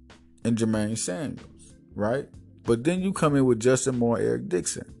 and Jermaine Samuels, right? But then you come in with Justin Moore, Eric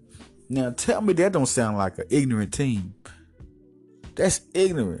Dixon. Now tell me that don't sound like an ignorant team. That's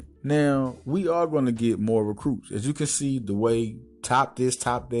ignorant. Now, we are going to get more recruits. As you can see, the way top this,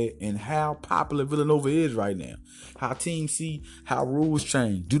 top that, and how popular Villanova is right now. How teams see how rules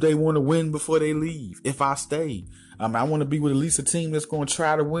change. Do they want to win before they leave? If I stay, I want to be with at least a team that's going to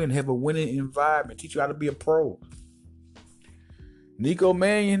try to win, have a winning environment, teach you how to be a pro. Nico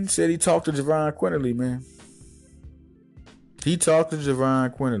Mannion said he talked to Javon Quinterly, man. He talked to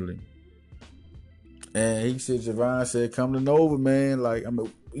Javon Quinterly. And he said, Javon said, come to Nova, man.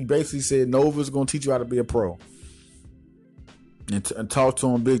 He basically said Nova's going to teach you how to be a pro. And talk to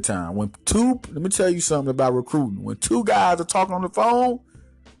him big time. Let me tell you something about recruiting. When 2 guys are talking on the phone,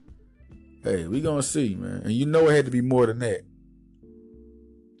 hey, we going to see, man. And you know it had to be more than that.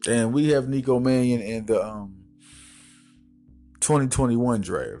 And we have Nico Mannion in the 2021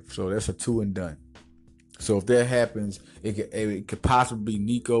 draft. So that's a 2 and done. So if that happens, it could possibly be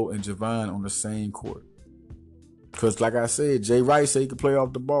Nico and Javon on the same court. Because like I said, Jay Wright said he could play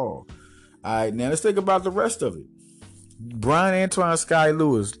off the ball. All right, now let's think about the rest of it. Brian Antoine Sky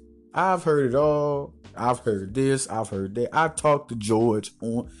Lewis. I've heard it all. I've heard this. I've heard that. I talked to George.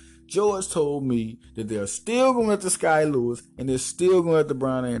 George told me that they're still going at the Sky Lewis and they're still going at the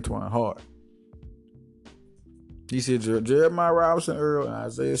Brian Antoine Hart. He said Jeremiah Robinson Earl and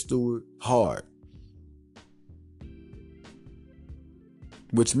Isaiah Stewart hard.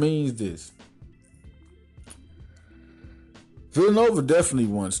 Which means this. Villanova definitely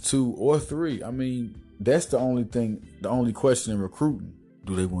wants 2 or 3. That's the only question in recruiting.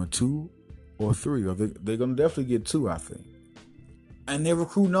 Do they want 2 or 3? Or they're going to definitely get 2, I think. And they're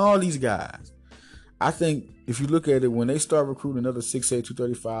recruiting all these guys. I think if you look at it, when they start recruiting another 6'8",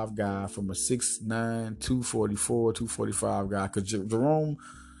 235 guy from a 6'9", 244, 245 guy, because Jerome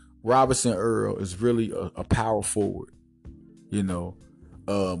Robinson Earl is really a power forward,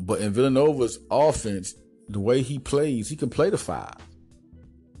 But in Villanova's offense, the way he plays, he can play the 5.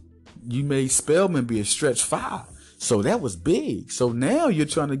 You made Spellman be a stretch 5. So that was big. So now you're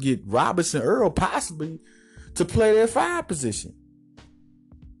trying to get Robinson Earl possibly to play that 5 position.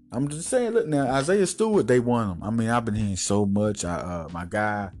 I'm just saying, look now, Isaiah Stewart, they want him. I've been hearing so much. My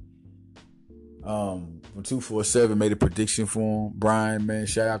guy from 247 made a prediction for him. Brian, man,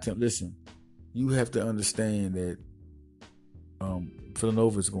 shout out to him. Listen, you have to understand that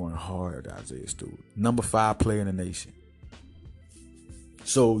Villanova is going hard at Isaiah Stewart. Number 5 player in the nation.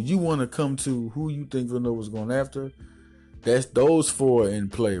 So you want to come to who you think Villanova's going after? That's those 4 in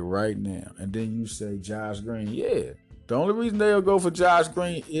play right now. And then you say Josh Green. Yeah. The only reason they'll go for Josh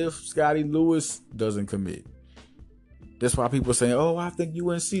Green if Scotty Lewis doesn't commit. That's why people are saying, "Oh, I think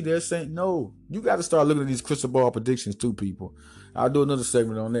UNC." They're saying, "No." You got to start looking at these crystal ball predictions too, people. I'll do another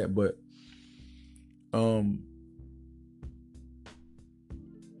segment on that, but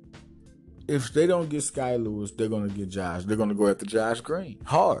if they don't get Sky Lewis, they're gonna get Josh. They're gonna go after Josh Green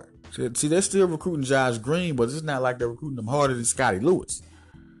hard. See, they're still recruiting Josh Green, but it's not like they're recruiting him harder than Scotty Lewis.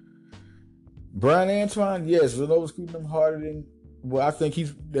 Brian Antoine, yes, Villanova's recruiting him harder than. Well, I think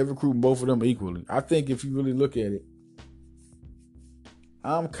they're recruiting both of them equally. I think if you really look at it,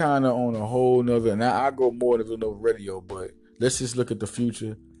 I'm kind of on a whole nother. Now I go more to Villanova radio, but let's just look at the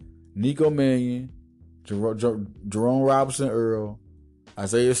future. Nico Mannion, Jerome Robinson Earl,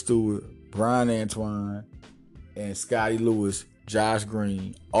 Isaiah Stewart, Brian Antoine, and Scotty Lewis, Josh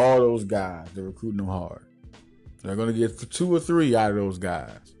Green. All those guys, they're recruiting them hard. They're going to get 2 or 3 out of those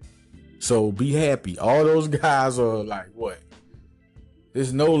guys. So be happy. All those guys are like what?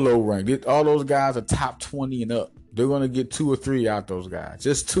 There's no low rank. All those guys are top 20 and up. They're going to get 2 or 3 out those guys.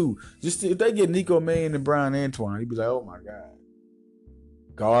 Just 2. Just if they get Nico Mannion and Brian Antoine, he'd be like, oh my God.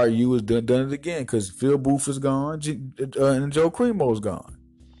 Guard U has done it again because Phil Booth is gone and Joe Cremo's gone.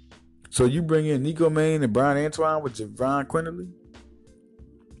 So you bring in Nico Mannion and Brian Antoine with Javon Quinterly.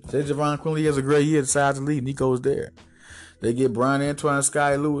 Say Javon Quinterly has a great year, decides to leave. Nico's there. They get Brian Antoine and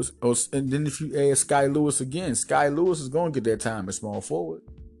Sky Lewis. And then if you add Sky Lewis again, Sky Lewis is going to get that time at small forward.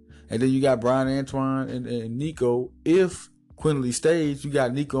 And then you got Brian Antoine and Nico. If Quinterly stays, you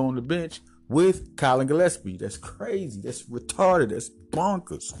got Nico on the bench with Colin Gillespie. That's crazy. That's retarded. That's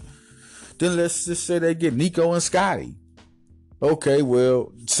bonkers. Then let's just say they get Nico and Scotty. Okay,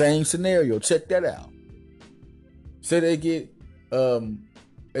 well, same scenario. Check that out. Say they get,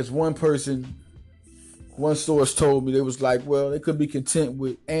 as one person, one source told me, they was like, well, they could be content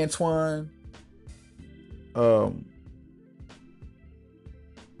with Antoine,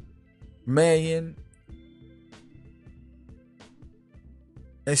 Mannion,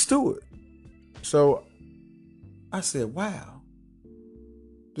 and Stewart. So I said, wow.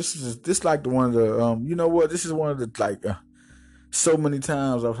 This like the one of the, you know what? This is one of the, like, so many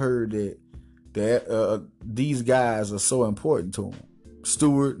times I've heard that these guys are so important to him.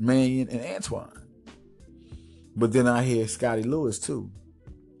 Stewart, Mannion, and Antoine. But then I hear Scotty Lewis too.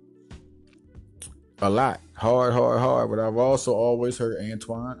 A lot. Hard. But I've also always heard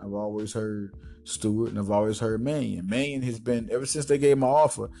Antoine. I've always heard Stewart. And I've always heard Mannion. Mannion has been, ever since they gave him an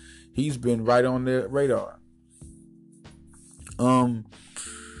offer, he's been right on their radar.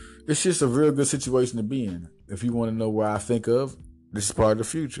 It's just a real good situation to be in. If you want to know where I think of, this is part of the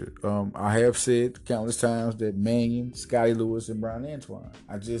future. I have said countless times that Mannion, Scotty Lewis, and Brian Antoine.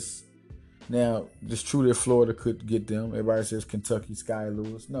 Now, it's true that Florida could get them. Everybody says Kentucky, Sky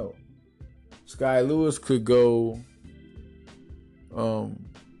Lewis. No. Sky Lewis could go to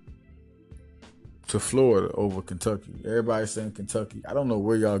Florida over Kentucky. Everybody's saying Kentucky. I don't know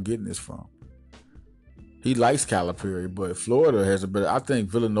where y'all getting this from. He likes Calipari, but Florida has a better. I think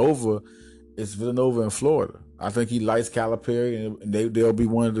Villanova is Villanova and Florida. I think he likes Calipari, and they'll be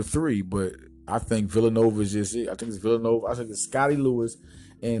one of the 3. But I think Villanova is just it. I think it's Villanova. I think it's Scotty Lewis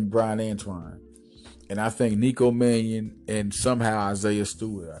and Brian Antoine. And I think Nico Mannion and somehow Isaiah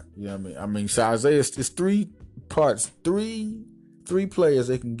Stewart. You know what I mean? So Isaiah, it's 3 parts, three players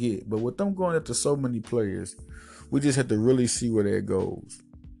they can get. But with them going after so many players, we just have to really see where that goes.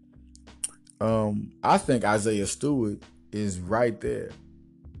 I think Isaiah Stewart is right there.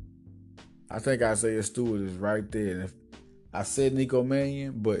 I think Isaiah Stewart is right there. And if I said Nico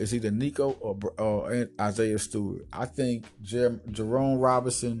Mannion, but it's either Nico or Isaiah Stewart. I think Jeremiah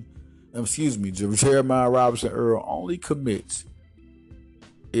Robinson Earl only commits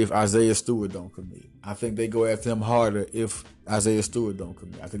if Isaiah Stewart don't commit. I think they go after him harder if Isaiah Stewart don't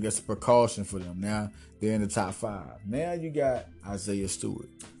commit. I think that's a precaution for them. Now they're in the top 5. Now you got Isaiah Stewart.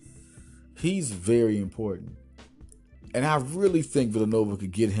 He's very important. And I really think Villanova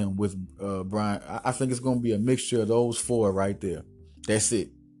could get him with Brian. I think it's going to be a mixture of those 4 right there. That's it.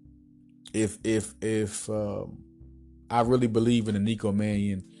 If I really believe in the Nico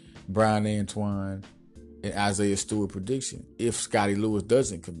Mannion, Brian Antoine, and Isaiah Stewart prediction, if Scotty Lewis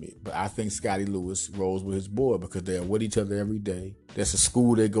doesn't commit. But I think Scotty Lewis rolls with his boy because they're with each other every day. That's a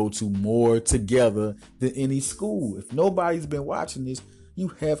school they go to more together than any school. If nobody's been watching this, you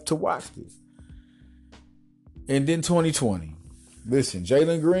have to watch this. And then 2020. Listen,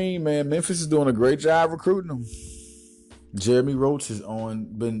 Jalen Green, man, Memphis is doing a great job recruiting him. Jeremy Roach has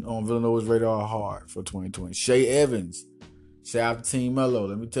been on Villanova's radar hard for 2020. Shea Evans, shout out to Team Mello.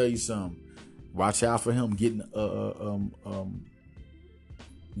 Let me tell you something. Watch out for him getting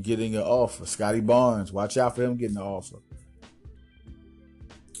an offer. Scotty Barnes, watch out for him getting an offer.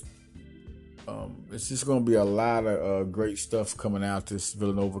 it's just going to be a lot of great stuff coming out this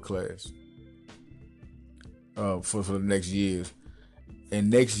Villanova class for the next years. And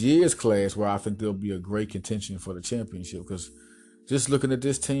next year's class, where I think there'll be a great contention for the championship, because just looking at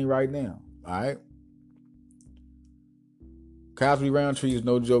this team right now, all right, Cosby Roundtree is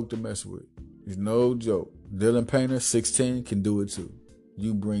no joke to mess with. He's no joke. Dylan Painter, 6'10", can do it too.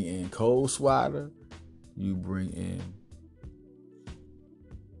 You bring in Cole Swider, you bring in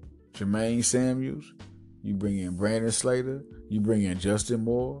Jermaine Samuels, you bring in Brandon Slater, you bring in Justin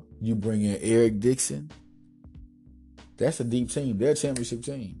Moore, you bring in Eric Dixon. That's a deep team. They're a championship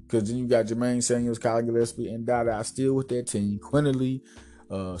team. Because then you got Jermaine Samuels, Kyle Gillespie, and Dada still with their team. Quinterly,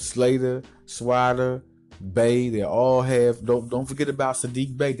 Slater, Swider, Bay. They all have. Don't forget about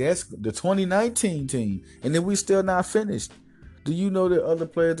Sadiq Bay. That's the 2019 team. And then we still not finished. Do you know that other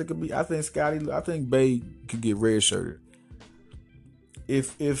players that could be? I think Bay could get redshirted.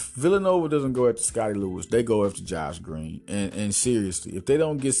 If Villanova doesn't go after Scotty Lewis, they go after Josh Green. And seriously, if they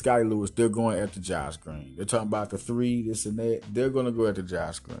don't get Scotty Lewis, they're going after Josh Green. They're talking about the three, this and that. They're going to go after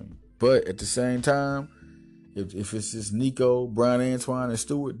Josh Green. But at the same time, if it's just Nico, Brian Antoine, and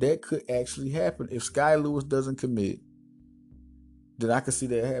Stewart, that could actually happen. If Scotty Lewis doesn't commit, then I could see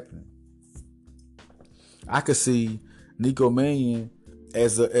that happening. I could see Nico Mannion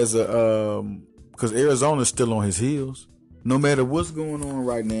as a because Arizona's still on his heels. No matter what's going on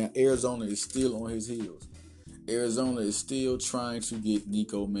right now, Arizona is still on his heels. Arizona is still trying to get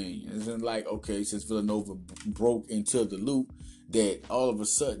Nico Mannion. It's like, okay, since Villanova broke into the loop, that all of a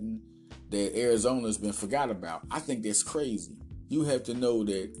sudden that Arizona's been forgot about. I think that's crazy. You have to know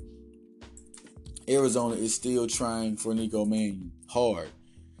that Arizona is still trying for Nico Mannion hard.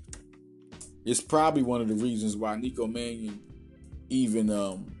 It's probably one of the reasons why Nico Mannion even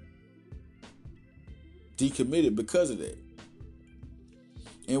decommitted, because of that.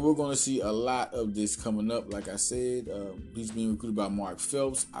 And we're going to see a lot of this coming up. Like I said, he's being recruited by Mark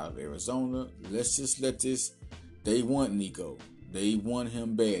Phelps out of Arizona. Let's just let this. They want Nico. They want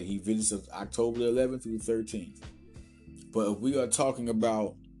him bad. He visits October the 11th through the 13th. But if we are talking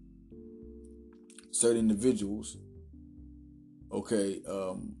about certain individuals, okay,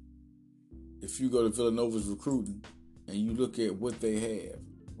 if you go to Villanova's recruiting and you look at what they have,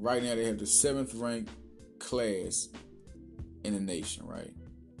 right now they have the 7th ranked class in the nation, right?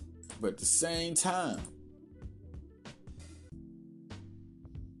 But at the same time,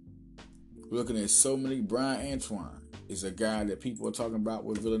 we're looking at so many. Brian Antoine is a guy that people are talking about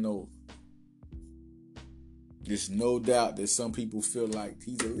with Villanova. There's no doubt that some people feel like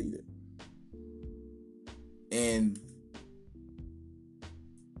he's a leader. And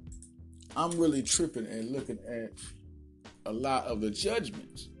I'm really tripping and looking at a lot of the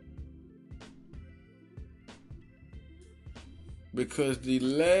judgments. Because the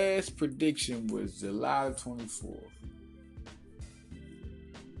last prediction was July 24th.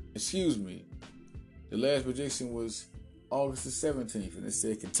 Excuse me. The last prediction was August the 17th, and it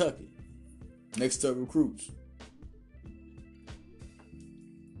said Kentucky. Next up, recruits.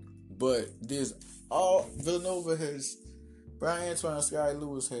 But Villanova has, Brian Antoine and Scotty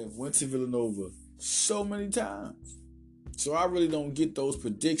Lewis have went to Villanova so many times. So I really don't get those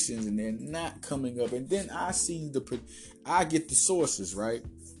predictions, and they're not coming up. And then I get the sources, right?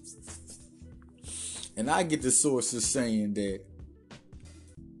 And I get the sources saying that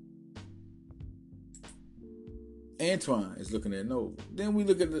Antoine is looking at Nova. Then we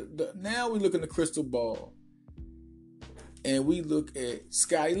look at now we look in the crystal ball, and we look at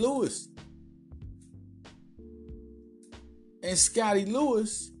Scotty Lewis. And Scotty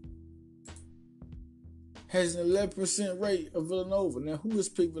Lewis has an 11% rate of Villanova. Now, who has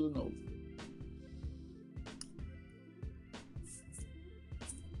picked Villanova?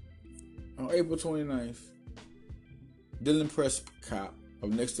 On April 29th, Dylan Prescott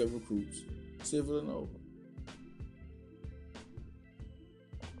of Next Up Recruits said Villanova.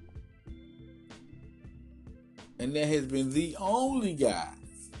 And that has been the only guy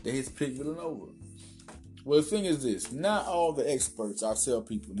that has picked Villanova. Well, the thing is this. Not all the experts, I tell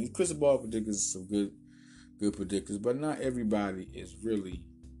people, these crystal ball predictors are some good predictors, but not everybody is really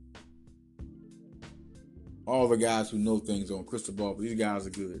all the guys who know things on crystal ball, but these guys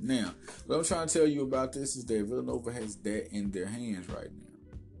are good. Now, what I'm trying to tell you about this is that Villanova has that in their hands right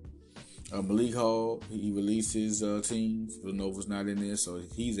now. Malik Hall, he released his teams. Villanova's not in there, so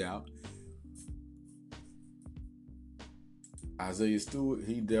he's out. Isaiah Stewart,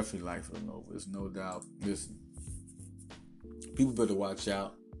 he definitely likes Villanova. There's no doubt. Listen, people better watch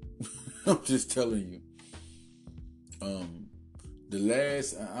out. I'm just telling you. The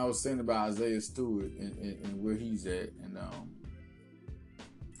last I was saying about Isaiah Stewart and where he's at, and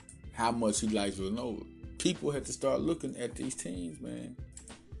how much he likes Villanova. People have to start looking at these teams, man.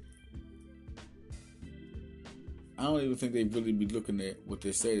 I don't even think they really be looking at what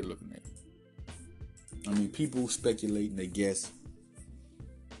they say they're looking at. I mean, people speculate and they guess.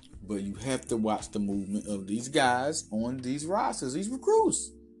 But you have to watch the movement of these guys on these rosters, these recruits.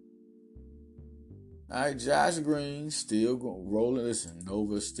 All right, Josh Green still rolling. Listen,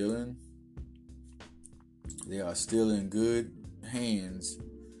 Nova's still in. They are still in good hands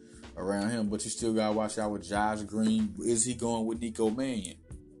around him. But you still got to watch out with Josh Green. Is he going with Nico Mannion?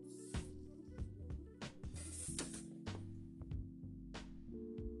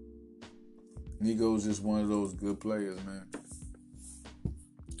 Nico's just one of those good players, man.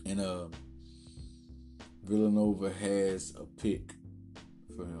 And Villanova has a pick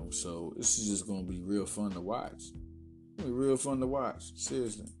for him. So this is just going to be real fun to watch. It's going to be real fun to watch.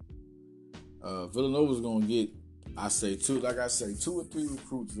 Seriously. Villanova's going to get, two or three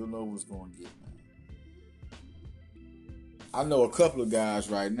recruits Villanova's going to get, man. I know a couple of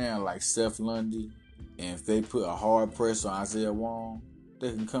guys right now like Seth Lundy. And if they put a hard press on Isaiah Wong, they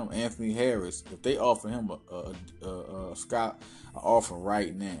can come. Anthony Harris, if they offer him an offer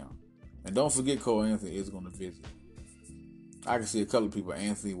right now, and don't forget Cole Anthony is going to visit. I can see a couple of people,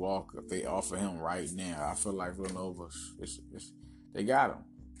 Anthony Walker, if they offer him right now, I feel like Villanova, they got him.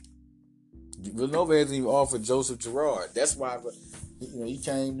 Villanova hasn't even offered Joseph Girard. That's why he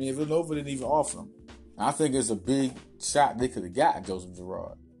came in. Villanova didn't even offer him. I think it's a big shot they could have got Joseph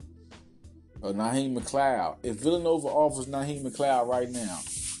Girard. Or Naheem McLeod. If Villanova offers Naheem McLeod right now,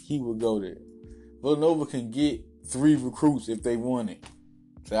 he would go there. Villanova can get 3 recruits if they want it.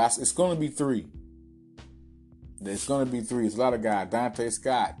 So it's going to be 3. It's going to be 3. It's a lot of guys. Dante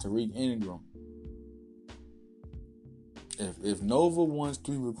Scott, Tariq Ingram. If Nova wants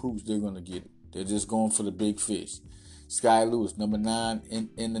 3 recruits, they're going to get it. They're just going for the big fish. Sky Lewis, number 9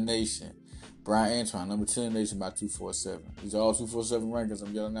 in the nation. Brian Antoine, number 10 in the nation by 247. These are all 247 rankings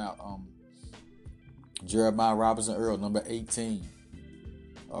I'm yelling out. Jeremiah Robinson Earl, number 18.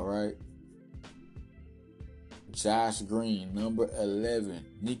 All right. Josh Green, number 11.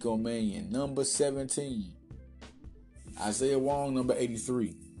 Nico Mannion, number 17. Isaiah Wong, number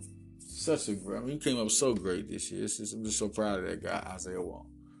 83. He came up so great this year. I'm just so proud of that guy, Isaiah Wong.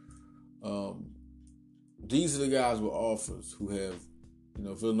 These are the guys with offers who have,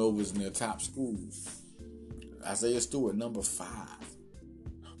 Villanova's in their top schools. Isaiah Stewart, number 5.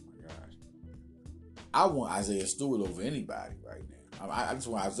 I want Isaiah Stewart over anybody right now. I just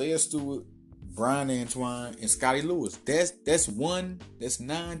want Isaiah Stewart, Brian Antoine, and Scotty Lewis. That's 9,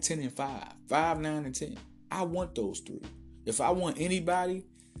 10, and 5. 5, 9, and 10. I want those 3. If I want anybody,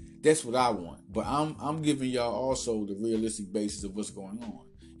 that's what I want. But I'm giving y'all also the realistic basis of what's going on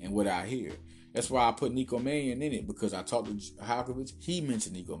and what I hear. That's why I put Nico Mannion in it, because I talked to Halkovich. He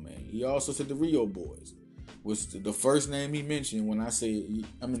mentioned Nico Mannion. He also said the Rio boys. Was the first name he mentioned when I said,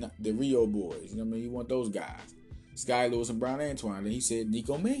 the Rio boys. He want those guys. Sky Lewis and Brian Antoine. And he said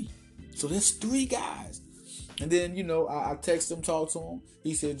Nico Mannion. So that's 3 guys. And then, I texted him, talked to him.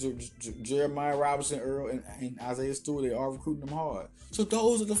 He said Jeremiah Robinson Earl and Isaiah Stewart, they are recruiting them hard. So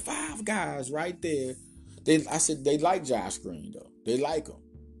those are the 5 guys right there. I said they like Josh Green, though. They like him.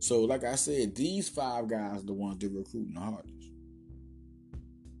 So, like I said, these 5 guys are the ones they're recruiting the hardest.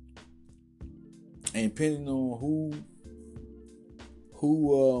 And depending on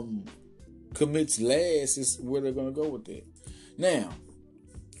who commits last is where they're gonna go with that. Now,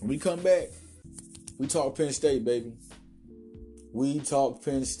 when we come back, we talk Penn State, baby. We talk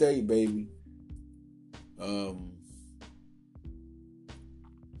Penn State, baby.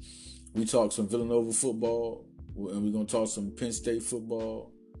 We talk some Villanova football, and we're gonna talk some Penn State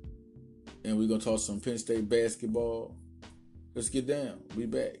football, and we're gonna talk some Penn State basketball. Let's get down. We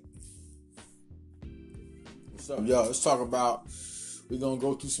back. So, y'all, let's talk about, we're going to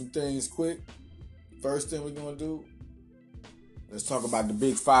go through some things quick. First thing we're going to do, let's talk about the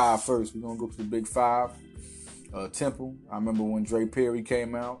Big 5 first. We're going to go to the Big 5. Temple, I remember when Dre Perry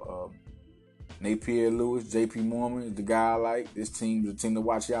came out. Napier Lewis, J.P. Mormon is the guy I like. This team is a team to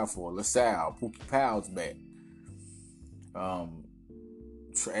watch out for. LaSalle, Pookie Powell's back.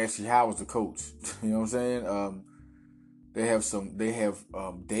 Ashley Howard's the coach. You know what I'm saying? They have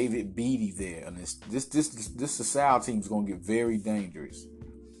David Beatty there, and this LaSalle team is gonna get very dangerous.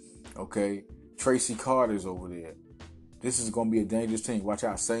 Okay, Tracy Carter's over there. This is gonna be a dangerous team. Watch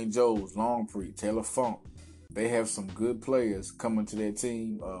out, St. Joe's, Longpre, Taylor Funk. They have some good players coming to their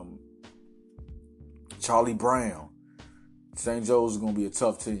team. Charlie Brown. St. Joe's is gonna be a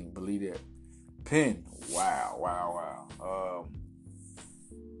tough team. Believe that. Penn, wow.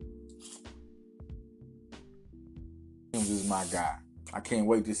 Is my guy. I can't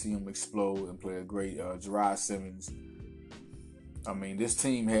wait to see him explode and play a great Gerard Simmons. I mean, this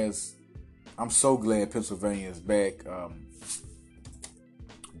team has. I'm so glad Pennsylvania is back.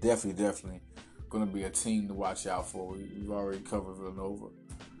 Definitely going to be a team to watch out for. We've already covered Villanova.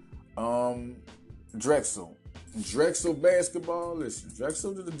 Drexel basketball. Listen,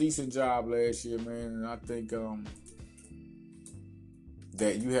 Drexel did a decent job last year, man, and I think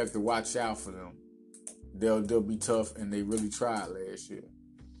that you have to watch out for them. They'll be tough, and they really tried last year.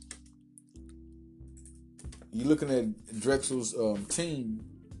 You're looking at Drexel's team.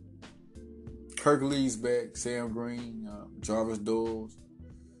 Kirk Lee's back, Sam Green, Jarvis Dawes.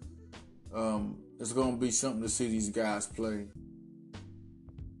 It's going to be something to see these guys play.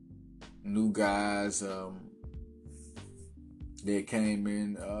 New guys that came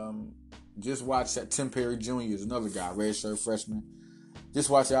in. Just watch that. Tim Perry Jr. is another guy, redshirt freshman. Just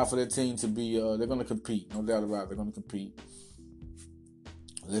watch out for that team to be, they're going to compete. No doubt about it. They're going to compete.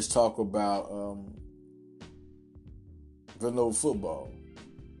 Let's talk about Villanova football.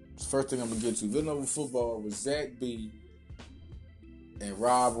 First thing I'm going to get to. Villanova football with Zach B. and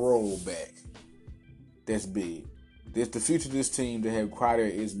Rob Roll back. That's big. There's the future of this team. They have Quadir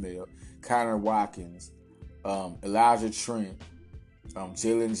Ismail, Connor Watkins, Elijah Trent,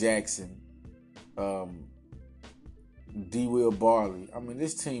 Jalen Jackson, D. Will Barley. I mean,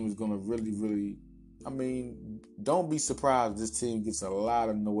 this team is going to really, I mean, don't be surprised if this team gets a lot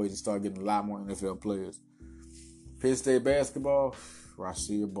of noise and start getting a lot more NFL players. Penn State basketball,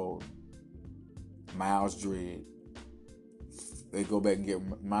 Rasheed Bolden, Miles Dredd. They go back and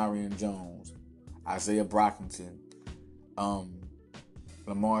get Marion Jones, Isaiah Brockington,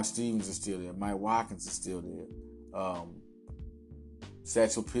 Lamar Stevens is still there, Mike Watkins is still there,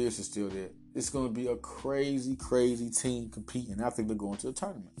 Satchel Pierce is still there. It's going to be a crazy team competing. I think they're going to a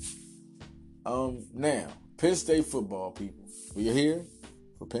tournament. Now, Penn State football, people. We're here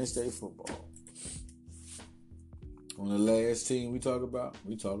for Penn State football. On the last team we talk about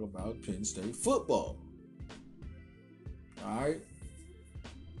Penn State football. All right.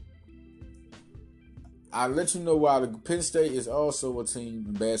 I'll let you know why the Penn State is also a team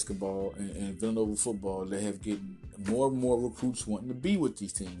in basketball and Villanova football that have getting more and more recruits wanting to be with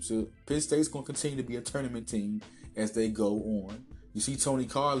these teams. So Penn State's going to continue to be a tournament team as they go on. You see Tony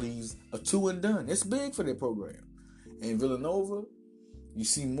Carley's a 2 and done. That's big for their program. And Villanova, you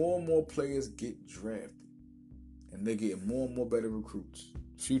see more and more players get drafted. And they get more and more better recruits.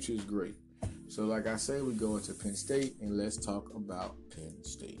 Future is great. So like I say, we go into Penn State and let's talk about Penn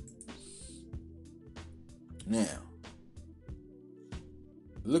State. Now,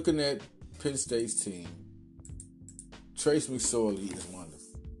 looking at Penn State's team, Trace McSorley is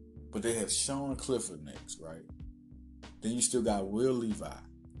wonderful. But they have Sean Clifford next, right? Then you still got Will Levi.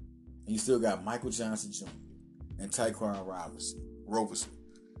 And you still got Michael Johnson Jr. and Tyquan Roberson.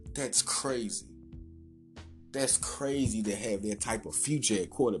 That's crazy. That's crazy to have that type of future at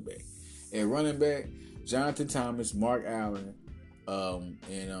quarterback. At running back, Jonathan Thomas, Mark Allen,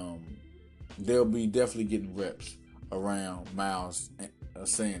 and they'll be definitely getting reps around Miles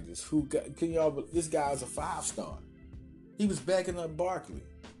Sanders. This guy's a 5-star. He was backing up Barkley.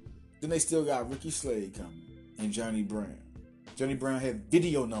 Then they still got Ricky Slade coming and Johnny Brown. Johnny Brown had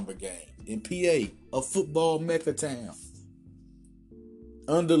video number game in PA, a football mecca town.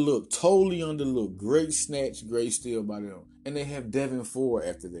 Totally underlooked. Great snatch, great steal by them. And they have Devin Ford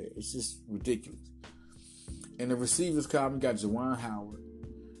after that. It's just ridiculous. And the receivers column, you got Juwan Howard.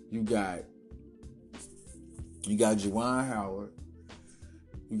 You got Juwan Howard.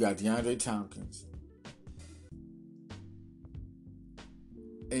 You got DeAndre Tompkins.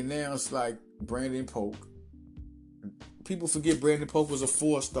 And now it's like Brandon Polk. People forget Brandon Polk was a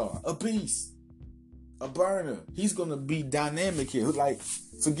 4-star. A beast. A burner. He's going to be dynamic here. KJ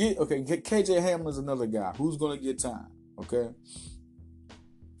Hamler's another guy. Who's going to get time? Okay?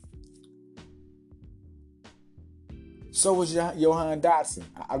 So was Johan Dotson.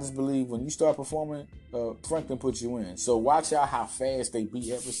 I just believe when you start performing, Franklin puts you in. So watch out how fast they beat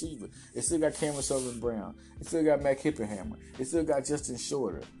that receiver. They still got Cameron Sullivan-Brown. They still got Mac Hippenhammer. They still got Justin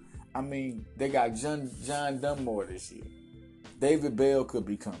Shorter. I mean, they got John Dunmore this year. David Bell could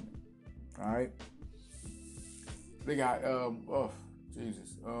be coming. All right? They got,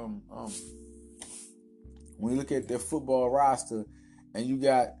 when you look at their football roster, and you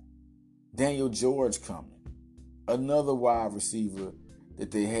got Daniel George coming, another wide receiver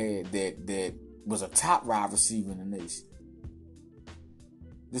that they had that was a top wide receiver in the nation.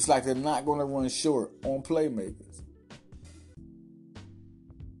 Just like they're not going to run short on playmakers.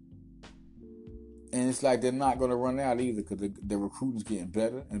 And it's like they're not going to run out either because the recruiting's getting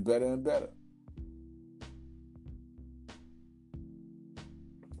better and better and better.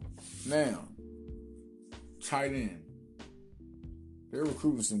 Now, tight end. They're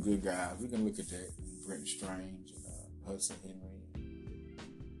recruiting some good guys. We can look at that. Brenton Strange and Hudson Henry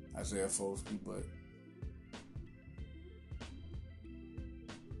and Isaiah Foskey. But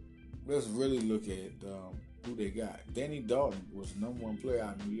let's really look at who they got. Danny Dalton was the number one player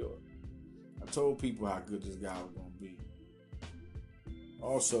out of New York. I told people how good this guy was going to be.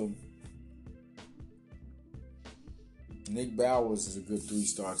 Also, Nick Bowers is a good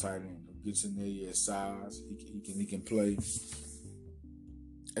 3-star tight end. Who gets in there, he has size. He can play.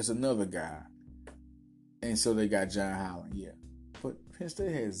 It's another guy. And so they got John Holland, yeah. But Penn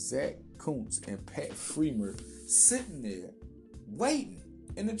State has Zach Kuntz and Pat Freeman sitting there waiting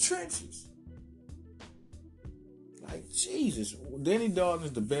in the trenches. Like, Jesus. Danny Dalton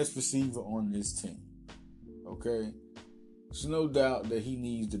is the best receiver on this team. Okay? There's no doubt that he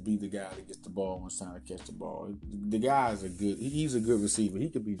needs to be the guy that gets the ball when it's time to catch the ball. The guy is he's a good receiver. He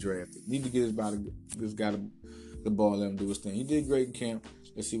could be drafted. Need to get this guy the ball, let him do his thing. He did great in camp.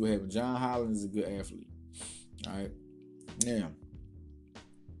 Let's see what happens. John Holland is a good athlete. All right. Now,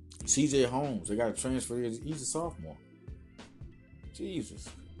 CJ Holmes, they got to transfer. He's a sophomore. Jesus.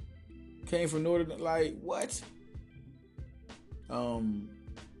 Came from Northern, like, what?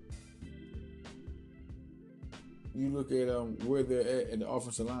 You look at where they're at in the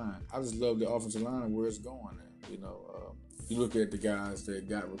offensive line. I just love the offensive line and where it's going now. You look at the guys that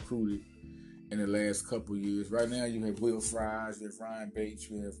got recruited in the last couple of years. Right now, you have Will Fries, you have Ryan Bates,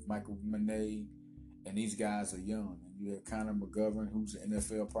 you have Michael Manet, and these guys are young. And you have Connor McGovern, who's an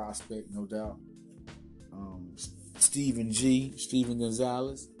NFL prospect, no doubt. Steven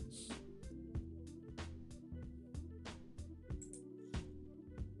Gonzalez.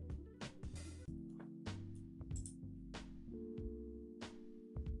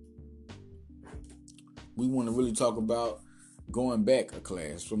 We want to really talk about going back a class.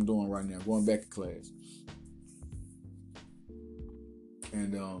 That's what I'm doing right now, going back a class.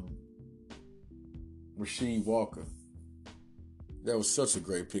 And Rasheed Walker. That was such a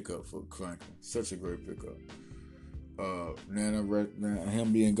great pickup for Franklin. Such a great pickup. Now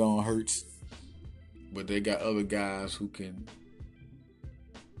him being gone hurts. But they got other guys who can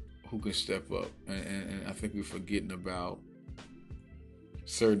step up. And I think we're forgetting about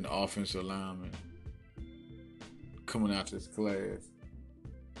certain offensive linemen coming out this class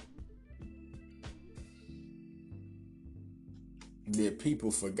that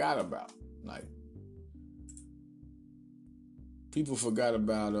people forgot about. Like, people forgot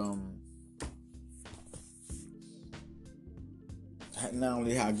about not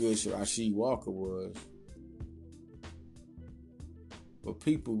only how good Rasheed Walker was, but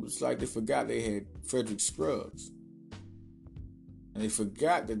people, it's like they forgot they had Frederick Scruggs. And they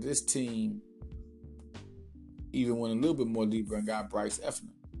forgot that this team even went a little bit more deeper and got Bryce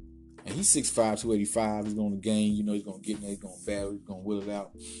Effner. And he's 6'5", 285. He's going to gain. He's going to get in there. He's going to battle. He's going to will it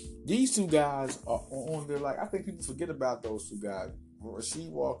out. These two guys are on there. Like, I think people forget about those two guys. Rasheed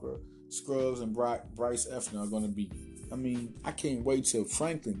Walker, Scruggs, and Bryce Effner are going to be. I mean, I can't wait till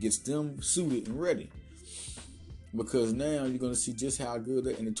Franklin gets them suited and ready. Because now you're going to see just how good.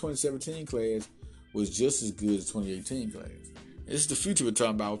 And the 2017 class was just as good as the 2018 class. This is the future we're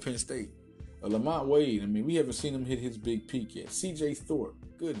talking about with Penn State. Lamont Wade, I mean, we haven't seen him hit his big peak yet. C.J. Thorpe,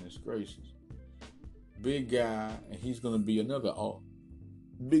 goodness gracious. Big guy, and he's going to be another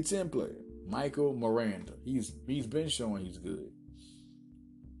Big Ten player. Michael Miranda, he's been showing he's good.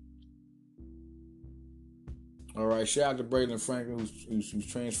 All right, shout out to Braden Franklin, who's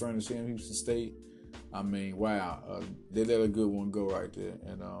transferring to Sam Houston State. I mean, wow, they let a good one go right there.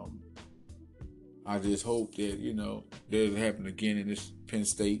 And I just hope that, that doesn't happen again in this Penn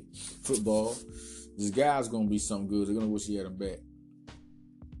State football. This guy's going to be something good. They're going to wish he had him back.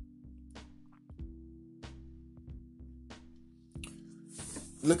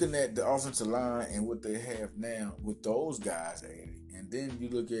 Looking at the offensive line and what they have now with those guys added, and then you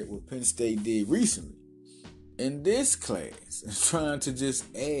look at what Penn State did recently in this class, and trying to just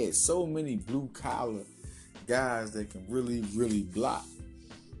add so many blue-collar guys that can really, really block.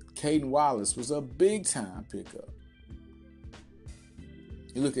 Caden Wallace was a big-time pickup.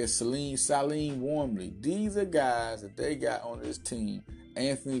 You look at Salim Wormley. These are guys that they got on this team.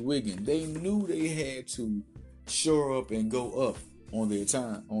 Anthony Wiggins. They knew they had to shore up and go up on their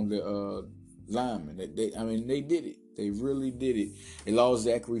time, on their linemen. They did it. They really did it. They lost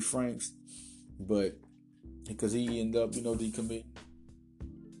Zachary Franks, but because he ended up, decommitting.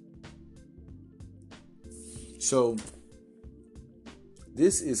 So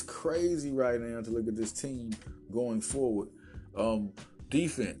this is crazy right now to look at this team going forward.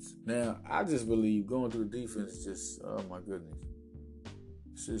 Defense. Now, I just believe going through the defense is just, oh my goodness.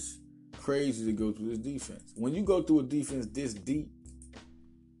 It's just, crazy to go through this defense. When you go through a defense this deep,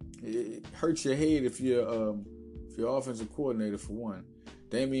 it hurts your head if you're offensive coordinator for one.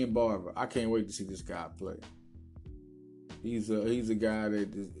 Damian Barber, I can't wait to see this guy play. He's a guy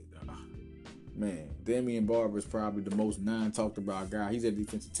that man, Damian Barber is probably the most non-talked about guy. He's at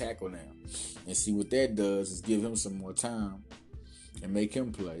defensive tackle now. And see what that does is give him some more time and make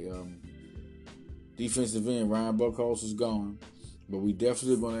him play. Defensive end, Ryan Buckholz is gone. But we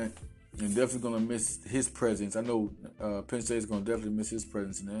definitely gonna miss his presence. I know Penn State's gonna definitely miss his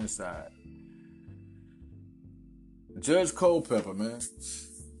presence in the inside. Judge Culpepper, man.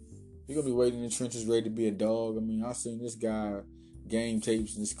 He's gonna be waiting in the trenches ready to be a dog. I mean, I've seen this guy game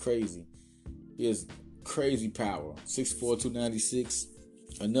tapes and it's crazy. He has crazy power. 6'4", 296.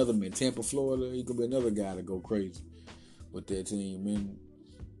 Another man, Tampa, Florida. He could be another guy to go crazy with that team. And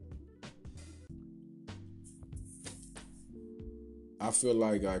I feel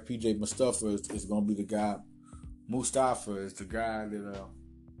like PJ Mustafa is going to be the guy. Mustafa is the guy that,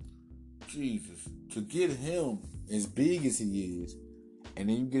 Jesus, to get him as big as he is, and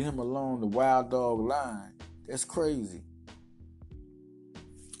then you get him along the wild dog line, that's crazy.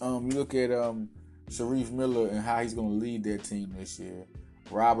 You look at Sharif Miller and how he's going to lead that team this year.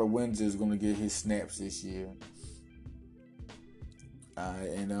 Robert Windsor is going to get his snaps this year.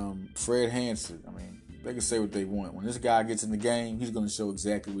 And Fred Hansard, I mean, they can say what they want. When this guy gets in the game, he's going to show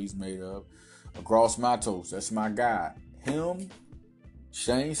exactly what he's made of. Gross Matos, that's my guy. Him,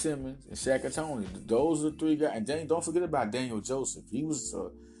 Shane Simmons, and Shaka Toney. Those are the three guys. And don't forget about Daniel Joseph. He was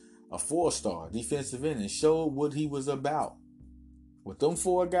a 4-star defensive end and showed what he was about. With them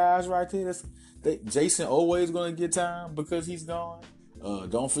 4 guys right there, Jason always going to get time because he's gone.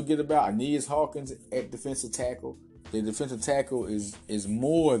 Don't forget about Aeneas Hawkins at defensive tackle. The defensive tackle is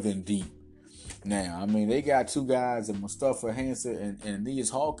more than deep now. I mean, they got 2 guys, Mustafa Hansard and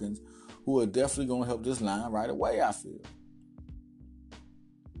Aeneas Hawkins, who are definitely going to help this line right away, I feel.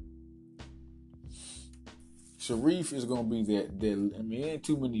 Sharif is going to be that. I mean, there ain't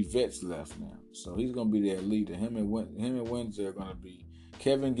too many vets left now, so he's going to be that leader. Him and Windsor are going to be.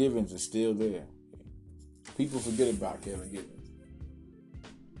 Kevin Givens is still there. People forget about Kevin Givens.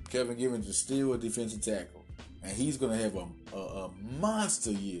 Kevin Givens is still a defensive tackle, and he's going to have a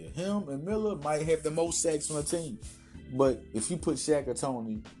monster year. Him and Miller might have the most sacks on the team, but if you put Shaka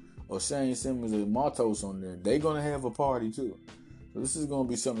Toney or Shane Simmons or Matos on there, they're going to have a party too. So this is going to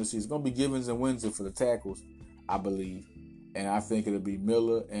be something to see. It's going to be Givens and Windsor for the tackles, I believe. And I think it'll be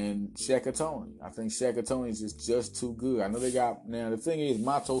Miller and Shaka Toney. I think Shaka Toney is just too good. I know they got... Now, the thing is,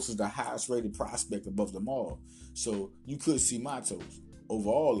 Matos is the highest rated prospect above them all. So you could see Matos over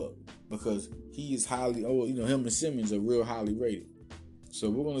all of them because he is highly... him and Simmons are real highly rated. So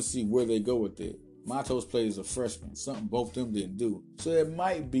we're going to see where they go with that. Matos played as a freshman, something both of them didn't do. So it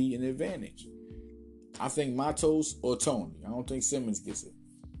might be an advantage. I think Matos or Toney. I don't think Simmons gets it.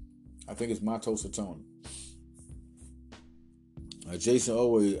 I think it's Matos or Toney. Jason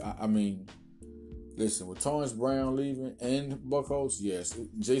Owe, I mean, listen, with Torrance Brown leaving and Buckholz, yes,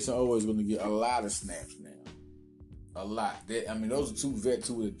 Jason Owe is going to get a lot of snaps now. A lot. Those are 2 vets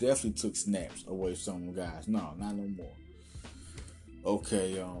who would have definitely took snaps away from some guys. No, not no more.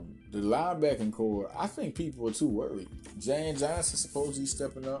 Okay, the linebacking core, I think people are too worried. Jan Johnson supposedly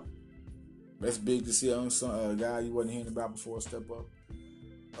stepping up. That's big to see a guy you wasn't hearing about before step up.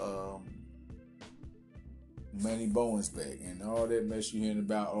 Manny Bowen's back, and all that mess you hearing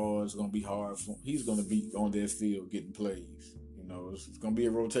about, it's going to be hard for him. He's going to be on that field getting plays. It's going to be a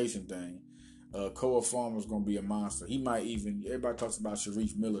rotation thing. Koa Farmer's going to be a monster. He might even, everybody talks about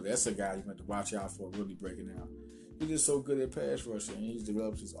Sharif Miller. That's a guy you have to watch out for really breaking out. He's just so good at pass rushing, and he's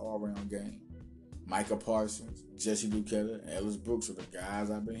developed his all-around game. Micah Parsons, Jesse Luketa, and Ellis Brooks are the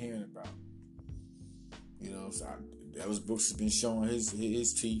guys I've been hearing about. Ellis Brooks has been showing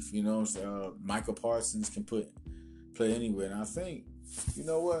his teeth. So Micah Parsons can play anywhere. And I think, you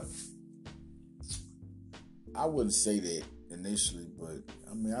know what? I wouldn't say that initially, but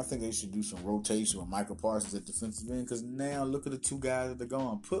I think they should do some rotation with Micah Parsons at defensive end because now look at the 2 guys that they're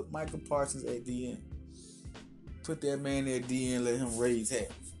going. Put Micah Parsons at DN. Put that man at DN. Let him raise hell.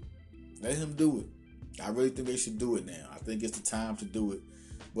 Let him do it. I really think they should do it now. I think it's the time to do it.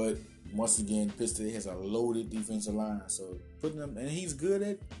 But once again, Pitt State has a loaded defensive line. So putting him, and he's good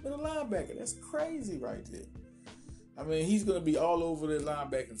at a linebacker. That's crazy right there. He's going to be all over the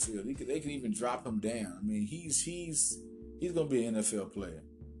linebacking field. They can even drop him down. He's going to be an NFL player.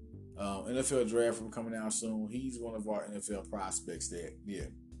 NFL draft from coming out soon. He's one of our NFL prospects there. Yeah.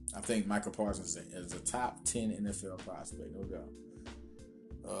 I think Michael Parsons is a top 10 NFL prospect, no doubt.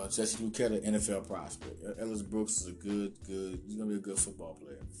 Jesse Luketa, NFL prospect. Ellis Brooks is he's going to be a good football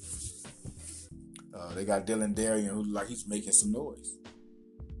player. They got Dylan Darian, who like he's making some noise.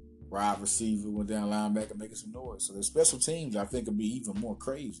 Wide receiver, went down linebacker, making some noise. So the special teams, I think, will be even more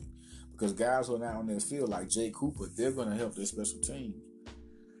crazy because guys who are not on their field, like Jay Cooper, they're going to help their special teams.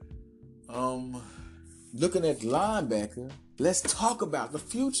 Looking at linebacker, let's talk about the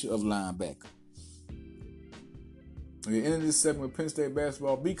future of linebacker. We're ending this segment with Penn State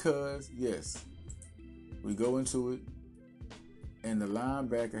basketball because, yes, we go into it, and the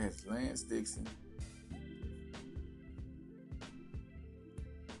linebacker has Lance Dixon,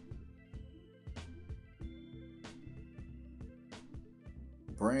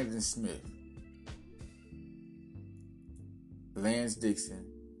 Brandon Smith, Lance Dixon,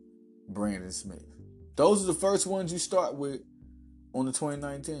 Brandon Smith. Those are the first ones you start with on the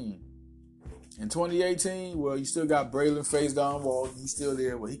 2019. In 2018, well, you still got Braylon Faison Walton. He's still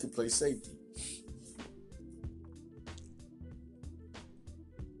there, but he can play safety.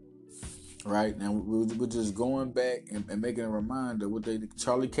 Right? Now, we're just going back and making a reminder what they did.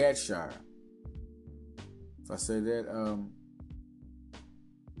 Charlie Catshire. If I say that,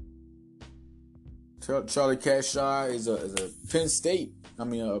 Charlie Catshire is a Penn State,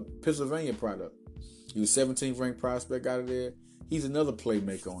 a Pennsylvania product. He was 17th ranked prospect out of there. He's another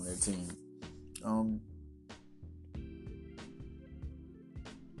playmaker on that team.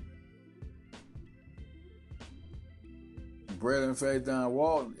 Braylon Faison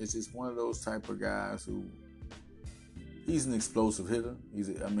Walton is just one of those type of guys who he's an explosive hitter.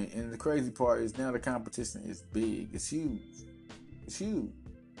 And the crazy part is now the competition is big. It's huge. It's huge.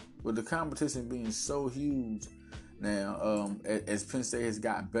 With the competition being so huge now, as Penn State has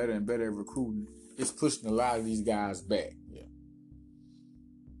gotten better and better at recruiting, it's pushing a lot of these guys back. Yeah.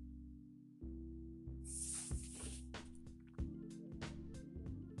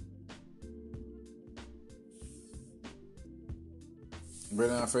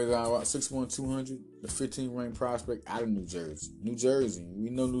 Braylon Faison, 6'1", 200, the 15th ranked prospect out of New Jersey. New Jersey. We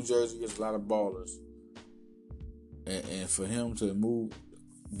know New Jersey gets a lot of ballers. And for him to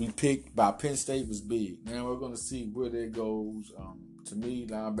be picked by Penn State was big. Now we're going to see where that goes. To me,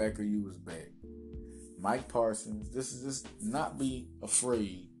 linebacker U is back. Mike Parsons. This is just not be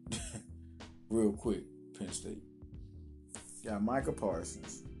afraid. Real quick, Penn State. You got Micah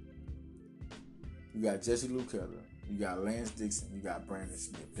Parsons. You got Jesse Luketa. You got Lance Dixon. You got Brandon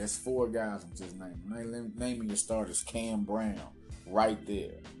Smith. That's 4 guys I'm just naming. Naming your starters. Cam Brown, right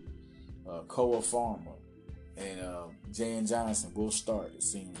there. Koa Farmer and Jan Johnson will start, it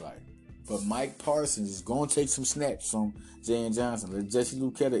seems like. But Mike Parsons is going to take some snaps from Jan Johnson. Jesse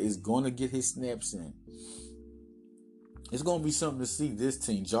Luketa is going to get his snaps in. It's going to be something to see this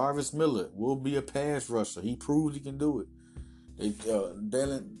team. Jarvis Miller will be a pass rusher. He proved he can do it.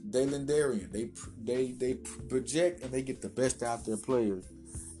 Dylan Darian, they project and they get the best out their players.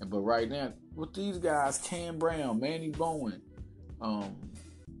 But right now, with these guys, Cam Brown, Manny Bowen,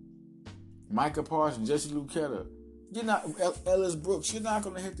 Micah Parsons, Jesse Luketa, Ellis Brooks, you're not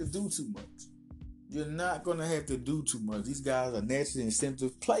going to have to do too much. You're not going to have to do too much. These guys are naturally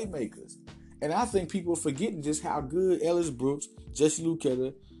instinctive playmakers. And I think people are forgetting just how good Ellis Brooks, Jesse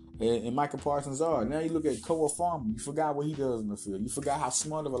Luketa, and Micah Parsons are. Now you look at Koa Farmer. You forgot what he does in the field. You forgot how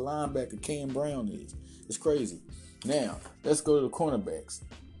smart of a linebacker Cam Brown is. It's crazy. Now, let's go to the cornerbacks.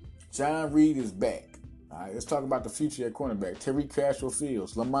 John Reed is back. All right, let's talk about the future at cornerback. Tariq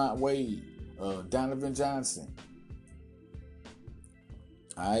Castro-Fields, Lamont Wade, Donovan Johnson.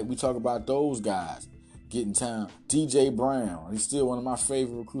 All right, we talk about those guys getting time. DJ Brown, he's still one of my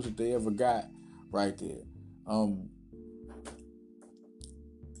favorite recruits that they ever got right there.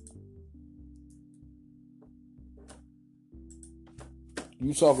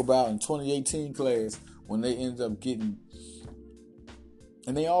 You talk about in 2018 class when they end up getting,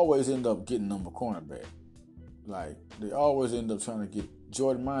 and they always end up getting number cornerback. Like, they always end up trying to get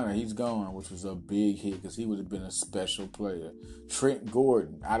Jordan Minor. He's gone, which was a big hit because he would have been a special player. Trent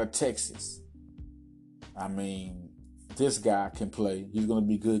Gordon out of Texas. This guy can play. He's going to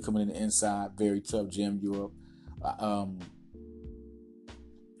be good coming in the inside. Very tough, jam you up.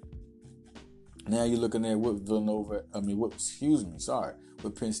 Now you're looking at what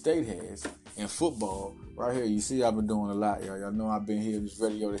what Penn State has in football. Right here, you see I've been doing a lot, y'all. Y'all know I've been here, just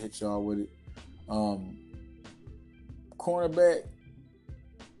ready to hit y'all with it. Cornerback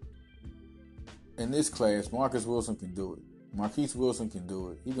in this class, Marcus Wilson can do it. Marquise Wilson can do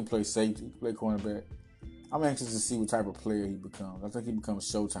it. He can play safety, he can play cornerback. I'm anxious to see what type of player he becomes. I think he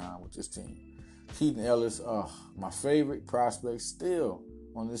becomes Showtime with this team. Keaton Ellis, my favorite prospect still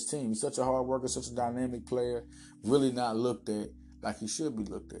on this team. He's such a hard worker, such a dynamic player, really not looked at like he should be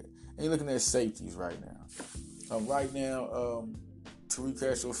looked at. And you're looking at safeties right now. Tariq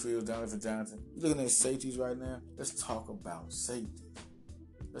Castro Fields, Jonathan Johnson. You're looking at safeties right now. Let's talk about safety.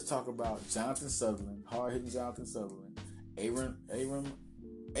 Let's talk about Jonathan Sutherland, hard-hitting Jonathan Sutherland.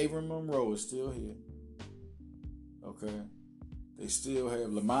 Abram Monroe is still here. Okay. They still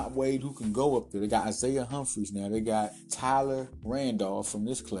have Lamont Wade who can go up there. They got Isaiah Humphries now. They got Tyler Rudolph from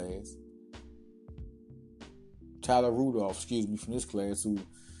this class. From this class, who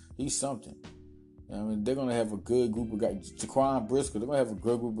he's something. I mean, they're going to have a good group of guys. Jaquan Brisker, they're going to have a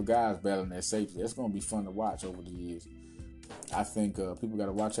good group of guys battling that safety. That's going to be fun to watch over the years. I think people got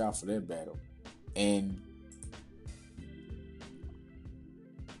to watch out for that battle. And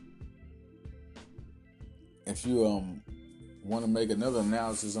if you want to make another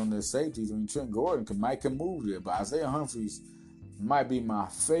analysis on their safeties, I mean, Trent Gordon might move there, but Isaiah Humphries might be my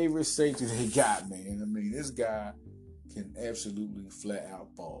favorite safety they got, man. I mean, this guy can absolutely flat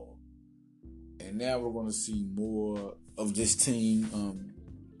out ball. And now we're going to see more of this team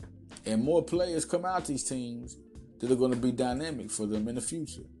and more players come out these teams that are going to be dynamic for them in the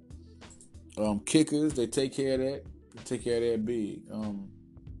future. Kickers, they take care of that. They take care of that big.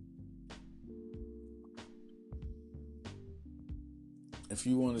 If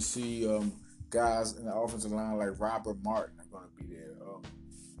you want to see guys in the offensive line like Robert Martin are going to be there.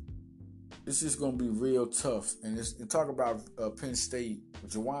 It's just going to be real tough. And talk about Penn State,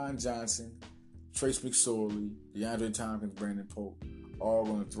 Jawan Johnson, Trace McSorley, DeAndre Tompkins, Brandon Pope, all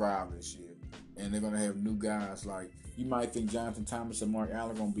going to thrive this year. And they're going to have new guys like, you might think Jonathan Thomas and Mark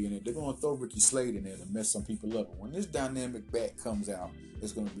Allen are going to be in it. They're going to throw Ricky Slade in there to mess some people up. When this dynamic back comes out,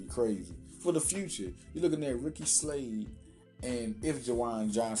 it's going to be crazy. For the future, you're looking at Ricky Slade. And if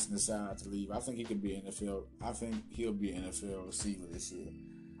Jawan Johnson decides to leave, I think he could be an NFL. I think he'll be an NFL receiver this year.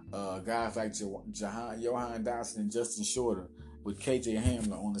 Guys like Johan Dodson and Justin Shorter with KJ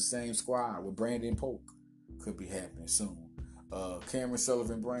Hamler on the same squad with Brandon Polk could be happening soon. Cameron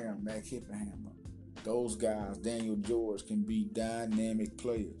Sullivan Brown, Matt Hippenhammer. Those guys, Daniel George, can be dynamic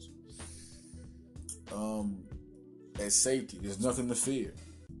players. At safety, there's nothing to fear.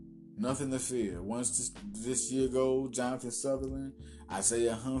 Nothing to fear. Once this year goes, Jonathan Sutherland,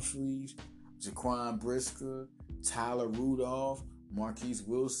 Isaiah Humphries, Jaquan Brisker, Tyler Rudolph, Marquise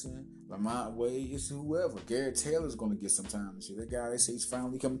Wilson, Lamont Wade, it's whoever. Garrett Taylor's going to get some time this year. That guy, they say he's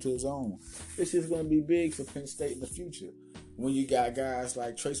finally coming to his own. This is going to be big for Penn State in the future. When you got guys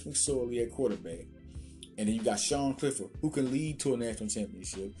like Trace McSorley at quarterback, and then you got Sean Clifford, who can lead to a national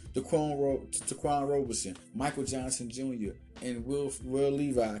championship. Taquan Roberson, Michael Johnson Jr., and Will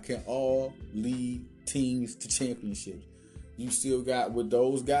Levi can all lead teams to championships. You still got, with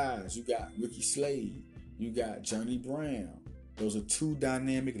those guys, you got Ricky Slade, you got Johnny Brown. Those are two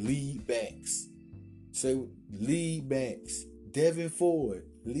dynamic lead backs. Say lead backs. Devin Ford,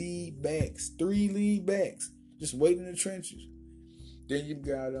 lead backs. 3 lead backs. Just waiting in the trenches. Then you've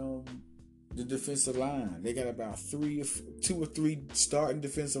got the defensive line. They got about 2 or 3 starting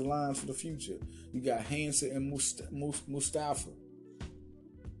defensive lines for the future. You got Hansen and Mustafa.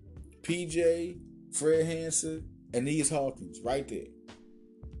 PJ, Fred Hansen, and Aeneas Hawkins right there.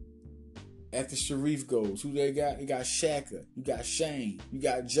 After Sharif goes, who they got? You got Shaka. You got Shane. You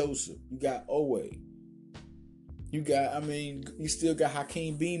got Joseph. You got Owe. You still got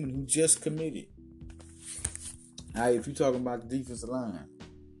Hakeem Beamon, who just committed. All right, if you're talking about the defensive line,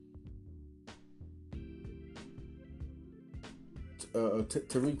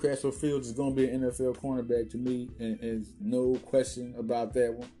 Tariq Castro Fields is going to be an NFL cornerback to me, and there's no question about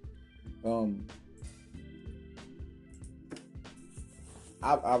that one.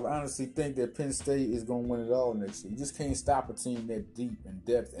 I honestly think that Penn State is going to win it all next year. You just can't stop a team that deep in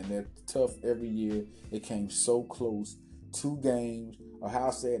depth and that tough every year. It came so close. 2 games. Ohio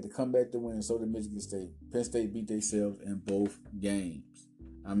State had to come back to win, and so did Michigan State. Penn State beat themselves in both games.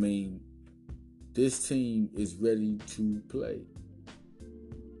 I mean, this team is ready to play.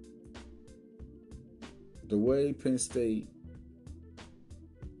 The way Penn State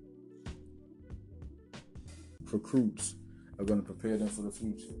recruits are going to prepare them for the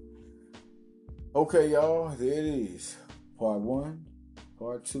future. Okay, y'all, there it is. Part 1,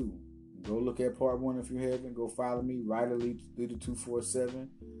 Part 2. Go look at Part 1 if you haven't. Go follow me, Ryder247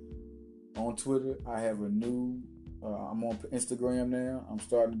 on Twitter. I have a new, I'm on Instagram now. I'm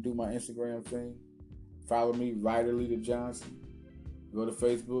starting to do my Instagram thing. Follow me, Ryder Leader Johnson. Go to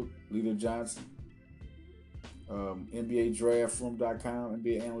Facebook, Leader Johnson. NBADraftRoom.com,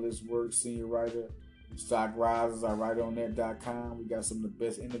 NBA Analyst Work, Senior Writer. Stock Risers, I write on that.com. We got some of the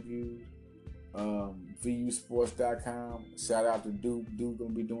best interviews. VUSports.com. Shout out to Duke. Duke gonna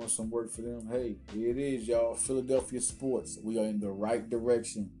be doing some work for them. Hey, here it is, y'all. Philadelphia sports. We are in the right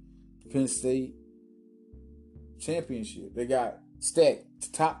direction. Penn State championship. They got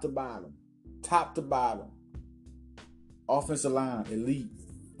Stacked top to bottom. Top to bottom. Offensive line, elite.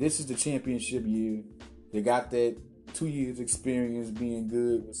 This is the championship year. They got that 2 years experience being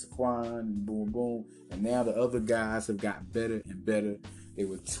good with Saquon and boom, boom. And now the other guys have gotten better and better. They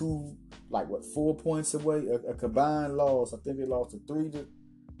were 4 points away. A combined loss. I think they lost 3 to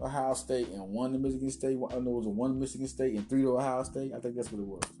Ohio State and 1 to Michigan State. I know it was 1 to Michigan State and 3 to Ohio State. I think that's what it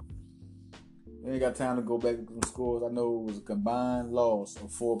was. They ain't got time to go back to the scores. I know it was a combined loss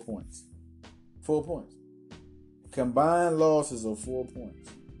of 4 points. 4 points. Combined losses of 4 points.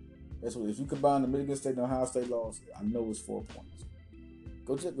 That's what. If you combine the Michigan State and Ohio State loss, I know it's 4 points.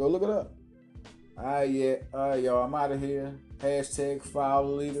 Go look it up. All right, y'all. I'm out of here. Hashtag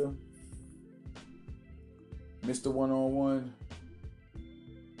File Leader. Mr. 1-on-1.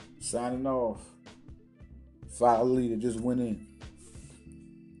 Signing off. File Leader just went in.